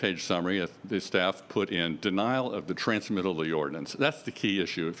 7-page summary, the staff put in denial of the transmittal of the ordinance. That's the key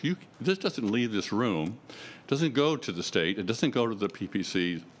issue. If this doesn't leave this room, it doesn't go to the state, it doesn't go to the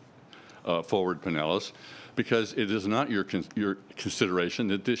PPC Forward Pinellas, because it is not your consideration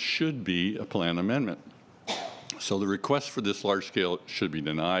that this should be a plan amendment. So the request for this large scale should be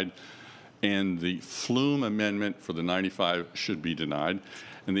denied, and the Flume amendment for the 95 should be denied.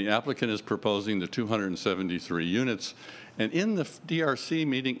 And the applicant is proposing the 273 units. And in the DRC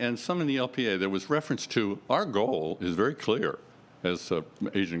meeting and some in the LPA, there was reference to our goal is very clear, as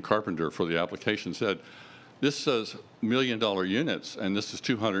Agent Carpenter for the application said. This says $1 million units, and this is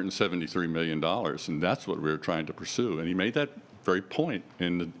 $273 million, and that's what we're trying to pursue. And he made that very point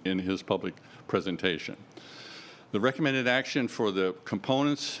in his public presentation. The recommended action for the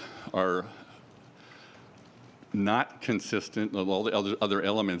components are not consistent. All the other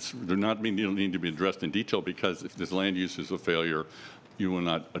elements do not need to be addressed in detail because if this land use is a failure, you will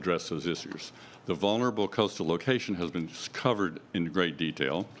not address those issues. The vulnerable coastal location has been covered in great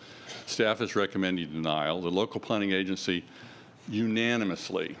detail. Staff is recommending denial. The local planning agency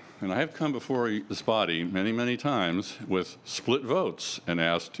unanimously, and I have come before this body many, many times with split votes and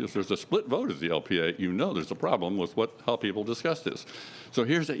asked if there's a split vote at the LPA, you know there's a problem with how people discuss this. So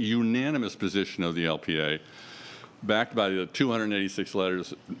here's a unanimous position of the LPA, backed by the 286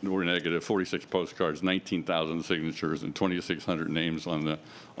 letters that were negative, 46 postcards, 19,000 signatures, and 2,600 names on the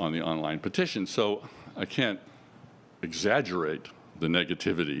online petition. So I can't exaggerate the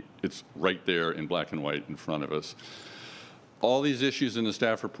negativity. It's right there in black and white in front of us. All these issues in the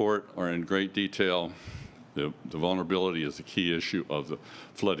staff report are in great detail. The vulnerability is the key issue of the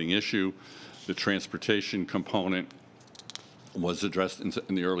flooding issue. The transportation component was addressed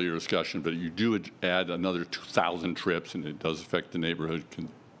in the earlier discussion, but you do add another 2,000 trips, and it does affect the neighborhood.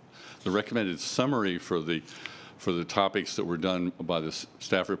 The recommended summary for the topics that were done by the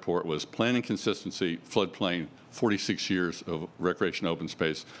staff report was planning consistency, floodplain, 46 years of recreation open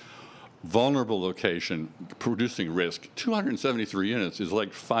space, vulnerable location, producing risk. 273 units is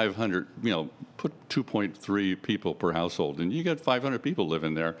like 500, put 2.3 people per household, and you got 500 people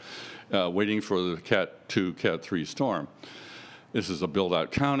living there waiting for the Cat 2, Cat 3 storm. This is a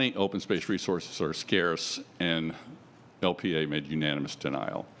build-out county. Open space resources are scarce, and LPA made unanimous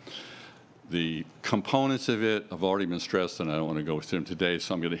denial. The components of it have already been stressed, and I don't want to go through them today,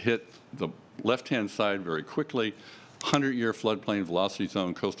 so I'm going to hit the left-hand side very quickly. 100-year floodplain, velocity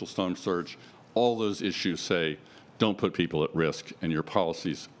zone, coastal storm surge, all those issues say don't put people at risk, and your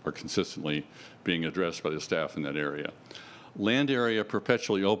policies are consistently being addressed by the staff in that area. Land area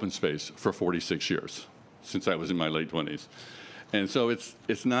perpetually open space for 46 years, since I was in my late 20s. And so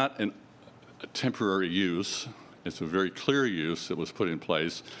it's not a temporary use. It's a very clear use that was put in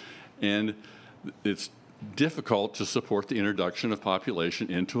place, and it's difficult to support the introduction of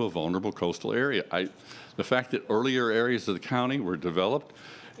population into a vulnerable coastal area. The fact that earlier areas of the county were developed,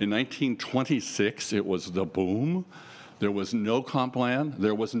 in 1926, it was the boom. There was no comp plan,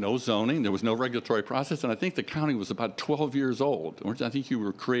 there was no zoning, there was no regulatory process, and I think the county was about 12 years old. I think you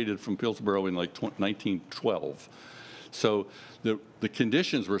were created from Pillsboro in like 1912. So the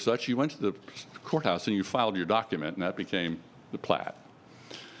conditions were such, you went to the courthouse and you filed your document, and that became the plat.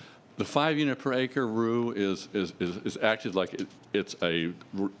 The 5 unit per acre rule is acted like it's a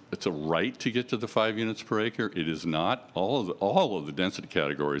right to get to the 5 units per acre. It is not. All of the density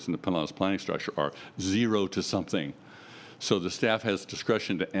categories in the Pinellas planning structure are 0 to something. So the staff has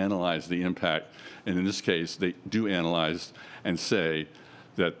discretion to analyze the impact, and in this case, they do analyze and say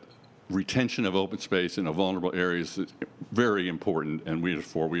that retention of open space in a vulnerable areas is very important, and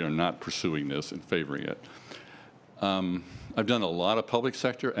therefore we are not pursuing this and favoring it. I've done a lot of public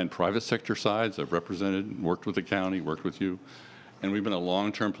sector and private sector sides. I've represented, worked with the county, worked with you, and we've been a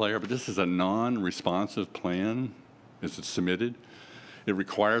long-term player, but this is a non-responsive plan as it's submitted. It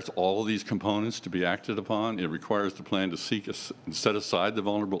requires all of these components to be acted upon. It requires the plan to seek and set aside the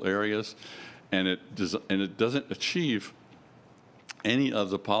vulnerable areas, and it doesn't achieve any of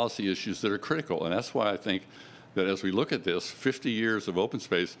the policy issues that are critical. And that's why I think that as we look at this, 50 years of open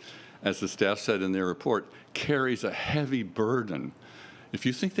space, as the staff said in their report, carries a heavy burden. If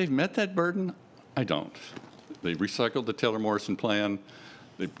you think they've met that burden, I don't. They recycled the Taylor Morrison plan.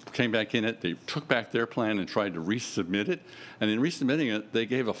 They came back in it. They took back their plan and tried to resubmit it. And in resubmitting it, they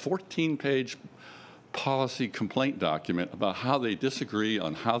gave a 14-page policy complaint document about how they disagree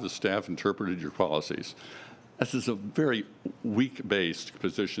on how the staff interpreted your policies. This is a very weak-based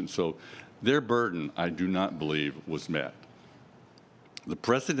position, so their burden, I do not believe, was met. The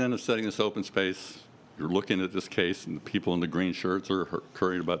precedent of setting this open space, you're looking at this case, and the people in the green shirts are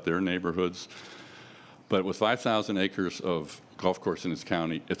curried about their neighborhoods. But with 5,000 acres of golf course in this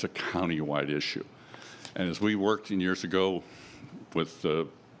county, it's a county-wide issue. And as we worked in years ago with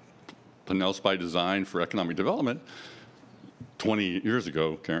Pinellas by Design for Economic Development, 20 years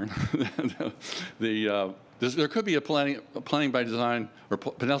ago, Karen, there could be a planning by design or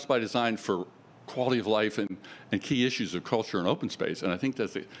Pinellas by Design for quality of life and key issues of culture and open space. And I think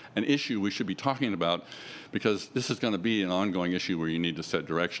that's an issue we should be talking about, because this is going to be an ongoing issue where you need to set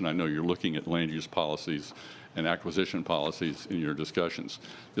direction. I know you're looking at land use policies and acquisition policies in your discussions.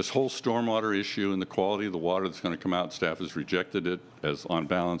 This whole stormwater issue and the quality of the water that's going to come out, staff has rejected it as on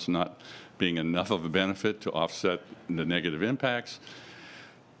balance not being enough of a benefit to offset the negative impacts.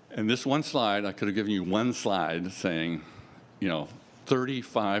 And this one slide, I could have given you one slide saying,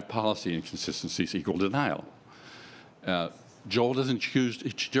 35 policy inconsistencies equal denial. Joel doesn't choose,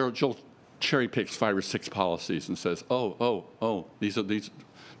 Joel cherry picks 5 or 6 policies and says, these are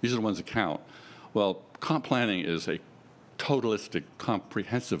the ones that count. Well, comp planning is a totalistic,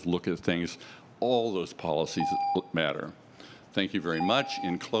 comprehensive look at things. All those policies matter. Thank you very much.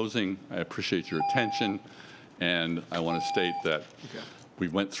 In closing, I appreciate your attention, and I want to state that we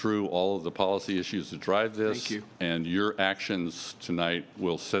went through all of the policy issues that drive this. Thank you. And your actions tonight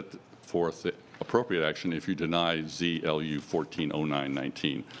will set forth the appropriate action if you deny ZLU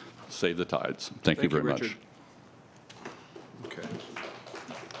 140919. Save the tides. Thank you very much. Richard. Okay.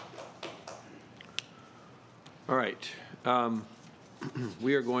 All right.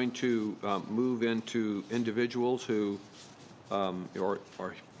 We are going to move into individuals who are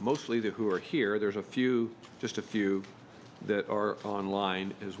mostly who are here. There's just a few that are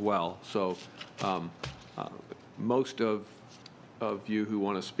online as well. So Most of you who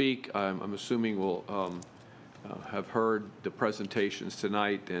want to speak, I'm assuming will have heard the presentations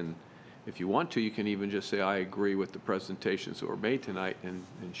tonight, and if you want to, you can even just say, I agree with the presentations that were made tonight, and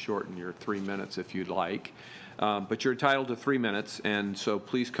shorten your 3 minutes if you'd like. But you're entitled to 3 minutes, and so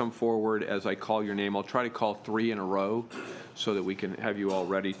please come forward as I call your name. I'll try to call 3 in a row so that we can have you all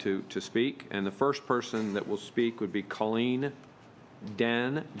ready to speak. And the first person that will speak would be Colleen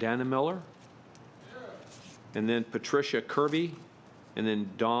Dannemiller, and then Patricia Kirby, and then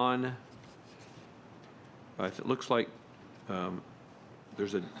Dawn, it looks like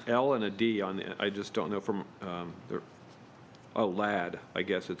there's an L and a D on the, I just don't know from, oh, Ladd, I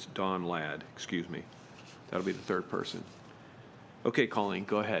guess it's Dawn Ladd, excuse me. That'll be the third person. Okay, Colleen,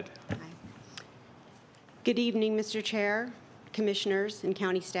 go ahead. Good evening, Mr. Chair, Commissioners, and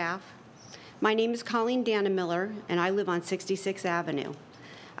County staff. My name is Colleen Dannemiller, and I live on 66th Avenue.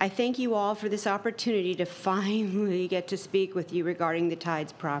 I thank you all for this opportunity to finally get to speak with you regarding the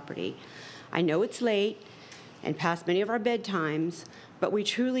Tides property. I know it's late and past many of our bedtimes, but we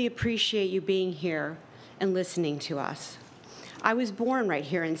truly appreciate you being here and listening to us. I was born right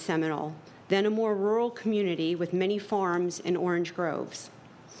here in Seminole, then a more rural community with many farms and orange groves.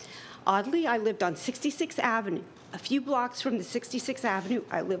 Oddly, I lived on 66th Avenue, a few blocks from the 66th Avenue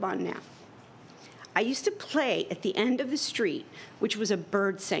I live on now. I used to play at the end of the street, which was a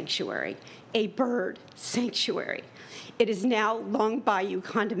bird sanctuary, a bird sanctuary. It is now Long Bayou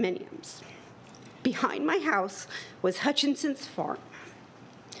condominiums. Behind my house was Hutchinson's farm.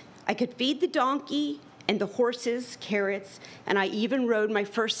 I could feed the donkey and the horses carrots, and I even rode my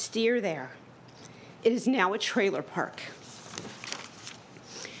first steer there. It is now a trailer park.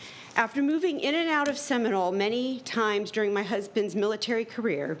 After moving in and out of Seminole many times during my husband's military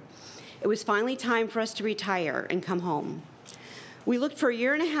career, it was finally time for us to retire and come home. We looked for 1.5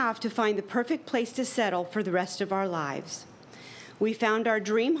 years to find the perfect place to settle for the rest of our lives. We found our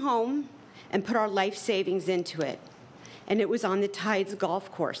dream home and put our life savings into it, and it was on the Tides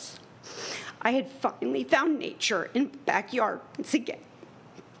golf course. I had finally found nature in the backyard once again.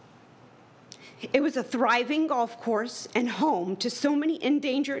 It was a thriving golf course and home to so many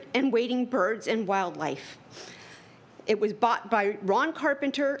endangered and waiting birds and wildlife. It was bought by Ron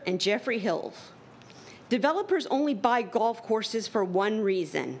Carpenter and Jeffrey Hills. Developers only buy golf courses for one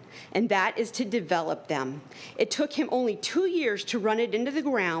reason, and that is to develop them. It took him only 2 years to run it into the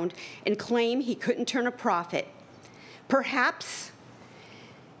ground and claim he couldn't turn a profit. Perhaps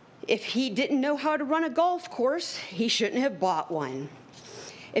if he didn't know how to run a golf course, he shouldn't have bought one.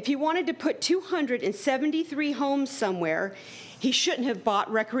 If he wanted to put 273 homes somewhere, he shouldn't have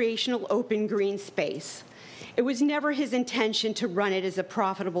bought recreational open green space. It was never his intention to run it as a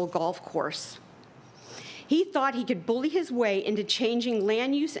profitable golf course. He thought he could bully his way into changing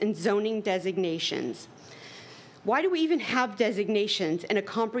land use and zoning designations. Why do we even have designations in a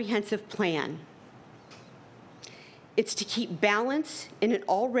comprehensive plan? It's to keep balance in an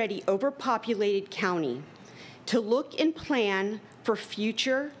already overpopulated county, to look and plan for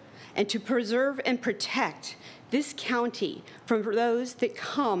future, and to preserve and protect this county from those that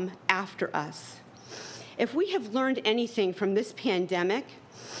come after us. If we have learned anything from this pandemic,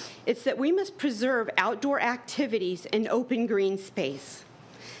 it's that we must preserve outdoor activities and open green space.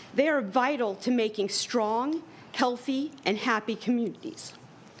 They are vital to making strong, healthy, and happy communities.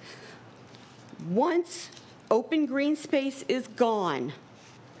 Once open green space is gone,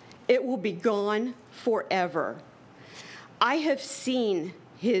 it will be gone forever. I have seen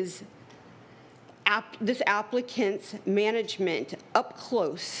this applicant's management up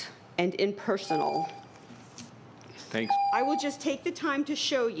close and impersonal. Thanks. I will just take the time to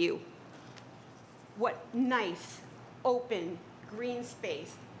show you what nice, open, green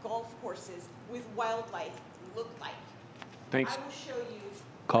space golf courses with wildlife look like. Thanks. I will show you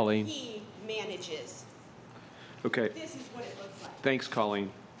Colleen. what he manages. Okay. This is what it looks like. Thanks,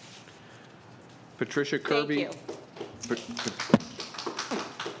 Colleen. Patricia Kirby. Thank you.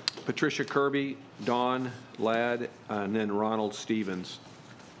 Patricia Kirby, Dawn Ladd, and then Ronald Stevens.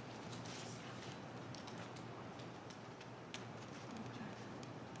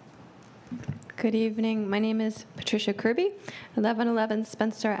 Good evening. My name is Patricia Kirby, 1111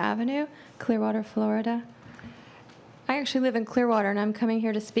 Spencer Avenue, Clearwater, Florida. I actually live in Clearwater, and I'm coming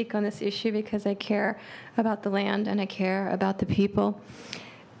here to speak on this issue because I care about the land and I care about the people.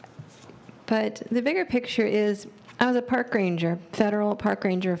 But the bigger picture is I was a park ranger, federal park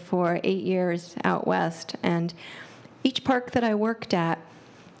ranger for 8 years out west, and each park that I worked at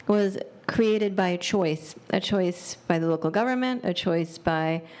was created by a choice by the local government, a choice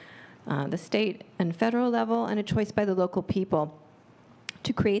by the state and federal level, and a choice by the local people.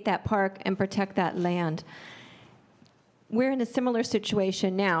 to create that park and protect that land. We're in a similar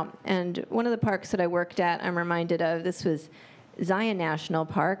situation now, and one of the parks that I worked at, I'm reminded of, this was Zion National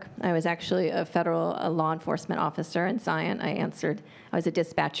Park. I was actually a federal law enforcement officer in Zion. I was a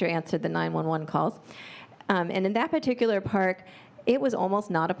dispatcher, answered the 911 calls. And in that particular park, it was almost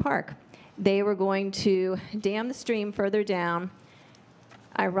not a park. They were going to dam the stream further down,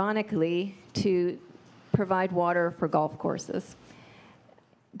 ironically, to provide water for golf courses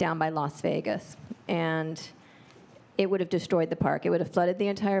down by Las Vegas. And it would have destroyed the park. It would have flooded the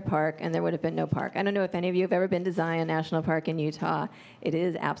entire park, and there would have been no park. I don't know if any of you have ever been to Zion National Park in Utah. It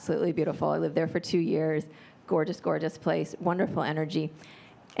is absolutely beautiful. I lived there for 2 years. Gorgeous, gorgeous place, wonderful energy.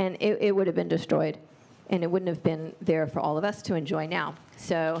 And it would have been destroyed, and it wouldn't have been there for all of us to enjoy now.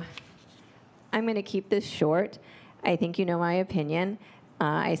 So I'm going to keep this short. I think you know my opinion.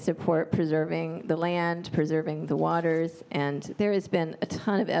 I support preserving the land, preserving the waters, and there has been a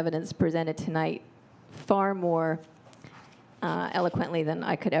ton of evidence presented tonight, far more eloquently than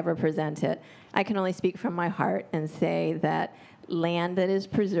I could ever present it. I can only speak from my heart and say that land that is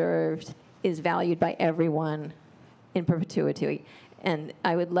preserved is valued by everyone in perpetuity. And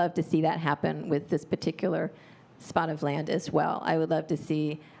I would love to see that happen with this particular spot of land as well. I would love to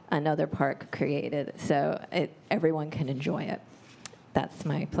see another park created so everyone can enjoy it. That's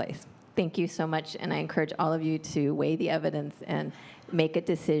my place. Thank you so much, and I encourage all of you to weigh the evidence and make a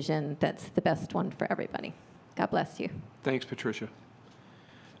decision that's the best one for everybody. God bless you. Thanks, Patricia.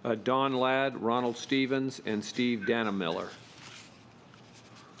 Don Ladd, Ronald Stevens, and Steve Danamiller.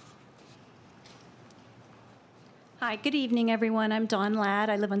 Hi, good evening, everyone. I'm Dawn Ladd.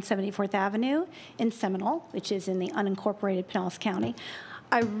 I live on 74th Avenue in Seminole, which is in the unincorporated Pinellas County.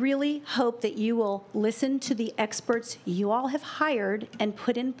 I really hope that you will listen to the experts you all have hired and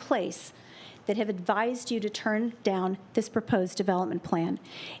put in place that have advised you to turn down this proposed development plan.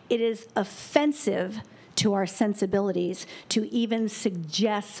 It is offensive to our sensibilities to even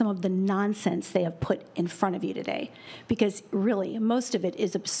suggest some of the nonsense they have put in front of you today, because really, most of it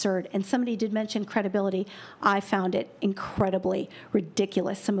is absurd. And somebody did mention credibility. I found it incredibly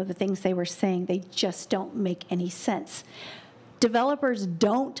ridiculous, some of the things they were saying. They just don't make any sense. Developers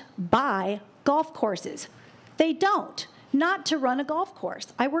don't buy golf courses. They don't. Not to run a golf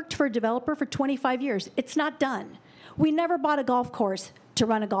course. I worked for a developer for 25 years. It's not done. We never bought a golf course to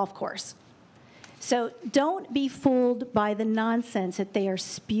run a golf course. So don't be fooled by the nonsense that they are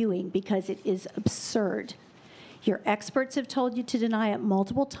spewing, because it is absurd. Your experts have told you to deny it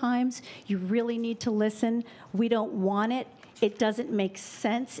multiple times. You really need to listen. We don't want it. It doesn't make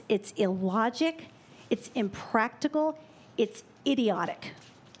sense. It's illogic. It's impractical. It's idiotic.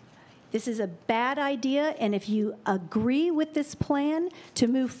 This is a bad idea, and if you agree with this plan to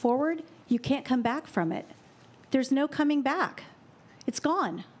move forward, you can't come back from it. There's no coming back. It's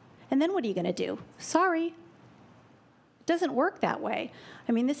gone. And then what are you going to do? Sorry. It doesn't work that way.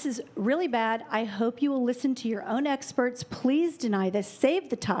 I mean, this is really bad. I hope you will listen to your own experts. Please deny this. Save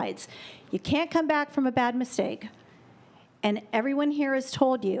the tides. You can't come back from a bad mistake. And everyone here has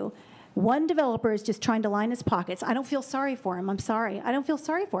told you, one developer is just trying to line his pockets. I don't feel sorry for him. I'm sorry. I don't feel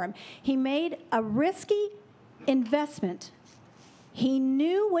sorry for him. He made a risky investment. He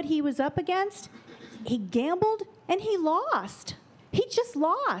knew what he was up against. He gambled, and he lost. He just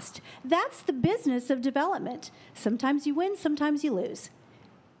lost. That's the business of development. Sometimes you win, sometimes you lose.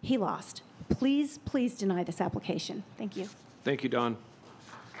 He lost. Please, please deny this application. Thank you. Thank you, Don.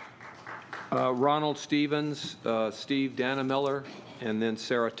 Ronald Stevens, Steve Danamiller, and then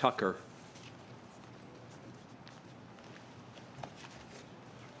Sarah Tucker.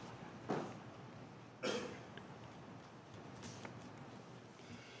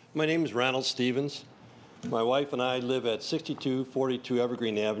 My name is Ronald Stevens. My wife and I live at 6242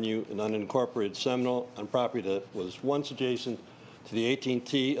 Evergreen Avenue in unincorporated Seminole on property that was once adjacent to the 18th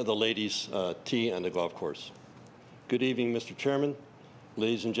tee of the ladies' tee on the golf course. Good evening, Mr. Chairman,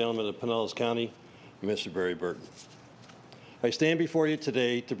 ladies and gentlemen of Pinellas County, and Mr. Barry Burton. I stand before you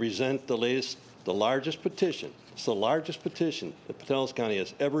today to present the largest petition. It's the largest petition that Pinellas County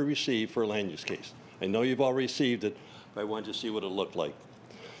has ever received for a land use case. I know you've all received it, but I wanted to see what it looked like.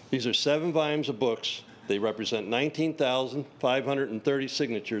 These are 7 volumes of books. They represent 19,530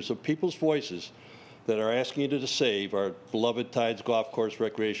 signatures of people's voices that are asking you to save our beloved Tides Golf Course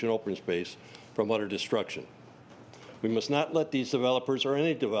recreation open space from utter destruction. We must not let these developers, or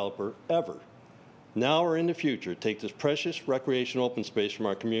any developer ever, now or in the future, take this precious recreation open space from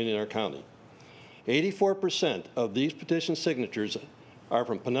our community and our county. 84% of these petition signatures are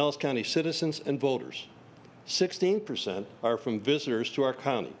from Pinellas County citizens and voters. 16% are from visitors to our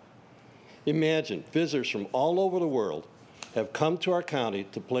county. Imagine visitors from all over the world have come to our county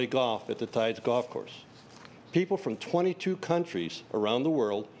to play golf at the Tides Golf Course. People from 22 countries around the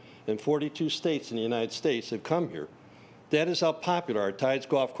world and 42 states in the United States have come here. That is how popular our Tides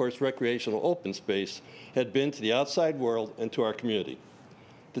Golf Course recreational open space had been to the outside world and to our community.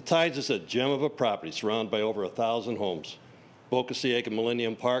 The Tides is a gem of a property surrounded by over 1,000 homes. Boca Ciega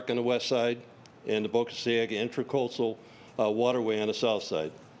Millennium Park on the west side and the Boca Ciega Intracoastal Waterway on the south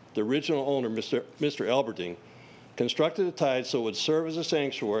side. The original owner, Mr. Elberding, constructed the Tides so it would serve as a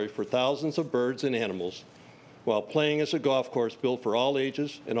sanctuary for thousands of birds and animals while playing as a golf course built for all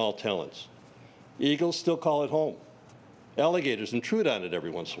ages and all talents. Eagles still call it home. Alligators intrude on it every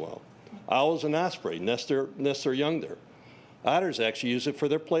once in a while. Owls and osprey nest their young there. Otters actually use it for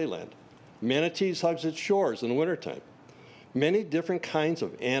their playland. Manatees hugs its shores in the wintertime. Many different kinds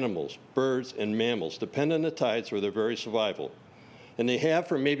of animals, birds, and mammals depend on the Tides for their very survival. And they have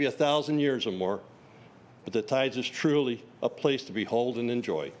for maybe 1,000 years or more, but the Tides is truly a place to behold and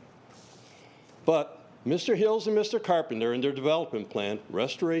enjoy. But Mr. Hills and Mr. Carpenter in their development plan,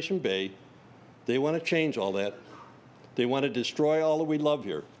 Restoration Bay, they want to change all that. They want to destroy all that we love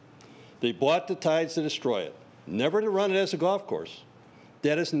here. They bought the Tides to destroy it, never to run it as a golf course.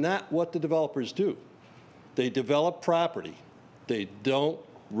 That is not what the developers do. They develop property. They don't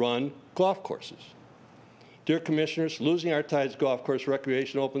run golf courses. Dear Commissioners, losing our Tides Golf Course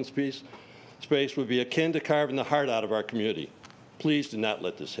recreation open space would be akin to carving the heart out of our community. Please do not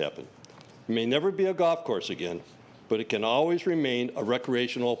let this happen. It may never be a golf course again, but it can always remain a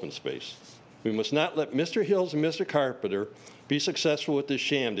recreational open space. We must not let Mr. Hills and Mr. Carpenter be successful with this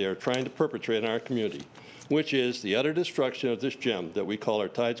sham they are trying to perpetrate in our community, which is the utter destruction of this gem that we call our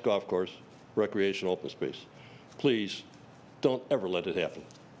Tides Golf Course recreational open space. Please don't ever let it happen.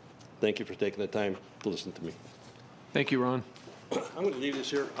 Thank you for taking the time to listen to me. Thank you, Ron. I'm going to leave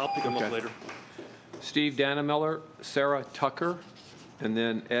this here. I'll pick them up later. Steve Dannemiller, Sarah Tucker, and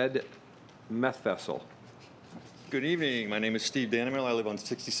then Ed Methvessel. Good evening. My name is Steve Dannemiller. I live on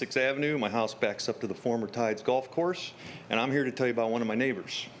 66th Avenue. My house backs up to the former Tides Golf Course, and I'm here to tell you about one of my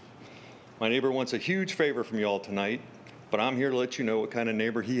neighbors. My neighbor wants a huge favor from you all tonight, but I'm here to let you know what kind of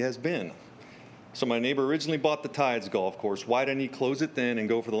neighbor he has been. So my neighbor originally bought the Tides Golf Course. Why didn't he close it then and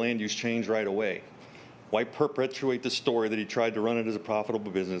go for the land use change right away? Why perpetuate the story that he tried to run it as a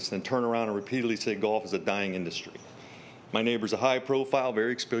profitable business, then turn around and repeatedly say golf is a dying industry? My neighbor's a high-profile,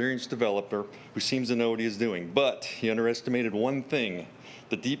 very experienced developer who seems to know what he is doing, but he underestimated one thing,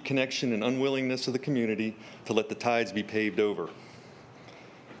 the deep connection and unwillingness of the community to let the Tides be paved over.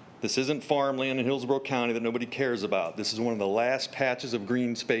 This isn't farmland in Hillsborough County that nobody cares about. This is one of the last patches of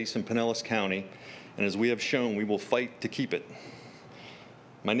green space in Pinellas County, and as we have shown, we will fight to keep it.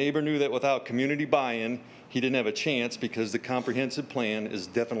 My neighbor knew that without community buy-in, he didn't have a chance because the comprehensive plan is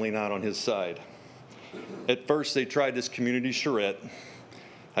definitely not on his side. At first, they tried this community charrette.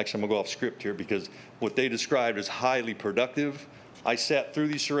 Actually, I'm going to go off script here because what they described as highly productive. I sat through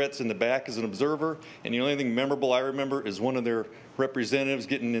these charrettes in the back as an observer, and the only thing memorable I remember is one of their representatives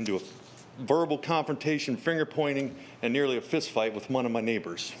getting into a verbal confrontation, finger pointing, and nearly a fist fight with one of my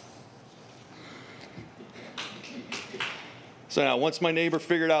neighbors. So now, once my neighbor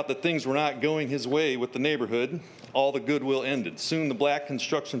figured out that things were not going his way with the neighborhood, all the goodwill ended. Soon the black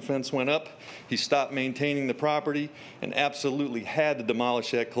construction fence went up. He stopped maintaining the property and absolutely had to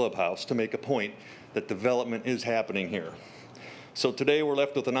demolish that clubhouse to make a point that development is happening here. So today we're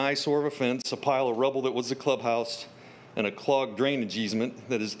left with an eyesore of a fence, a pile of rubble that was the clubhouse, and a clogged drainage easement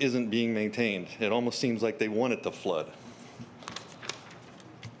that isn't being maintained. It almost seems like they want it to flood.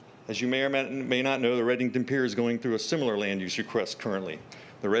 As you may or may not know, the Reddington Pier is going through a similar land use request currently.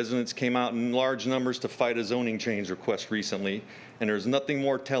 The residents came out in large numbers to fight a zoning change request recently, and there's nothing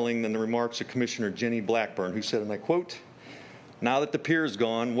more telling than the remarks of Commissioner Jenny Blackburn, who said, and I quote, "Now that the pier is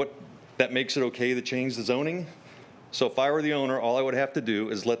gone, that makes it okay to change the zoning? So if I were the owner, all I would have to do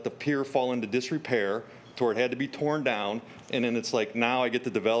is let the pier fall into disrepair to where it had to be torn down, and then it's like, now I get to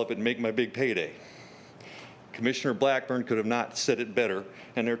develop it and make my big payday." Commissioner Blackburn could have not said it better,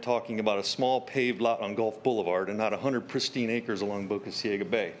 and they're talking about a small paved lot on Gulf Boulevard and not 100 pristine acres along Boca Ciega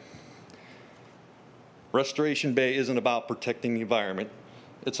Bay. Restoration Bay isn't about protecting the environment.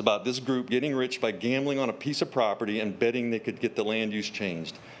 It's about this group getting rich by gambling on a piece of property and betting they could get the land use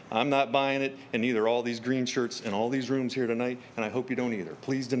changed. I'm not buying it, and neither all these green shirts in all these rooms here tonight, and I hope you don't either.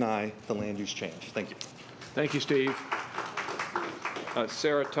 Please deny the land use change. Thank you. Thank you, Steve.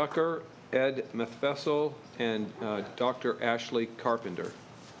 Sarah Tucker, Ed Methvessel, and Dr. Ashley Carpenter.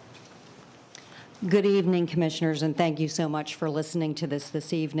 Good evening, Commissioners, and thank you so much for listening to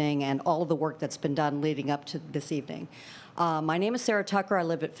this evening and all of the work that's been done leading up to this evening. My name is Sarah Tucker. I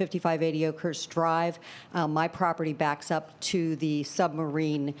live at 5580 Oakhurst Drive. My property backs up to the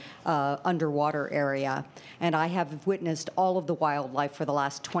submarine underwater area, and I have witnessed all of the wildlife for the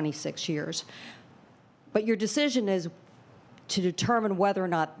last 26 years. But your decision is to determine whether or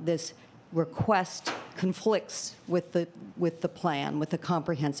not this request conflicts with the plan, with the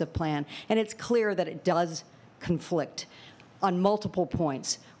comprehensive plan. And it's clear that it does conflict on multiple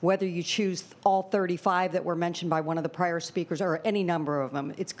points, whether you choose all 35 that were mentioned by one of the prior speakers or any number of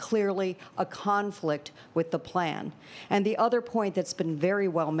them. It's clearly a conflict with the plan. And the other point that's been very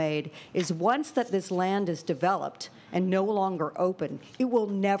well made is once that this land is developed and no longer open, it will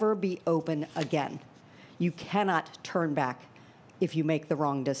never be open again. You cannot turn back if you make the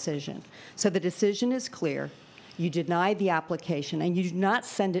wrong decision. So the decision is clear. You deny the application, and you do not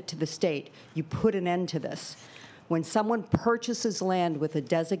send it to the state. You put an end to this. When someone purchases land with a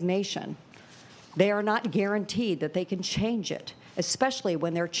designation, they are not guaranteed that they can change it, especially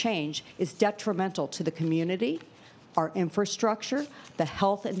when their change is detrimental to the community, our infrastructure, the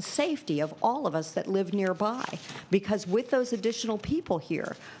health and safety of all of us that live nearby. Because with those additional people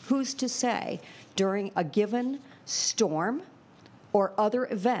here, who's to say during a given storm or other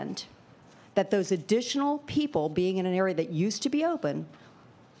event that those additional people being in an area that used to be open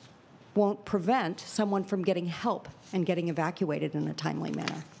won't prevent someone from getting help and getting evacuated in a timely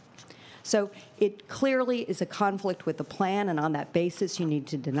manner. So it clearly is a conflict with the plan, and on that basis, you need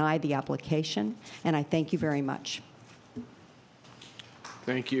to deny the application, and I thank you very much.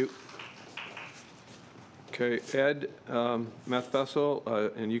 Thank you. Okay, Ed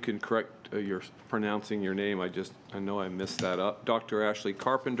Methvessel, and you can correct your pronouncing your name. I know I messed that up. Dr. Ashley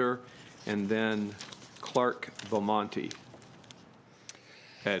Carpenter, and then Clark Belmonte.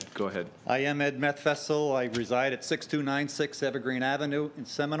 Ed, go ahead. I am Ed Methvessel. I reside at 6296 Evergreen Avenue in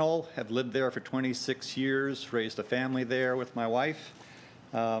Seminole. Have lived there for 26 years, raised a family there with my wife.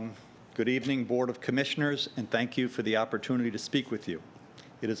 Good evening, Board of Commissioners, and thank you for the opportunity to speak with you.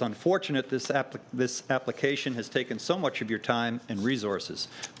 It is unfortunate this application has taken so much of your time and resources,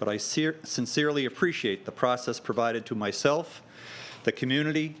 but I sincerely appreciate the process provided to myself, the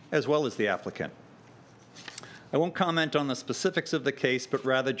community, as well as the applicant. I won't comment on the specifics of the case, but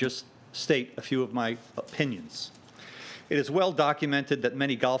rather just state a few of my opinions. It is well documented that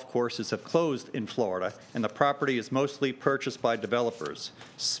many golf courses have closed in Florida, and the property is mostly purchased by developers.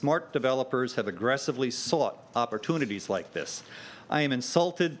 Smart developers have aggressively sought opportunities like this. I am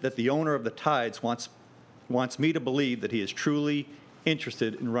insulted that the owner of the Tides wants me to believe that he is truly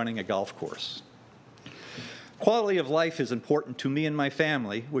interested in running a golf course. Quality of life is important to me and my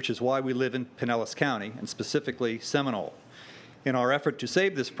family, which is why we live in Pinellas County, and specifically Seminole. In our effort to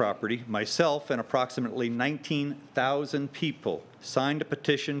save this property, myself and approximately 19,000 people signed a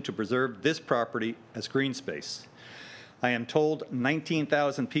petition to preserve this property as green space. I am told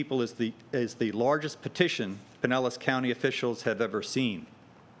 19,000 people is the largest petition Pinellas County officials have ever seen.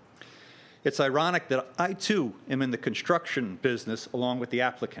 It's ironic that I, too, am in the construction business along with the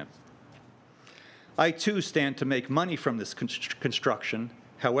applicant. I, too, stand to make money from this construction.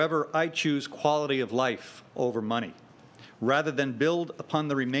 However, I choose quality of life over money. Rather than build upon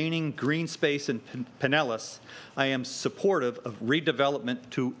the remaining green space in Pinellas, I am supportive of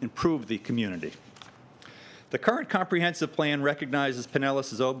redevelopment to improve the community. The current comprehensive plan recognizes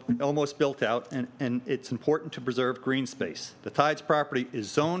Pinellas is almost built out, and it's important to preserve green space. The Tides property is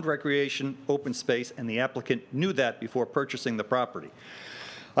zoned recreation open space, and the applicant knew that before purchasing the property.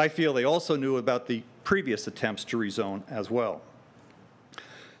 I feel they also knew about the previous attempts to rezone as well.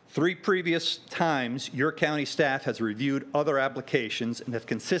 3 previous times, your county staff has reviewed other applications and have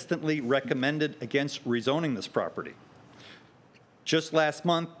consistently recommended against rezoning this property. Just last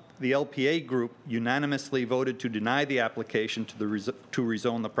month, the LPA group unanimously voted to deny the application to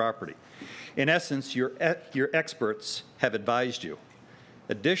rezone the property. In essence, your experts have advised you.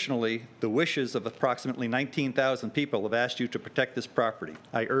 Additionally, the wishes of approximately 19,000 people have asked you to protect this property.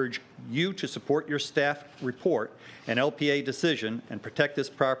 I urge you to support your staff report and LPA decision and protect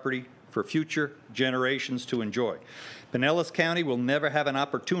this property for future generations to enjoy. Pinellas County will never have an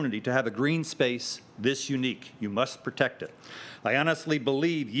opportunity to have a green space this unique. You must protect it. I honestly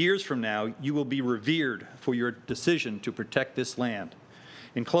believe years from now you will be revered for your decision to protect this land.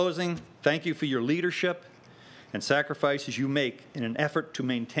 In closing, thank you for your leadership and sacrifices you make in an effort to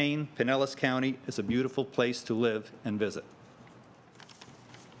maintain Pinellas County as a beautiful place to live and visit.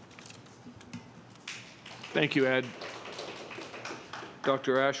 Thank you, Ed.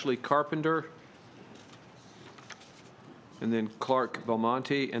 Dr. Ashley Carpenter, and then Clark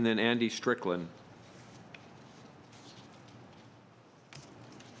Belmonte, and then Andy Strickland.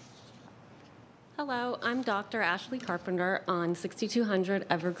 Hello, I'm Dr. Ashley Carpenter on 6200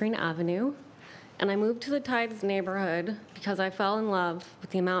 Evergreen Avenue, and I moved to the Tides neighborhood because I fell in love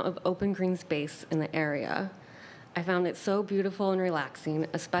with the amount of open green space in the area. I found it so beautiful and relaxing,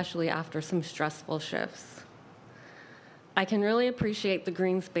 especially after some stressful shifts. I can really appreciate the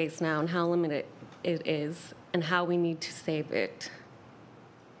green space now and how limited it is and how we need to save it.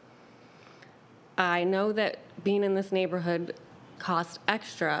 I know that being in this neighborhood cost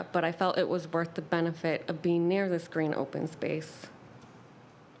extra, but I felt it was worth the benefit of being near this green open space.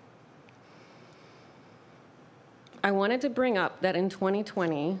 I wanted to bring up that in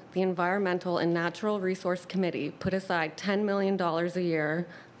 2020, the Environmental and Natural Resource Committee put aside $10 million a year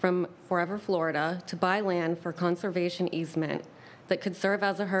from Forever Florida to buy land for conservation easement that could serve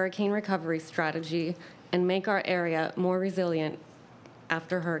as a hurricane recovery strategy and make our area more resilient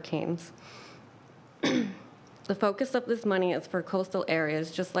after hurricanes. The focus of this money is for coastal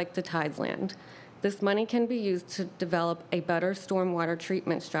areas just like the Tides land. This money can be used to develop a better stormwater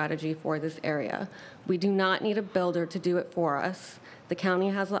treatment strategy for this area. We do not need a builder to do it for us. The county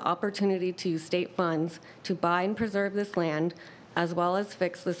has the opportunity to use state funds to buy and preserve this land, as well as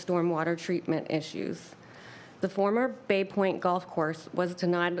fix the stormwater treatment issues. The former Bay Point Golf Course was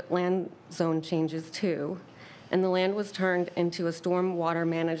denied land zone changes too, and the land was turned into a stormwater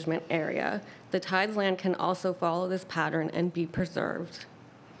management area. The Tides land can also follow this pattern and be preserved.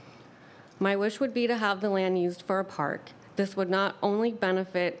 My wish would be to have the land used for a park. This would not only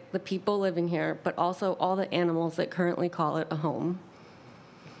benefit the people living here, but also all the animals that currently call it a home.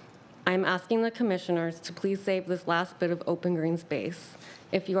 I'm asking the commissioners to please save this last bit of open green space.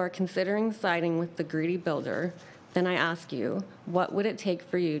 If you are considering siding with the greedy builder, then I ask you, what would it take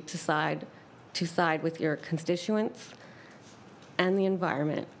for you to side with your constituents and the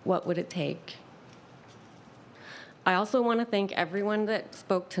environment? What would it take? I also want to thank everyone that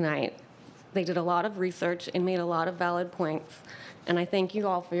spoke tonight. They did a lot of research and made a lot of valid points, and I thank you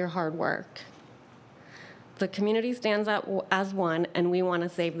all for your hard work. The community stands up as one, and we want to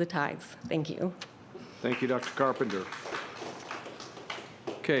save the Tides. Thank you. Thank you, Dr. Carpenter.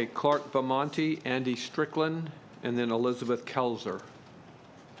 Okay, Clark Bamonte, Andy Strickland, and then Elizabeth Kelzer.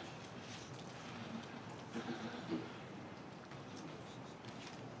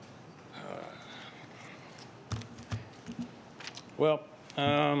 Well,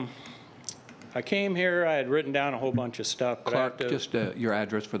 I came here, I had written down a whole bunch of stuff. But Clark, I have to, just your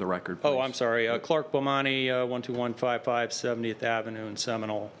address for the record, please. Oh, I'm sorry. Clark Bamonte, 12155 70th Avenue in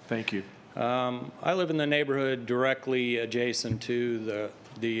Seminole. Thank you. I live in the neighborhood directly adjacent to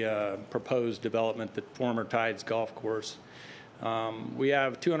the proposed development, the former Tides Golf Course. We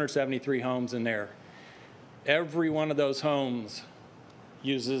have 273 homes in there. Every one of those homes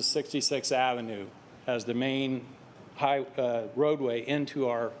uses 66th Avenue as the main roadway into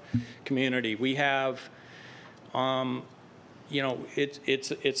our community. We have, you know,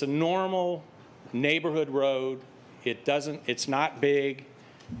 it's a normal neighborhood road. It's not big.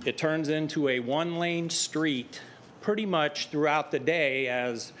 It turns into a one-lane street pretty much throughout the day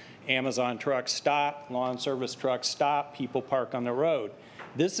as Amazon trucks stop, lawn service trucks stop, people park on the road.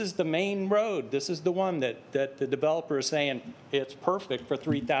 This is the main road. This is the one that the developer is saying it's perfect for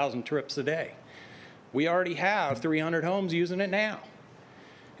 3,000 trips a day. We already have 300 homes using it now.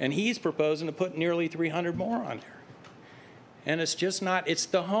 And he's proposing to put nearly 300 more on there. And it's just not, it's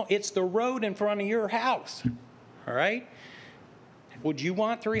the road in front of your house, all right? Would you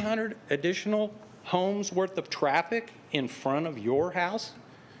want 300 additional homes worth of traffic in front of your house?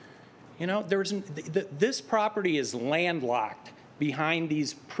 You know, this property is landlocked behind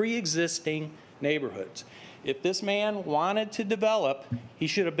these pre-existing neighborhoods. If this man wanted to develop, he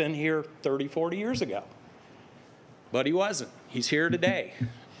should have been here 30, 40 years ago. But he wasn't. He's here today.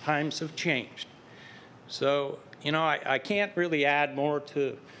 Times have changed. So, you know, I can't really add more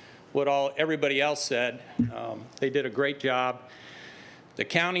to what everybody else said. They did a great job. The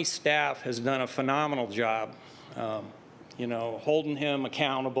county staff has done a phenomenal job, you know, holding him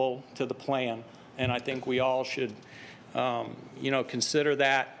accountable to the plan. And I think we all should, you know, consider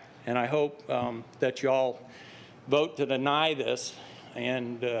that. And I hope that you all vote to deny this,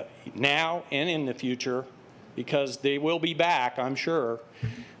 and now and in the future, because they will be back, I'm sure,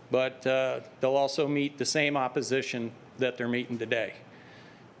 but they'll also meet the same opposition that they're meeting today.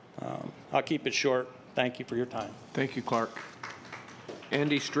 I'll keep it short. Thank you for your time. Thank you, Clark.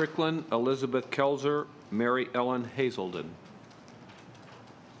 Andy Strickland, Elizabeth Kelzer, Mary Ellen Hazelden.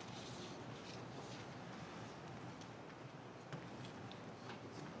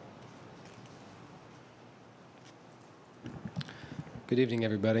 Good evening,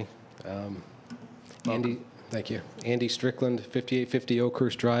 everybody. Thank you. Andy Strickland, 5850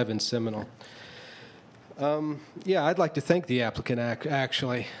 Oakhurst Drive in Seminole. Yeah, I'd like to thank the applicant,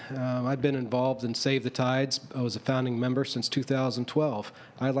 actually. I've been involved in Save the Tides. I was a founding member since 2012.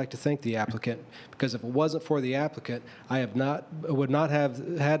 I'd like to thank the applicant, because if it wasn't for the applicant, I would not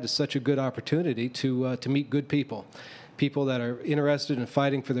have had such a good opportunity to meet good people. People that are interested in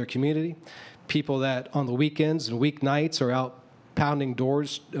fighting for their community, people that on the weekends and weeknights are out pounding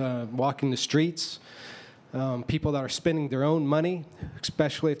doors, walking the streets, people that are spending their own money,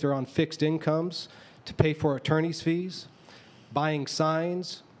 especially if they're on fixed incomes, to pay for attorney's fees, buying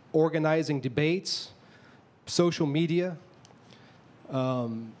signs, organizing debates, social media,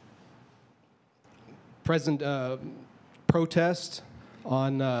 protest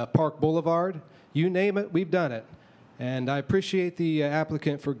on Park Boulevard. You name it, we've done it. And I appreciate the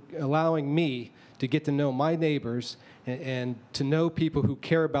applicant for allowing me to get to know my neighbors and to know people who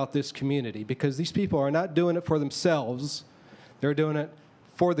care about this community, because these people are not doing it for themselves. They're doing it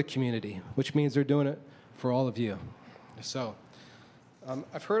for the community, which means they're doing it for all of you. So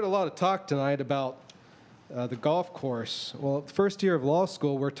I've heard a lot of talk tonight about the golf course. Well, the first year of law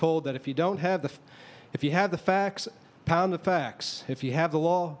school, we're told that if you have the facts, pound the facts. If you have the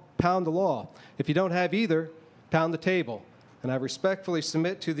law, pound the law. If you don't have either, pound the table. And I respectfully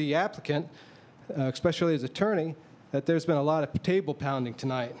submit to the applicant, especially as attorney, that there's been a lot of table pounding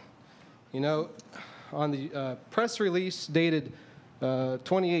tonight. You know, on the press release dated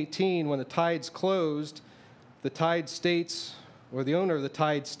 2018, when the Tides closed, the Tides states, or the owner of the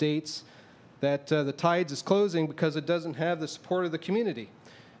Tides states, that the Tides is closing because it doesn't have the support of the community.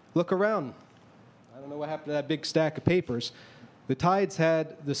 Look around. I don't know what happened to that big stack of papers. The Tides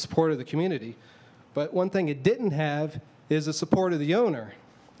had the support of the community, but one thing it didn't have is the support of the owner,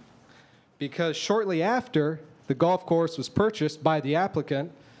 because shortly after the golf course was purchased by the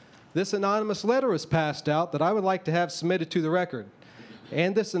applicant, this anonymous letter was passed out that I would like to have submitted to the record.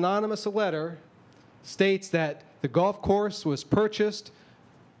 And this anonymous letter states that the golf course was purchased,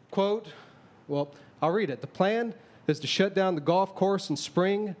 quote, well, I'll read it. The plan is to shut down the golf course in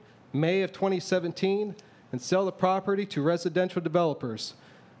spring, May of 2017, and sell the property to residential developers.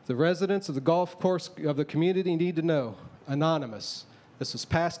 The residents of the golf course of the community need to know. Anonymous. This was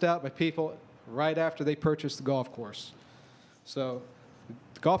passed out by people right after they purchased the golf course. So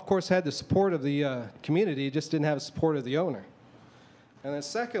the golf course had the support of the community, it just didn't have the support of the owner. And then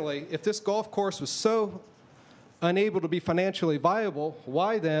secondly, if this golf course was so unable to be financially viable,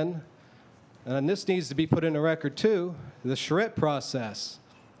 why then, and this needs to be put in the record too, the charrette process,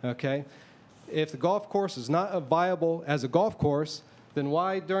 okay? If the golf course is not viable as a golf course, then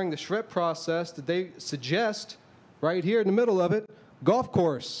why during the charrette process did they suggest, right here in the middle of it, golf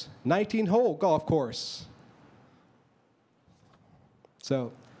course, 19-hole golf course?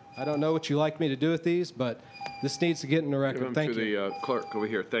 So I don't know what you'd like me to do with these, but this needs to get in the record. Thank you. Give them to the clerk over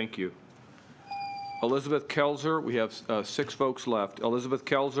here. Thank you. Elizabeth Kelzer, we have 6 folks left. Elizabeth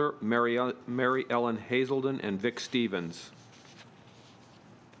Kelzer, Mary Ellen Hazelden, and Vic Stevens.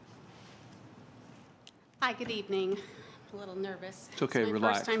 Hi, good evening. I'm a little nervous. It's okay, it's my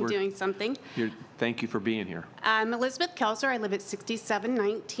relax. First time doing something. Thank you for being here. I'm Elizabeth Kelzer. I live at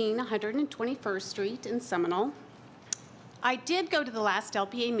 6719 121st Street in Seminole. I did go to the last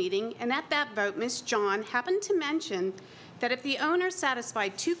LPA meeting, and at that vote, Ms. John happened to mention that if the owner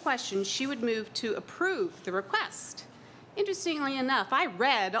satisfied 2 questions, she would move to approve the request. Interestingly enough, I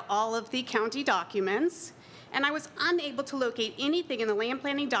read all of the county documents, and I was unable to locate anything in the land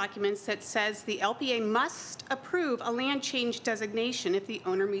planning documents that says the LPA must approve a land change designation if the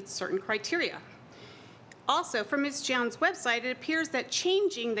owner meets certain criteria. Also, from Ms. John's website, it appears that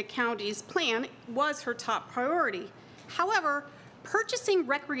changing the county's plan was her top priority. However, purchasing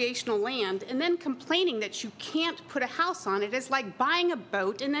recreational land and then complaining that you can't put a house on it is like buying a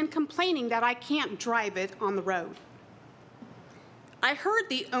boat and then complaining that I can't drive it on the road. I heard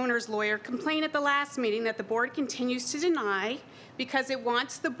the owner's lawyer complain at the last meeting that the board continues to deny because it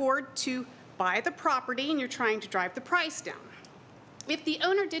wants the board to buy the property and you're trying to drive the price down. If the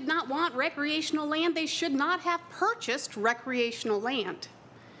owner did not want recreational land, they should not have purchased recreational land.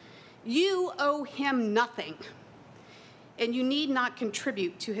 You owe him nothing, and you need not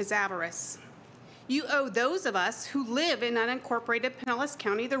contribute to his avarice. You owe those of us who live in unincorporated Pinellas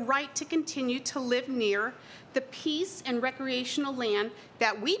County the right to continue to live near the peace and recreational land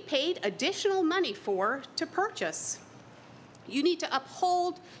that we paid additional money for to purchase. You need to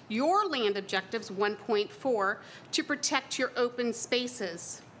uphold your land objectives 1.4 to protect your open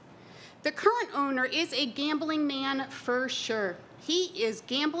spaces. The current owner is a gambling man for sure. He is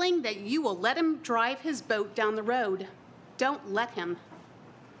gambling that you will let him drive his boat down the road. Don't let him.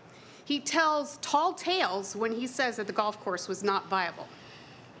 He tells tall tales when he says that the golf course was not viable.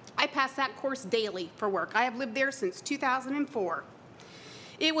 I pass that course daily for work. I have lived there since 2004.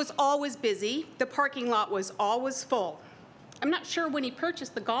 It was always busy. The parking lot was always full. I'm not sure when he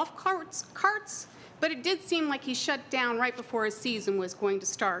purchased the golf carts, but it did seem like he shut down right before his season was going to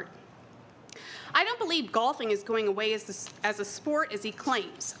start. I don't believe golfing is going away as a sport as he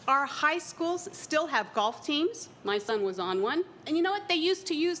claims. Our high schools still have golf teams. My son was on one. And you know what? They used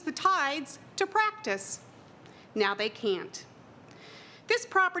to use the tides to practice. Now they can't. This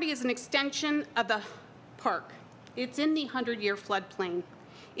property is an extension of the park. It's in the 100-year floodplain.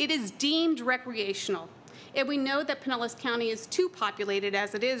 It is deemed recreational. And we know that Pinellas County is too populated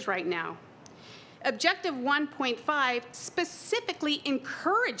as it is right now. Objective 1.5 specifically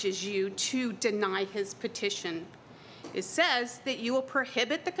encourages you to deny his petition. It says that you will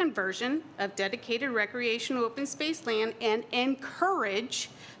prohibit the conversion of dedicated recreational open space land and encourage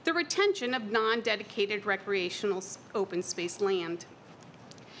the retention of non-dedicated recreational open space land.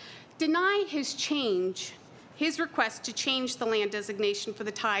 Deny his request to change the land designation for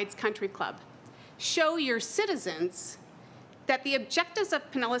the Tides Country Club. Show your citizens that the objectives of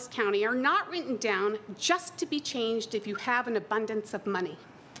Pinellas County are not written down just to be changed if you have an abundance of money.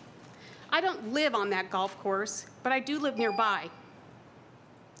 I don't live on that golf course, but I do live nearby.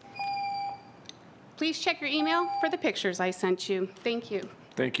 Please check your email for the pictures I sent you. Thank you.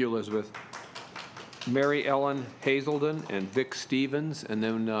 Thank you, Elizabeth. Mary Ellen Hazelden and Vic Stevens, and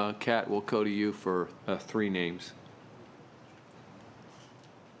then Kat will go to you for 3 names.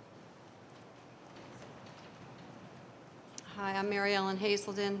 Hi, I'm Mary Ellen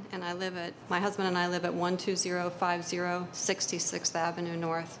Hazelden, and my husband and I live at 12050 66th Avenue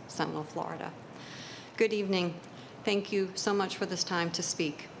North, Seminole, Florida. Good evening. Thank you so much for this time to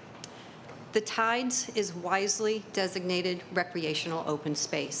speak. The Tides is wisely designated recreational open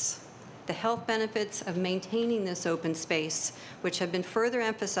space. The health benefits of maintaining this open space, which have been further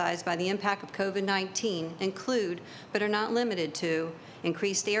emphasized by the impact of COVID-19, include, but are not limited to,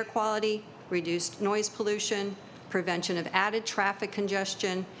 increased air quality, reduced noise pollution, prevention of added traffic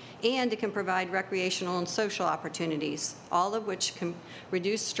congestion, and it can provide recreational and social opportunities, all of which can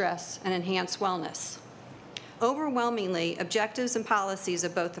reduce stress and enhance wellness. Overwhelmingly, objectives and policies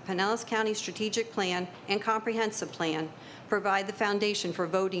of both the Pinellas County Strategic Plan and Comprehensive Plan provide the foundation for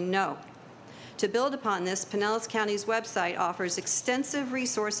voting no. To build upon this, Pinellas County's website offers extensive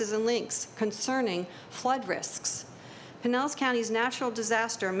resources and links concerning flood risks. Pinellas County's Natural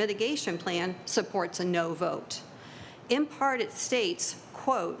Disaster Mitigation Plan supports a no vote. In part, it states,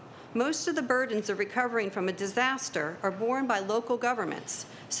 quote, most of the burdens of recovering from a disaster are borne by local governments.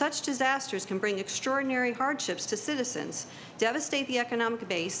 Such disasters can bring extraordinary hardships to citizens, devastate the economic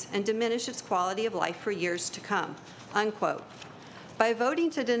base, and diminish its quality of life for years to come, unquote. By voting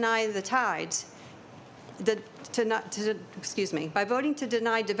to deny the Tides, by voting to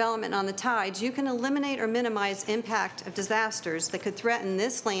deny development on the Tides, you can eliminate or minimize impact of disasters that could threaten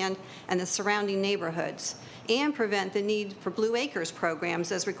this land and the surrounding neighborhoods, and prevent the need for Blue Acres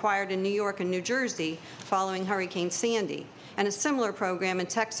programs as required in New York and New Jersey following Hurricane Sandy, and a similar program in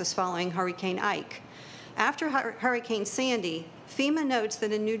Texas following Hurricane Ike. After Hurricane Sandy, FEMA notes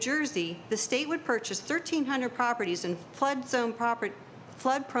that in New Jersey, the state would purchase 1,300 properties in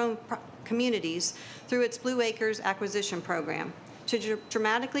flood-prone communities through its Blue Acres acquisition program to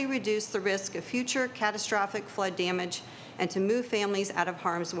dramatically reduce the risk of future catastrophic flood damage and to move families out of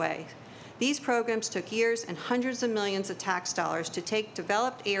harm's way. These programs took years and hundreds of millions of tax dollars to take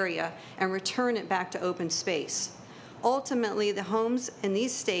developed area and return it back to open space. Ultimately, the homes in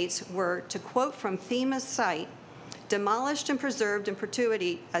these states were, to quote from FEMA's site, demolished and preserved in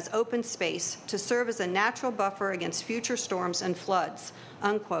perpetuity as open space to serve as a natural buffer against future storms and floods,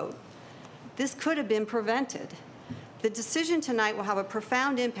 unquote. This could have been prevented. The decision tonight will have a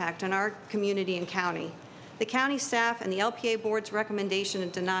profound impact on our community and county. The county staff and the LPA board's recommendation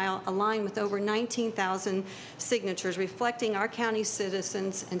of denial align with over 19,000 signatures reflecting our county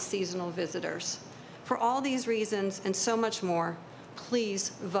citizens and seasonal visitors. For all these reasons and so much more, please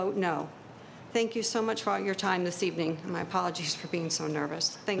vote no. Thank you so much for all your time this evening, and my apologies for being so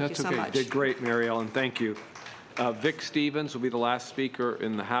nervous. Thank you so much. You did great, Mary Ellen. Thank you. Vic Stevens will be the last speaker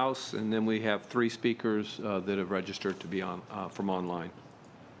in the House, and then we have 3 speakers that have registered to be on from online.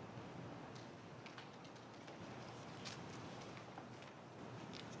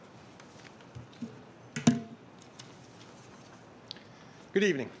 Good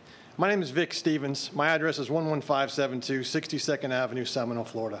evening. My name is Vic Stevens. My address is 11572 62nd Avenue, Seminole,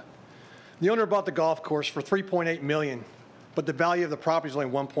 Florida. The owner bought the golf course for $3.8 million, but the value of the property is only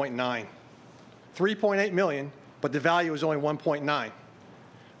 $1.9. $3.8 million, but the value was only $1.9.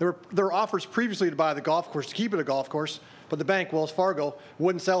 There were offers previously to buy the golf course, to keep it a golf course, but the bank, Wells Fargo,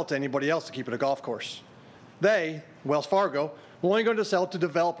 wouldn't sell it to anybody else to keep it a golf course. They, Wells Fargo, were only going to sell it to a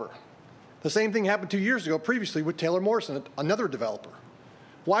developer. The same thing happened 2 years ago previously with Taylor Morrison, another developer.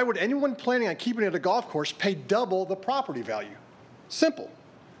 Why would anyone planning on keeping it a golf course pay double the property value? Simple.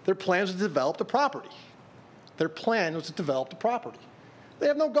 Their plan was to develop the property. Their plan was to develop the property. They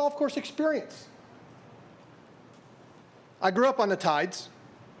have no golf course experience. I grew up on the Tides.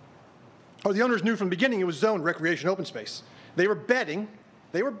 The owners knew from the beginning it was zoned recreation open space. They were betting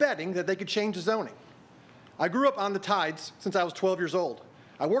that they could change the zoning. I grew up on the Tides since I was 12 years old.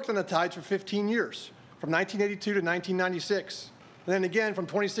 I worked on the Tides for 15 years, from 1982 to 1996, and then again from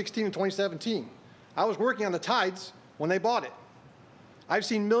 2016 to 2017. I was working on the Tides when they bought it. I've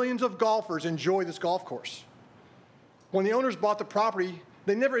seen millions of golfers enjoy this golf course. When the owners bought the property,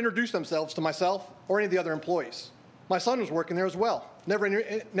 they never introduced themselves to myself or any of the other employees. My son was working there as well. Never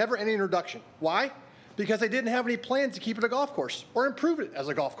any introduction. Why? Because they didn't have any plans to keep it a golf course or improve it as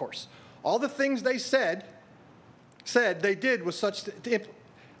a golf course. All the things they said they did was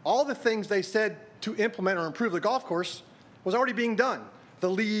all the things they said to implement or improve the golf course was already being done. The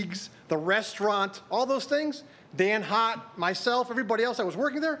leagues, the restaurant, all those things, Dan Hott, myself, everybody else that was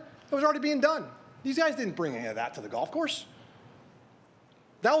working there, it was already being done. These guys didn't bring any of that to the golf course.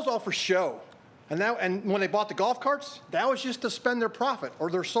 That was all for show. And when they bought the golf carts, that was just to spend their profit, or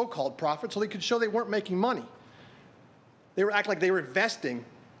their so-called profit, so they could show they weren't making money. They were acting like they were investing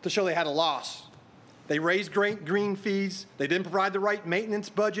to show they had a loss. They raised green fees. They didn't provide the right maintenance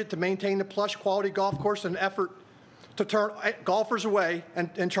budget to maintain the plush quality golf course in an effort to turn golfers away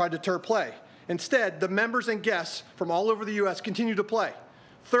and try to deter play. Instead, the members and guests from all over the U.S. continue to play.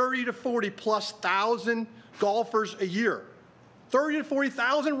 30 to 40 plus thousand golfers a year. 30 to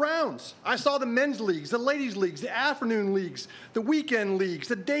 40,000 rounds. I saw the men's leagues, the ladies' leagues, the afternoon leagues, the weekend leagues,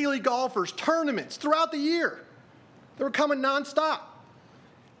 the daily golfers, tournaments throughout the year. They were coming nonstop.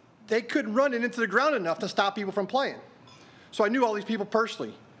 They couldn't run it into the ground enough to stop people from playing. So I knew all these people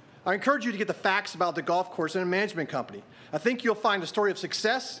personally. I encourage you to get the facts about the golf course and a management company. I think you'll find a story of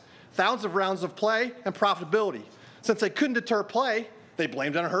success, thousands of rounds of play, and profitability. Since they couldn't deter play, they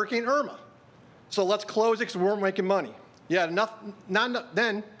blamed it on Hurricane Irma. So let's close it because we weren't making money. Then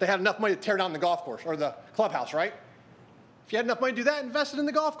they had enough money to tear down the golf course or the clubhouse, right? If you had enough money to do that, invest it in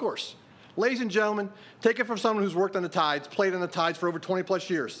the golf course. Ladies and gentlemen, take it from someone who's worked on the Tides, played on the Tides for over 20 plus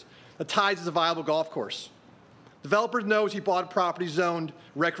years. The Tides is a viable golf course. Developer knows he bought a property zoned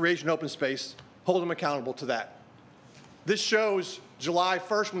recreation open space. Hold him accountable to that. This shows July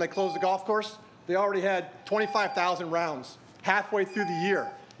 1st when they closed the golf course, they already had 25,000 rounds halfway through the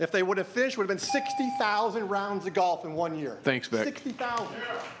year. If they would have finished, it would have been 60,000 rounds of golf in 1 year. Thanks, Vic. 60,000.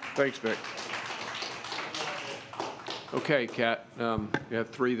 Thanks, Vic. Okay, Kat, you have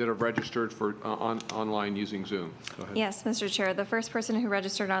 3 that have registered for online using Zoom. Go ahead. Yes, Mr. Chair. The first person who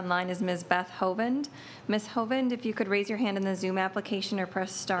registered online is Ms. Beth Hovend. Ms. Hovend, if you could raise your hand in the Zoom application or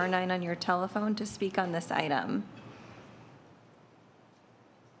press *9 on your telephone to speak on this item.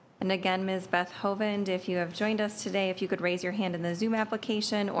 And again, Ms. Beth Hovend, if you have joined us today, if you could raise your hand in the Zoom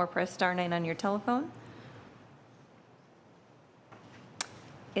application or press *9 on your telephone.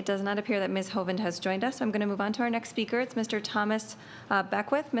 It does not appear that Ms. Hovend has joined us, so I'm going to move on to our next speaker. It's Mr. Thomas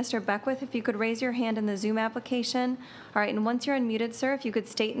Beckwith. Mr. Beckwith, if you could raise your hand in the Zoom application. All right, and once you're unmuted, sir, if you could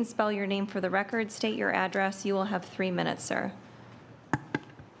state and spell your name for the record, state your address, you will have 3 minutes, sir.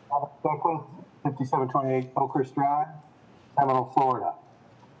 Thomas Beckwith, 5728 Oakhurst Drive, Seminole, Florida.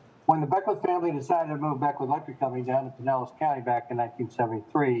 When the Beckwith family decided to move Beckwith Electric Company down to Pinellas County back in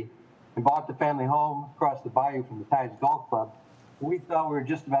 1973 and bought the family home across the bayou from the Tides Golf Club, we thought we were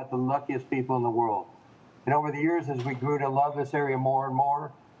just about the luckiest people in the world. And over the years, as we grew to love this area more and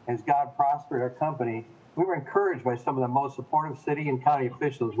more, as God prospered our company, we were encouraged by some of the most supportive city and county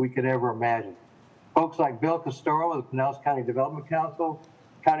officials we could ever imagine. Folks like Bill Costoro of the Pinellas County Development Council,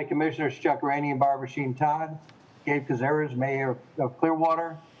 County Commissioners Chuck Rainey and Barbara Sheen Todd, Gabe Cazares, Mayor of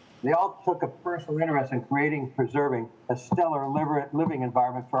Clearwater. They all took a personal interest in creating and preserving a stellar living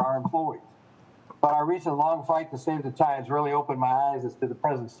environment for our employees. But our recent long fight to save the Tides really opened my eyes as to the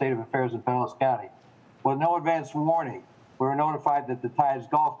present state of affairs in Pinellas County. With no advance warning, we were notified that the Tides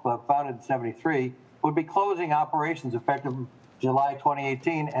Golf Club, founded in '73, would be closing operations effective July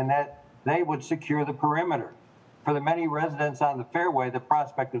 2018, and that they would secure the perimeter. For the many residents on the fairway, the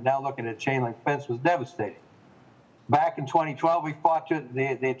prospect of now looking at chain link fence was devastating. Back in 2012, we fought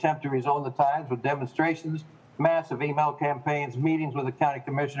the attempt to rezone the Tides with demonstrations, massive email campaigns, meetings with the county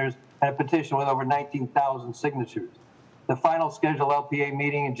commissioners, and a petition with over 19,000 signatures. The final scheduled LPA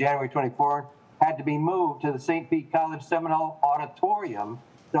meeting in January 24 had to be moved to the St. Pete College Seminole Auditorium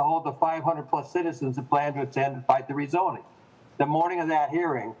to hold the 500-plus citizens that plan to attend and fight the rezoning. The morning of that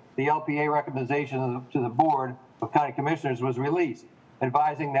hearing, the LPA recommendation to the Board of County Commissioners was released,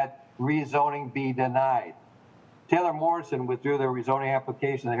 advising that rezoning be denied. Taylor Morrison withdrew their rezoning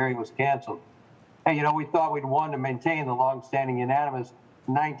application. The hearing was canceled. Hey, you know, we thought we'd want to maintain the long-standing unanimous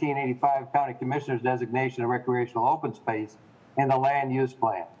 1985 County Commissioners designation of recreational open space in the land use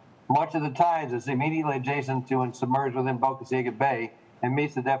plan. Much of the times, it's immediately adjacent to and submerged within Bocasaga Bay and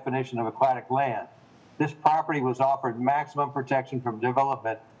meets the definition of aquatic land. This property was offered maximum protection from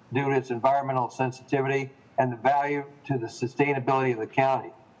development due to its environmental sensitivity and the value to the sustainability of the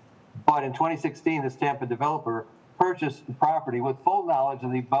county. But in 2016, this Tampa developer purchased the property with full knowledge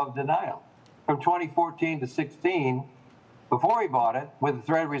of the above denial. From 2014 to 16, before he bought it, with the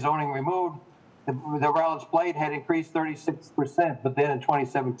threat of rezoning removed, the balance played had increased 36%, but then in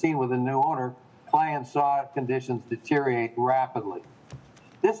 2017, with a new owner, clients saw conditions deteriorate rapidly.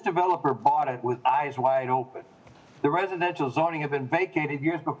 This developer bought it with eyes wide open. The residential zoning had been vacated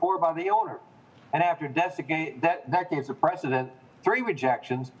years before by the owner. And after decades of precedent, 3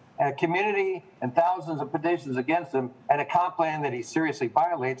 rejections, and a community and thousands of petitions against him, and a comp plan that he seriously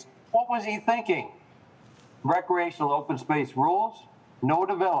violates, what was he thinking? Recreational open space rules, no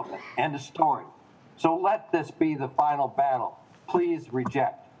development, end of story. So let this be the final battle. Please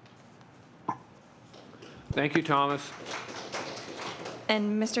reject. Thank you, Thomas.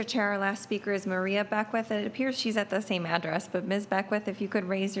 And Mr. Chair, our last speaker is Maria Beckwith. It appears she's at the same address, but Ms. Beckwith, if you could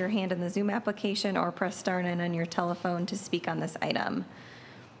raise your hand in the Zoom application or press star 9 on your telephone to speak on this item.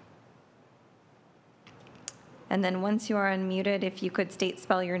 And then once you are unmuted, if you could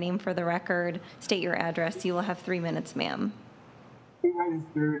spell your name for the record, state your address, you will have 3 minutes, ma'am. She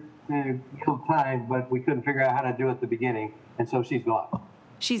registered to kill time, but we couldn't figure out how to do it at the beginning, and so she's gone.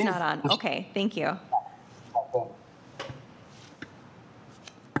 She's not on. Okay, thank you.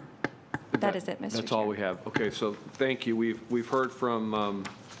 That is it, Mr. That's Chair. all we have. Okay, so thank you. We've heard from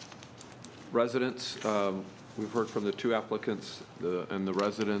residents. We've heard from the 2 applicants and the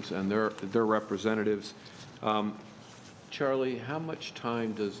residents and their representatives. Charlie, how much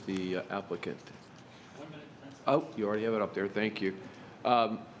time does the applicant? 1 minute. Oh, you already have it up there. Thank you.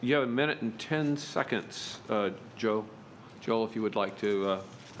 You have 1 minute and 10 seconds, Joel, if you would like to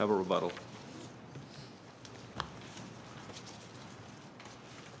have a rebuttal.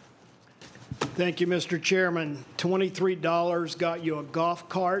 Thank you, Mr. Chairman. $23 got you a golf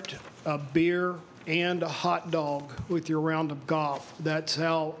cart, a beer, and a hot dog with your round of golf. That's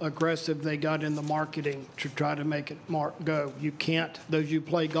how aggressive they got in the marketing to try to make it go. You can't, those you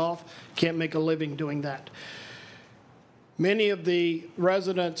play golf, can't make a living doing that. Many of the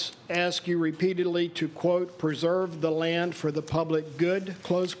residents ask you repeatedly to, quote, preserve the land for the public good,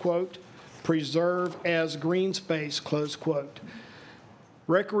 close quote, preserve as green space, close quote.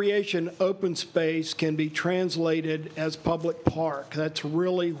 Recreation open space can be translated as public park. That's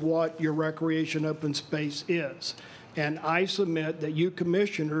really what your recreation open space is. And I submit that you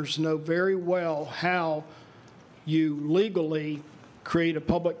commissioners know very well how you legally create a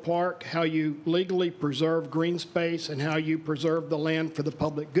public park, how you legally preserve green space, and how you preserve the land for the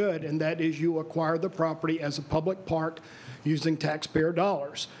public good, and that is you acquire the property as a public park using taxpayer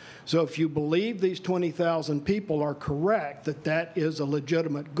dollars. So if you believe these 20,000 people are correct, that that is a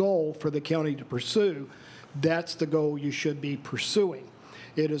legitimate goal for the county to pursue, that's the goal you should be pursuing.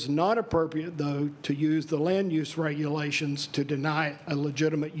 It is not appropriate, though, to use the land use regulations to deny a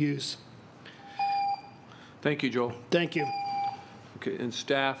legitimate use. Thank you, Joel. Thank you. Okay, and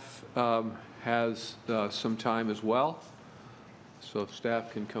staff has some time as well. So if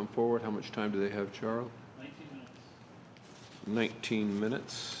staff can come forward, how much time do they have, Charles? 19 minutes. 19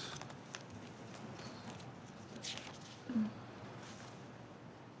 minutes.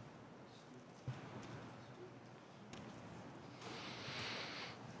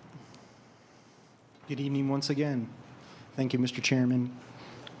 Good evening once again. Thank you, Mr. Chairman.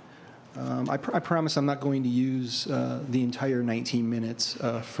 I promise I'm not going to use the entire 19 minutes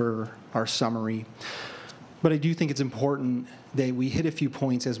for our summary, but I do think it's important that we hit a few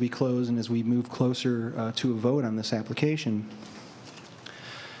points as we close and as we move closer to a vote on this application.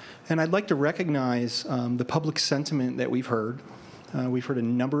 And I'd like to recognize the public sentiment that we've heard. We've heard a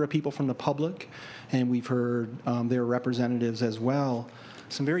number of people from the public, and we've heard their representatives as well.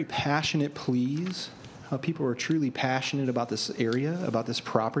 Some very passionate pleas. People are truly passionate about this area, about this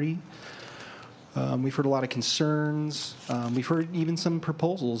property. We've heard a lot of concerns. We've heard even some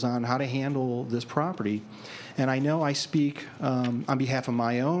proposals on how to handle this property. And I know I speak on behalf of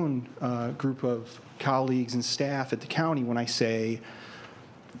my own group of colleagues and staff at the county when I say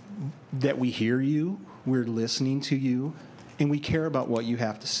that we hear you, we're listening to you, and we care about what you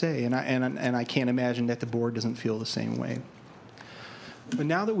have to say, and I can't imagine that the board doesn't feel the same way. But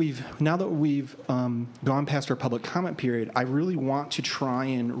now that we've gone past our public comment period, I really want to try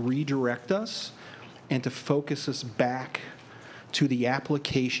and redirect us and to focus us back to the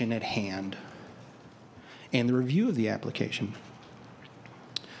application at hand and the review of the application.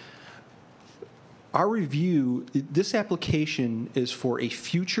 Our review, this application is for a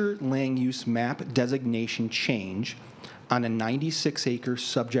future land use map designation change on a 96-acre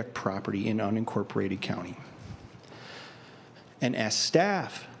subject property in unincorporated county. And as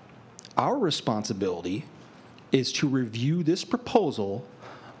staff, our responsibility is to review this proposal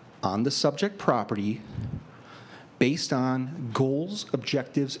on the subject property based on goals,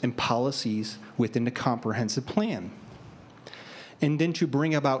 objectives, and policies within the comprehensive plan. And then to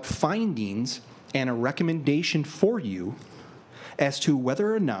bring about findings and a recommendation for you as to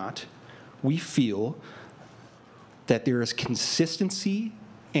whether or not we feel that there is consistency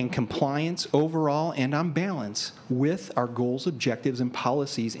and compliance overall and on balance with our goals, objectives, and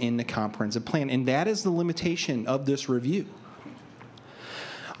policies in the comprehensive plan. And that is the limitation of this review.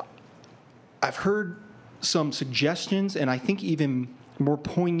 I've heard some suggestions, and I think even more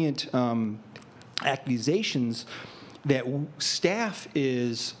poignant accusations that staff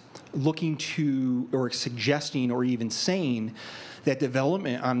is looking to, or suggesting, or even saying that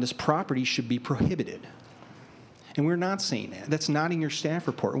development on this property should be prohibited. And we're not saying that. That's not in your staff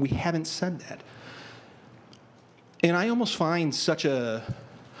report, and we haven't said that. And I almost find such a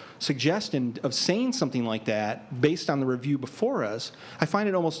suggestion of saying something like that based on the review before us, I find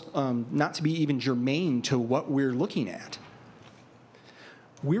it almost not to be even germane to what we're looking at.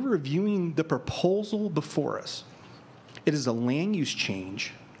 We're reviewing the proposal before us. It is a land use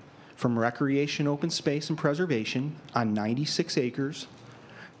change from recreation, open space, and preservation on 96 acres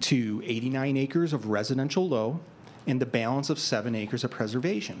to 89 acres of residential low and the balance of 7 acres of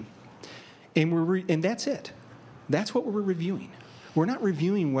preservation. And that's it. That's what we're reviewing. We're not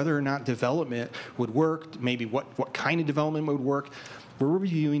reviewing whether or not development would work, maybe what kind of development would work. We're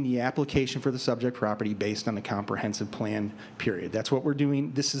reviewing the application for the subject property based on the comprehensive plan, period. That's what we're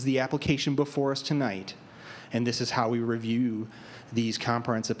doing. This is the application before us tonight, and this is how we review these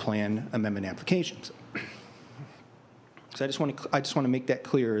comprehensive plan amendment applications. So I just want to make that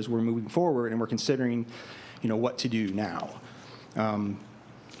clear as we're moving forward and we're considering, what to do now. I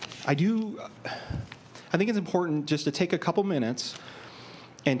think it's important just to take a couple minutes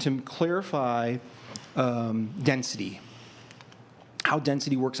and to clarify density, how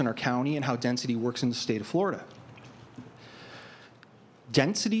density works in our county and how density works in the state of Florida.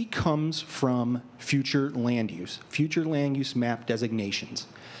 Density comes from future land use map designations.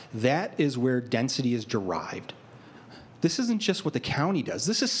 That is where density is derived. This isn't just what the county does.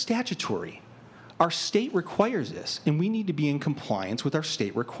 This is statutory. Our state requires this, and we need to be in compliance with our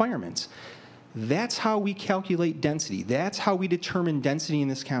state requirements. That's how we calculate density. That's how we determine density in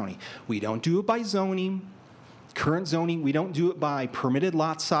this county. We don't do it by zoning, current zoning. We don't do it by permitted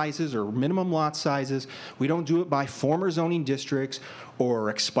lot sizes or minimum lot sizes. We don't do it by former zoning districts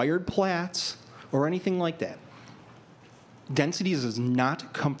or expired plats or anything like that. Density does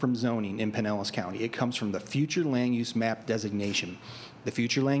not come from zoning in Pinellas County. It comes from the future land use map designation. The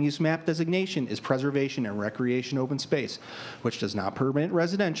future land use map designation is preservation and recreation open space, which does not permit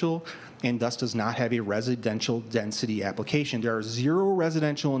residential and thus does not have a residential density application. There are 0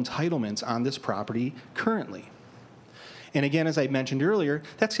 residential entitlements on this property currently. And again, as I mentioned earlier,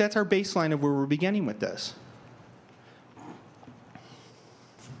 that's our baseline of where we're beginning with this.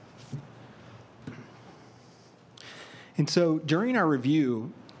 And so during our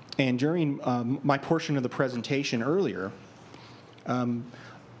review and during my portion of the presentation earlier,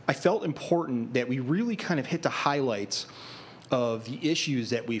 I felt important that we really kind of hit the highlights of the issues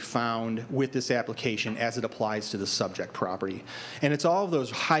that we found with this application as it applies to the subject property. And it's all of those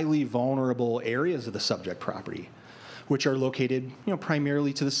highly vulnerable areas of the subject property, which are located,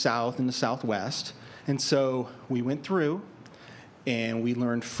 primarily to the south and the southwest. And so we went through and we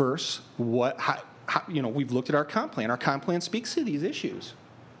learned first we've looked at our comp plan. Our comp plan speaks to these issues.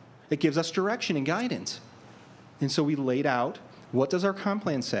 It gives us direction and guidance. And so we laid out, what does our comp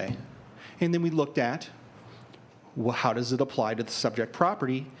plan say? And then we looked at, how does it apply to the subject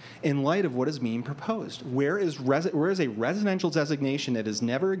property in light of what is being proposed? Where is a residential designation that has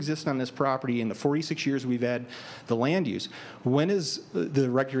never existed on this property in the 46 years we've had the land use? When is the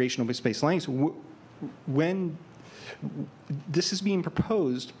recreational open space land use? When this is being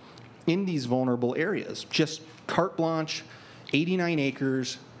proposed in these vulnerable areas, just carte blanche, 89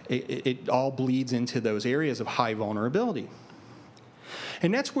 acres, it all bleeds into those areas of high vulnerability.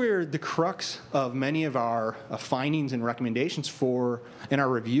 And that's where the crux of many of our findings and recommendations in our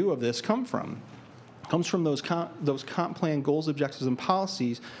review of this come from. It comes from those comp plan goals, objectives, and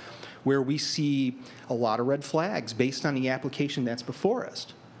policies where we see a lot of red flags based on the application that's before us.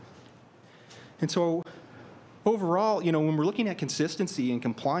 And so overall, when we're looking at consistency and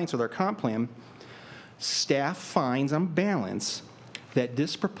compliance with our comp plan, staff finds on balance that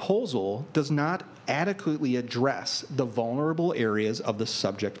this proposal does not adequately address the vulnerable areas of the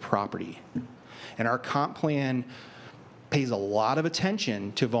subject property. And our comp plan pays a lot of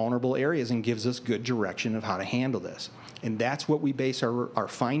attention to vulnerable areas and gives us good direction of how to handle this. And that's what we base our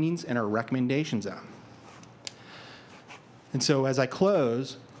findings and our recommendations on. And so as I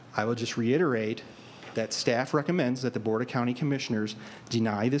close, I will just reiterate that staff recommends that the Board of County Commissioners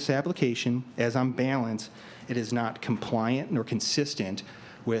deny this application as on balance it is not compliant nor consistent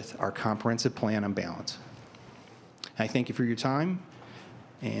with our comprehensive plan on balance. I thank you for your time,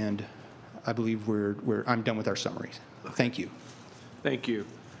 and I believe I'm done with our summaries. Thank you. Thank you.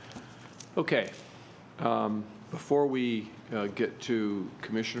 Okay. Before we get to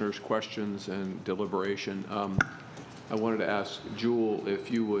commissioners' questions and deliberation, I wanted to ask Jewel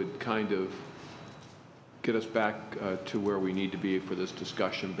if you would kind of get us back to where we need to be for this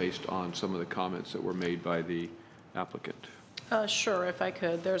discussion based on some of the comments that were made by the applicant. Sure, if I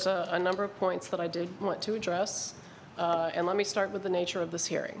could. There's a number of points that I did want to address, and let me start with the nature of this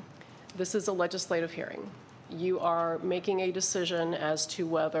hearing. This is a legislative hearing. You are making a decision as to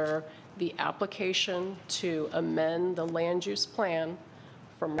whether the application to amend the land use plan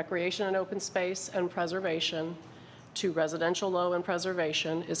from recreation and open space and preservation to residential low and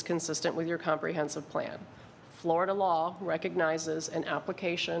preservation is consistent with your comprehensive plan. Florida law recognizes an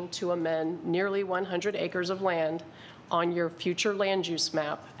application to amend nearly 100 acres of land on your future land use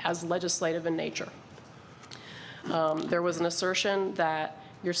map as legislative in nature. There was an assertion that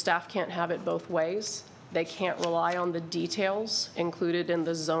your staff can't have it both ways. They can't rely on the details included in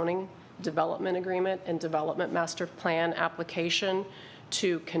the zoning development agreement and development master plan application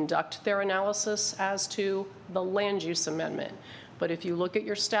to conduct their analysis as to the land use amendment. But if you look at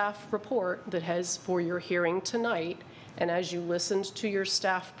your staff report that has for your hearing tonight, and as you listened to your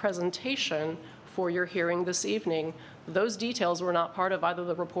staff presentation for your hearing this evening, those details were not part of either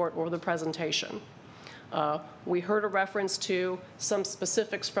the report or the presentation. We heard a reference to some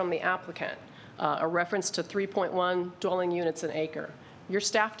specifics from the applicant, a reference to 3.1 dwelling units an acre. Your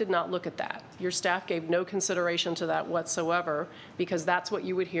staff did not look at that. Your staff gave no consideration to that whatsoever because that's what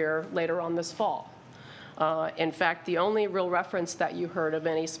you would hear later on this fall. In fact, the only real reference that you heard of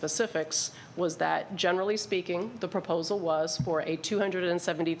any specifics was that, generally speaking, the proposal was for a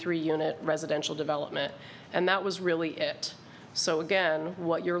 273-unit residential development, and that was really it. So again,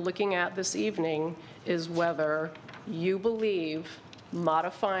 what you're looking at this evening is whether you believe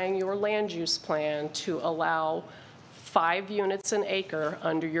modifying your land use plan to allow 5 units an acre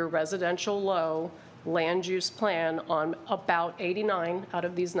under your residential low land use plan on about 89 out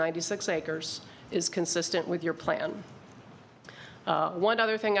of these 96 acres is consistent with your plan. One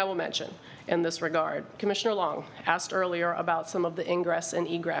other thing I will mention in this regard, Commissioner Long asked earlier about some of the ingress and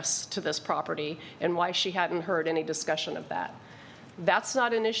egress to this property and why she hadn't heard any discussion of that. That's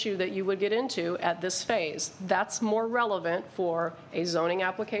not an issue that you would get into at this phase. That's more relevant for a zoning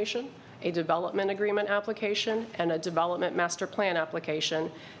application, a development agreement application, and a development master plan application,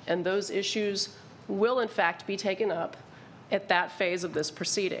 and those issues will in fact be taken up at that phase of this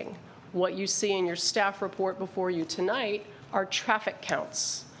proceeding. What you see in your staff report before you tonight are traffic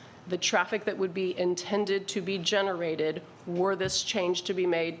counts. The traffic that would be intended to be generated were this change to be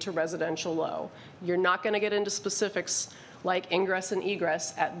made to residential low. You're not going to get into specifics like ingress and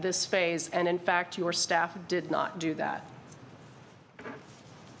egress at this phase, and in fact, your staff did not do that.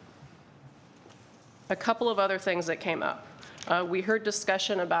 A couple of other things that came up. We heard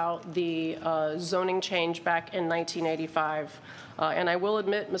discussion about the zoning change back in 1985. And I will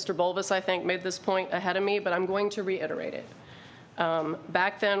admit, Mr. Bulvis, I think, made this point ahead of me, but I'm going to reiterate it.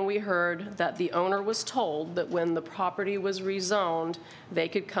 Back then, we heard that the owner was told that when the property was rezoned, they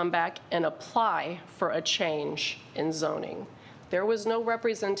could come back and apply for a change in zoning. There was no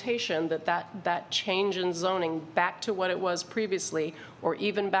representation that that change in zoning back to what it was previously, or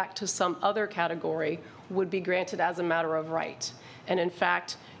even back to some other category, would be granted as a matter of right. And in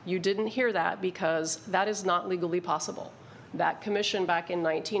fact, you didn't hear that because that is not legally possible. That commission back in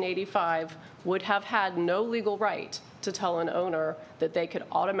 1985 would have had no legal right to tell an owner that they could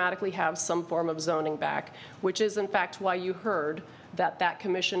automatically have some form of zoning back, which is in fact why you heard that that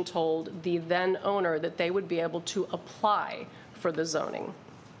commission told the then owner that they would be able to apply for the zoning.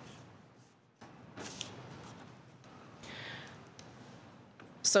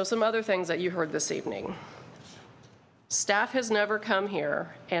 So some other things that you heard this evening. Staff has never come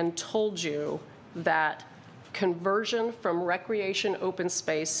here and told you that conversion from recreation open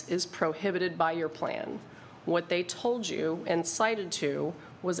space is prohibited by your plan. What they told you and cited to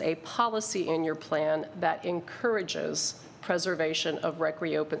was a policy in your plan that encourages preservation of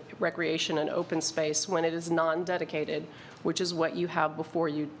recreation and open space when it is non-dedicated, which is what you have before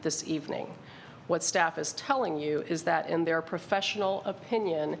you this evening. What staff is telling you is that in their professional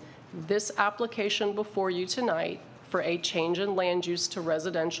opinion, this application before you tonight for a change in land use to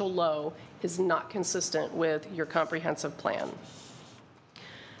residential low is not consistent with your comprehensive plan.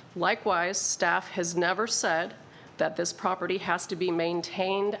 Likewise, staff has never said that this property has to be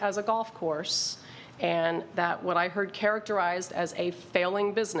maintained as a golf course, and that what I heard characterized as a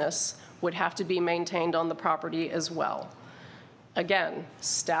failing business would have to be maintained on the property as well. Again,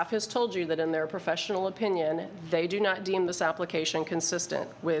 staff has told you that in their professional opinion, they do not deem this application consistent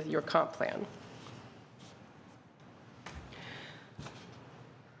with your comp plan.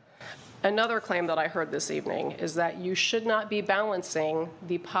 Another claim that I heard this evening is that you should not be balancing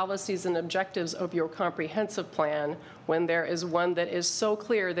the policies and objectives of your comprehensive plan when there is one that is so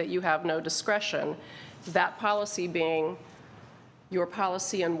clear that you have no discretion. That policy being your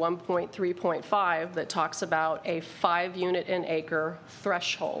policy in 1.3.5 that talks about a 5-unit an acre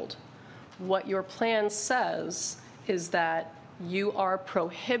threshold. What your plan says is that you are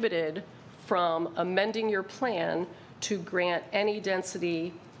prohibited from amending your plan to grant any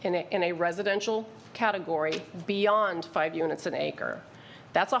density in a residential category beyond 5 units an acre.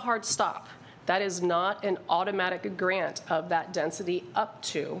 That's a hard stop. That is not an automatic grant of that density up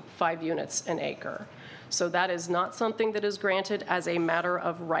to 5 units an acre. So that is not something that is granted as a matter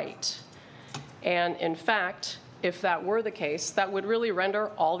of right. And in fact, if that were the case, that would really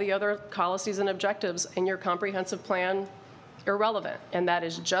render all the other policies and objectives in your comprehensive plan irrelevant, and that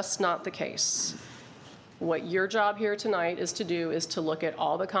is just not the case. What your job here tonight is to do is to look at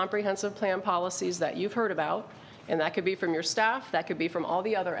all the comprehensive plan policies that you've heard about, and that could be from your staff, that could be from all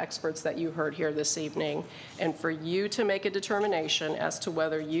the other experts that you heard here this evening, and for you to make a determination as to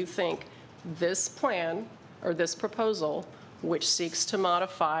whether you think this plan or this proposal, which seeks to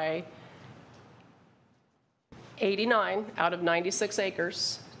modify 89 out of 96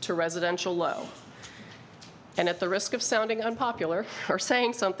 acres to residential low. And at the risk of sounding unpopular or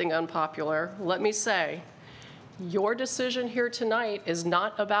saying something unpopular, let me say, your decision here tonight is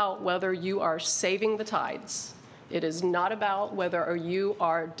not about whether you are saving the tides. It is not about whether you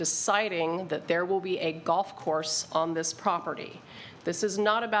are deciding that there will be a golf course on this property. This is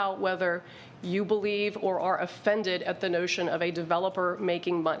not about whether you believe or are offended at the notion of a developer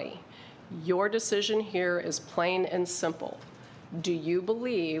making money. Your decision here is plain and simple. Do you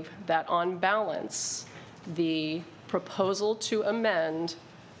believe that on balance, the proposal to amend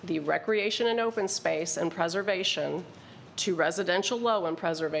the recreation and open space and preservation to residential low and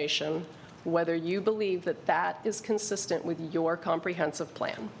preservation, whether you believe that that is consistent with your comprehensive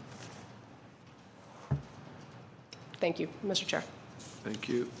plan? Thank you, Mr. Chair. Thank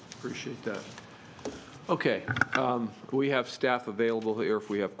you. Appreciate that. Okay, we have staff available here if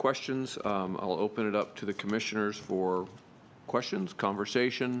we have questions. I'll open it up to the commissioners for questions,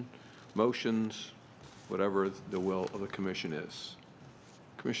 conversation, motions, whatever the will of the commission is.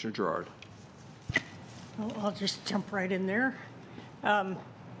 Commissioner Gerard. Well, I'll just jump right in there. You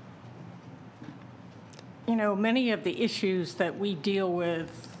know, many of the issues that we deal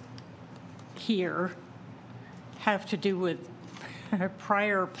with here have to do with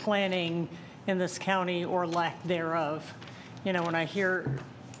prior planning in this county or lack thereof. You know, when I hear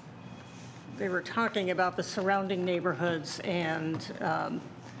they were talking about the surrounding neighborhoods and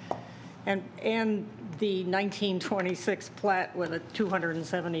the 1926 plat with a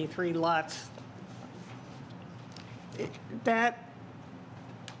 273 lots, that,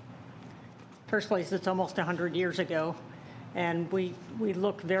 first place, it's almost 100 years ago, and we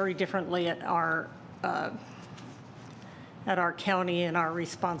look very differently at our county and our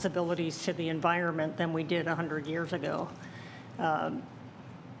responsibilities to the environment than we did 100 years ago. And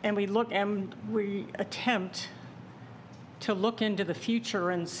we attempt to look into the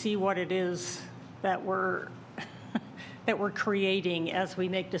future and see what it is that we're creating as we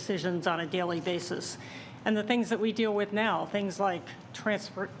make decisions on a daily basis. And the things that we deal with now, things like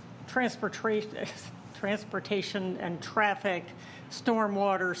transportation and traffic,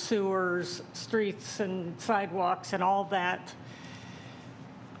 stormwater, sewers, streets and sidewalks and all that,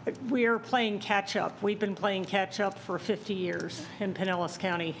 we are playing catch up. We've been playing catch up for 50 years in Pinellas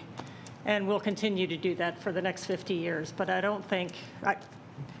County, and we'll continue to do that for the next 50 years. But I don't think,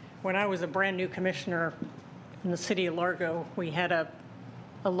 when I was a brand new commissioner in the city of Largo, we had a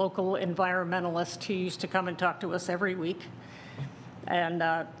a local environmentalist who used to come and talk to us every week. And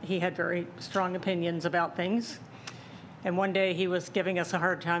he had very strong opinions about things. And one day he was giving us a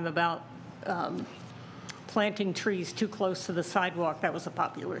hard time about planting trees too close to the sidewalk. That was a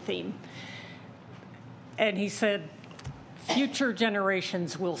popular theme. And he said, future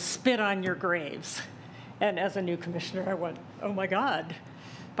generations will spit on your graves. And as a new commissioner, I went, oh my God.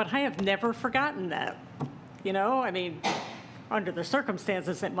 But I have never forgotten that. You know, I mean, under the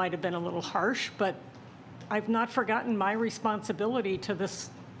circumstances, it might have been a little harsh, but I've not forgotten my responsibility to this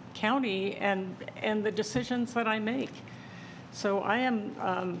county and the decisions that I make. So I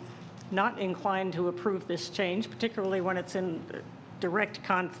am not inclined to approve this change, particularly when it's in direct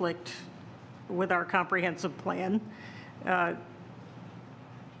conflict with our comprehensive plan.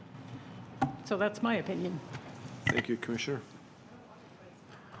 So that's my opinion. Thank you, Commissioner.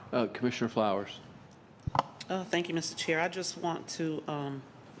 Commissioner Flowers. Thank you, Mr. Chair. I just want to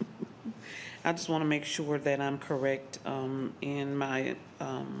make sure that I'm correct in my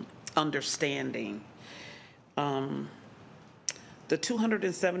understanding. The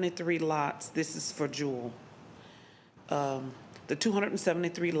 273 lots, this is for Jewel. The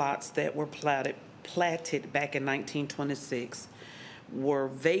 273 lots that were platted back in 1926 were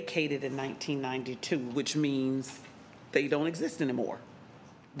vacated in 1992, which means they don't exist anymore.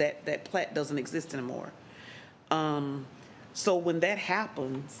 That plat doesn't exist anymore. So when that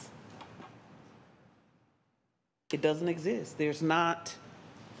happens, it doesn't exist. There's not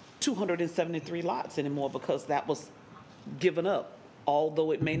 273 lots anymore because that was given up.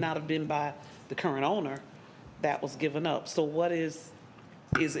 Although it may not have been by the current owner, that was given up. So what is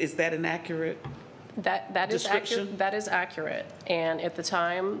that inaccurate? That is accurate. That is accurate. And at the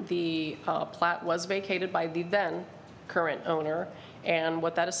time, the plat was vacated by the then current owner. And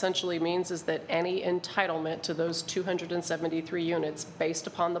what that essentially means is that any entitlement to those 273 units based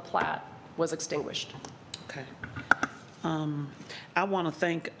upon the plat was extinguished. Okay. I want to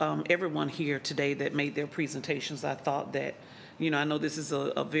thank everyone here today that made their presentations. I thought that, I know this is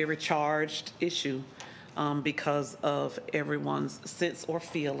a very charged issue because of everyone's sense or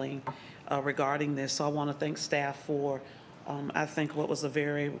feeling regarding this. So I want to thank staff for, I think, what was a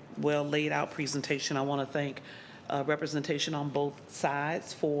very well laid out presentation. I want to thank representation on both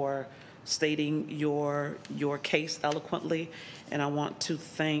sides for stating your case eloquently. And I want to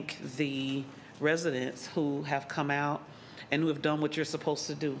thank the residents who have come out and who have done what you're supposed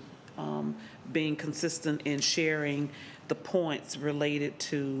to do, being consistent in sharing the points related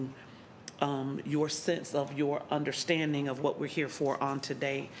to your sense of your understanding of what we're here for on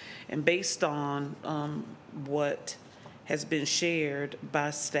today. And based on what has been shared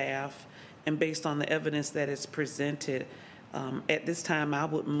by staff and based on the evidence that is presented, at this time I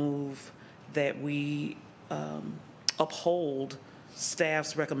would move that we uphold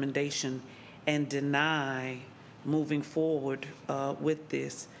staff's recommendation and deny moving forward with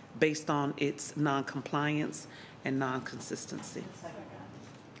this based on its non-compliance and non-consistency.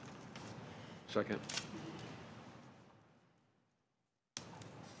 Second.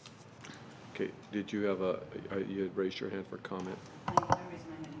 Okay, did you have you had raised your hand for comment? I raised my hand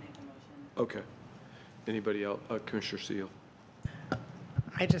to make a motion. Okay. Anybody else? Commissioner Seal.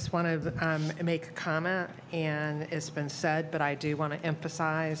 I just want to make a comment, and it's been said, but I do want to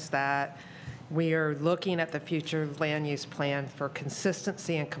emphasize that we are looking at the future land use plan for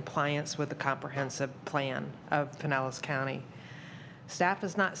consistency and compliance with the comprehensive plan of Pinellas County. Staff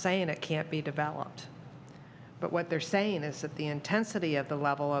is not saying it can't be developed, but what they're saying is that the intensity of the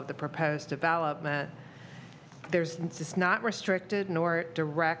level of the proposed development, it's not restricted, nor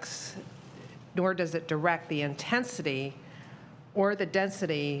does it direct the intensity or the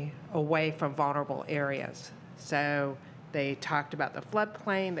density away from vulnerable areas. So they talked about the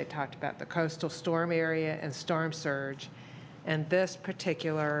floodplain, they talked about the coastal storm area and storm surge, and this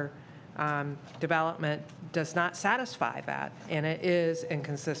particular development does not satisfy that, and it is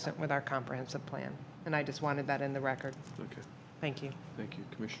inconsistent with our comprehensive plan. And I just wanted that in the record. Okay. Thank you. Thank you.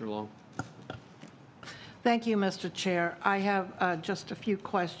 Commissioner Long. Thank you, Mr. Chair. I have just a few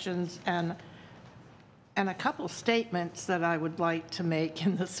questions and a couple of statements that I would like to make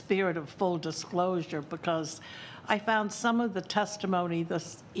in the spirit of full disclosure, because I found some of the testimony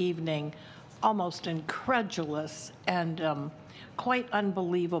this evening almost incredulous and quite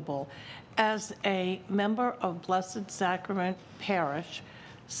unbelievable. As a member of Blessed Sacrament Parish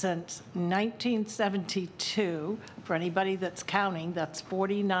since 1972, for anybody that's counting, that's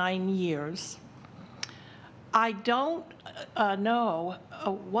 49 years, I don't know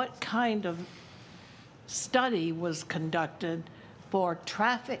what kind of study was conducted for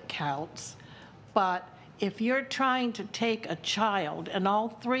traffic counts, but if you're trying to take a child, and all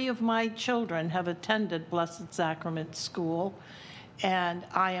 3 of my children have attended Blessed Sacrament School, and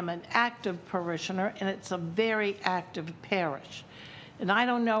I am an active parishioner, and it's a very active parish. And I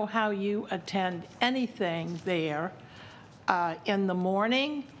don't know how you attend anything there in the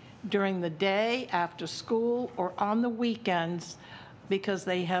morning, during the day, after school, or on the weekends, because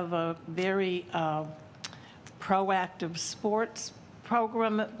they have a very proactive sports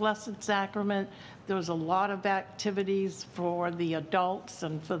program at Blessed Sacrament. There's a lot of activities for the adults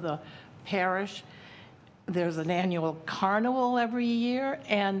and for the parish. There's an annual carnival every year,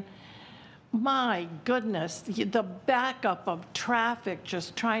 and my goodness, the backup of traffic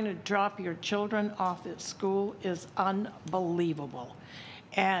just trying to drop your children off at school is unbelievable.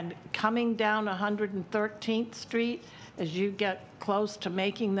 And coming down 113th Street, as you get close to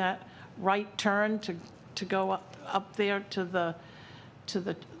making that right turn to go up there to the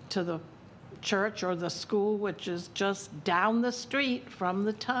church or the school, which is just down the street from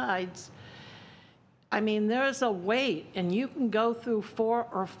the Tides, I mean, there's a wait, and you can go through 4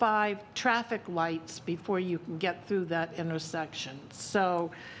 or 5 traffic lights before you can get through that intersection.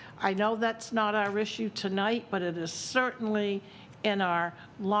 So I know that's not our issue tonight, but it is certainly in our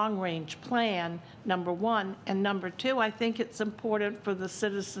long-range plan, number 1. And number 2, I think it's important for the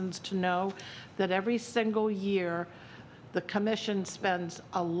citizens to know that every single year, the commission spends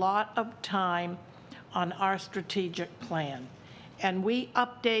a lot of time on our strategic plan. And we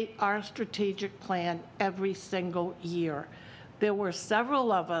update our strategic plan every single year. There were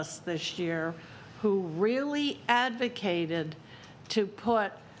several of us this year who really advocated to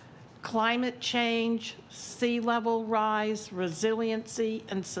put climate change, sea level rise, resiliency,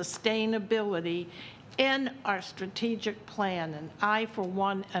 and sustainability in our strategic plan. And I, for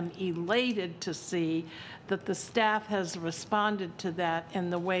one, am elated to see that the staff has responded to that in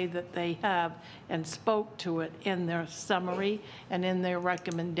the way that they have and spoke to it in their summary and in their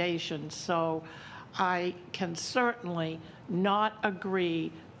recommendations. So I can certainly not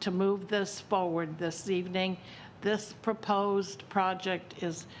agree to move this forward this evening. This proposed project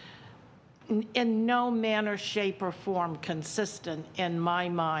is in no manner, shape, or form consistent in my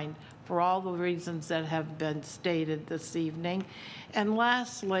mind for all the reasons that have been stated this evening. And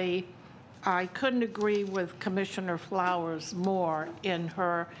lastly, I couldn't agree with Commissioner Flowers more in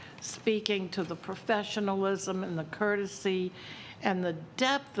her speaking to the professionalism and the courtesy and the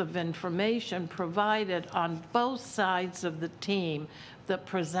depth of information provided on both sides of the team that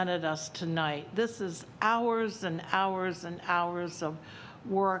presented us tonight. This is hours and hours and hours of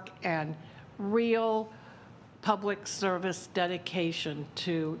work and real public service dedication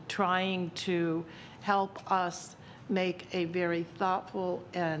to trying to help us make a very thoughtful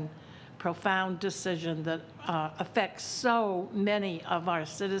and profound decision that affects so many of our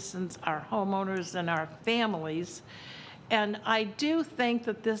citizens, our homeowners, and our families. And I do think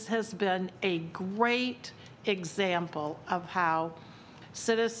that this has been a great example of how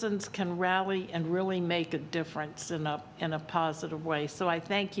citizens can rally and really make a difference in a positive way. So I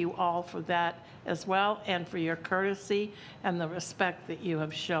thank you all for that as well, and for your courtesy and the respect that you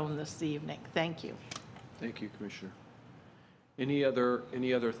have shown this evening. Thank you. Thank you, Commissioner. Any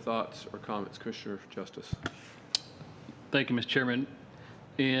other thoughts or comments? Commissioner Justice. Thank you, Mr. Chairman.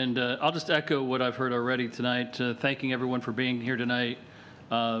 And I'll just echo what I've heard already tonight, thanking everyone for being here tonight,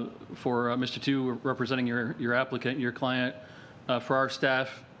 for Mr. Tu representing your applicant, your client, for our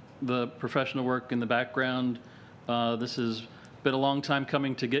staff, the professional work in the background. This has been a long time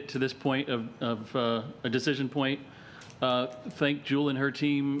coming to get to this point of a decision point. Thank Jewel and her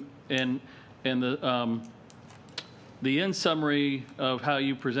team, and the end summary of how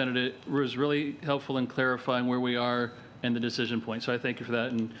you presented it was really helpful in clarifying where we are and the decision point. So I thank you for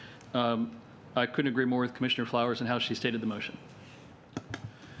that. And I couldn't agree more with Commissioner Flowers and how she stated the motion.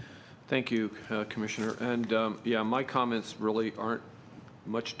 Thank you, Commissioner. And yeah, my comments really aren't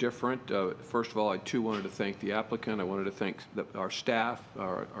much different. First of all, I too wanted to thank the applicant. I wanted to thank our staff,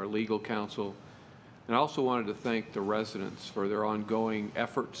 our legal counsel, and I also wanted to thank the residents for their ongoing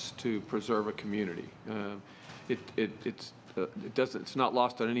efforts to preserve a community. It's not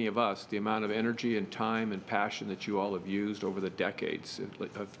lost on any of us the amount of energy and time and passion that you all have used over the decades,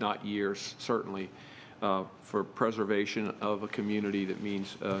 if not years, certainly, for preservation of a community that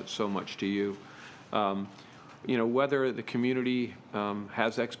means so much to you. You know, whether the community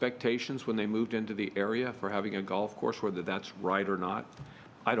has expectations when they moved into the area for having a golf course, whether that's right or not,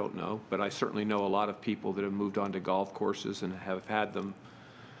 I don't know. But I certainly know a lot of people that have moved on to golf courses and have had them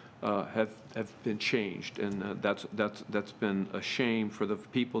have been changed, and that's been a shame for the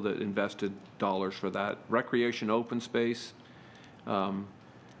people that invested dollars for that. Recreation open space,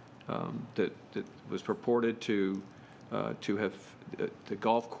 that was purported to have, the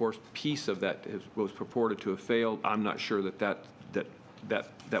golf course piece of that was purported to have failed. I'm not sure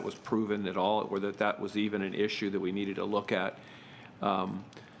that was proven at all, or that was even an issue that we needed to look at.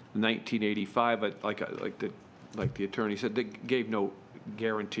 1985, like the attorney said, they gave no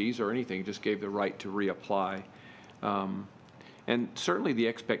guarantees or anything, just gave the right to reapply. And certainly the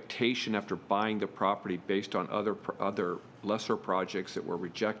expectation after buying the property based on other lesser projects that were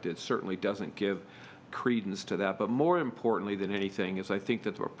rejected certainly doesn't give credence to that. But more importantly than anything is I think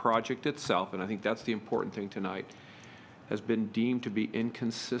that the project itself, and I think that's the important thing tonight, has been deemed to be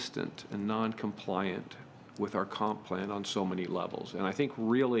inconsistent and non-compliant with our comp plan on so many levels. And I think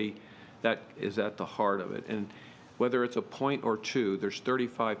really that is at the heart of it. And whether it's a point or two, there's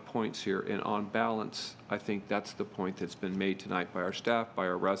 35 points here, and on balance, I think that's the point that's been made tonight by our staff, by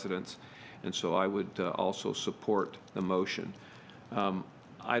our residents, and so I would also support the motion.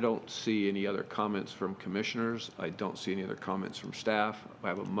 I don't see any other comments from commissioners. I don't see any other comments from staff. I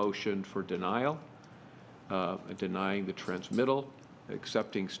have a motion for denial, denying the transmittal,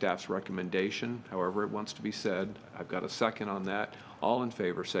 accepting staff's recommendation, however it wants to be said. I've got a second on that. All in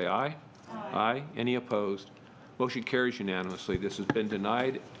favor, say aye. Aye. Aye. Any opposed? Motion carries unanimously. This has been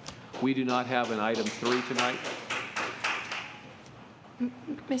denied. We do not have an item 3 tonight.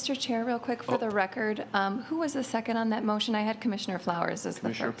 Mr. Chair, real quick for the record, who was the second on that motion? I had Commissioner Flowers as the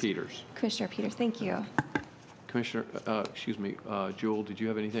first. Commissioner Peters. Commissioner Peters, thank you. Commissioner, excuse me, Jewel, did you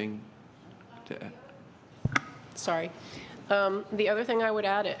have anything to add? Sorry. The other thing I would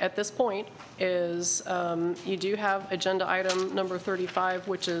add at this point is you do have agenda item number 35,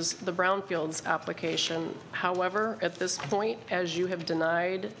 which is the Brownfields application. However, at this point, as you have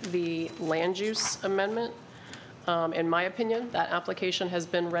denied the land use amendment, in my opinion, that application has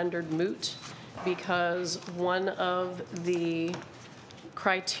been rendered moot because one of the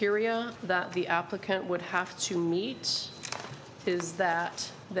criteria that the applicant would have to meet is that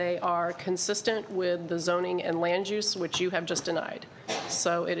they are consistent with the zoning and land use, which you have just denied.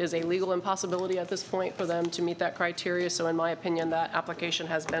 So it is a legal impossibility at this point for them to meet that criteria. So in my opinion, that application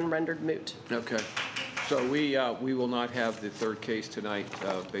has been rendered moot. Okay. So we will not have the third case tonight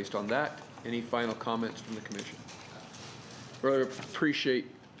based on that. Any final comments from the commission? Really appreciate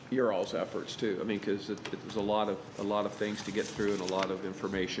your all's efforts too. I mean, because there's a lot of things to get through and a lot of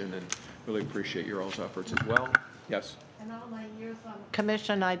information, and really appreciate your all's efforts as well. Yes. In all my years on the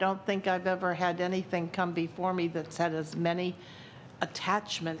commission, I don't think I've ever had anything come before me that's had as many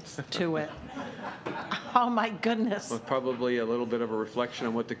attachments to it. Oh, my goodness. Well, probably a little bit of a reflection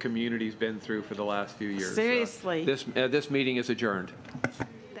on what the community's been through for the last few years. Seriously. This meeting is adjourned.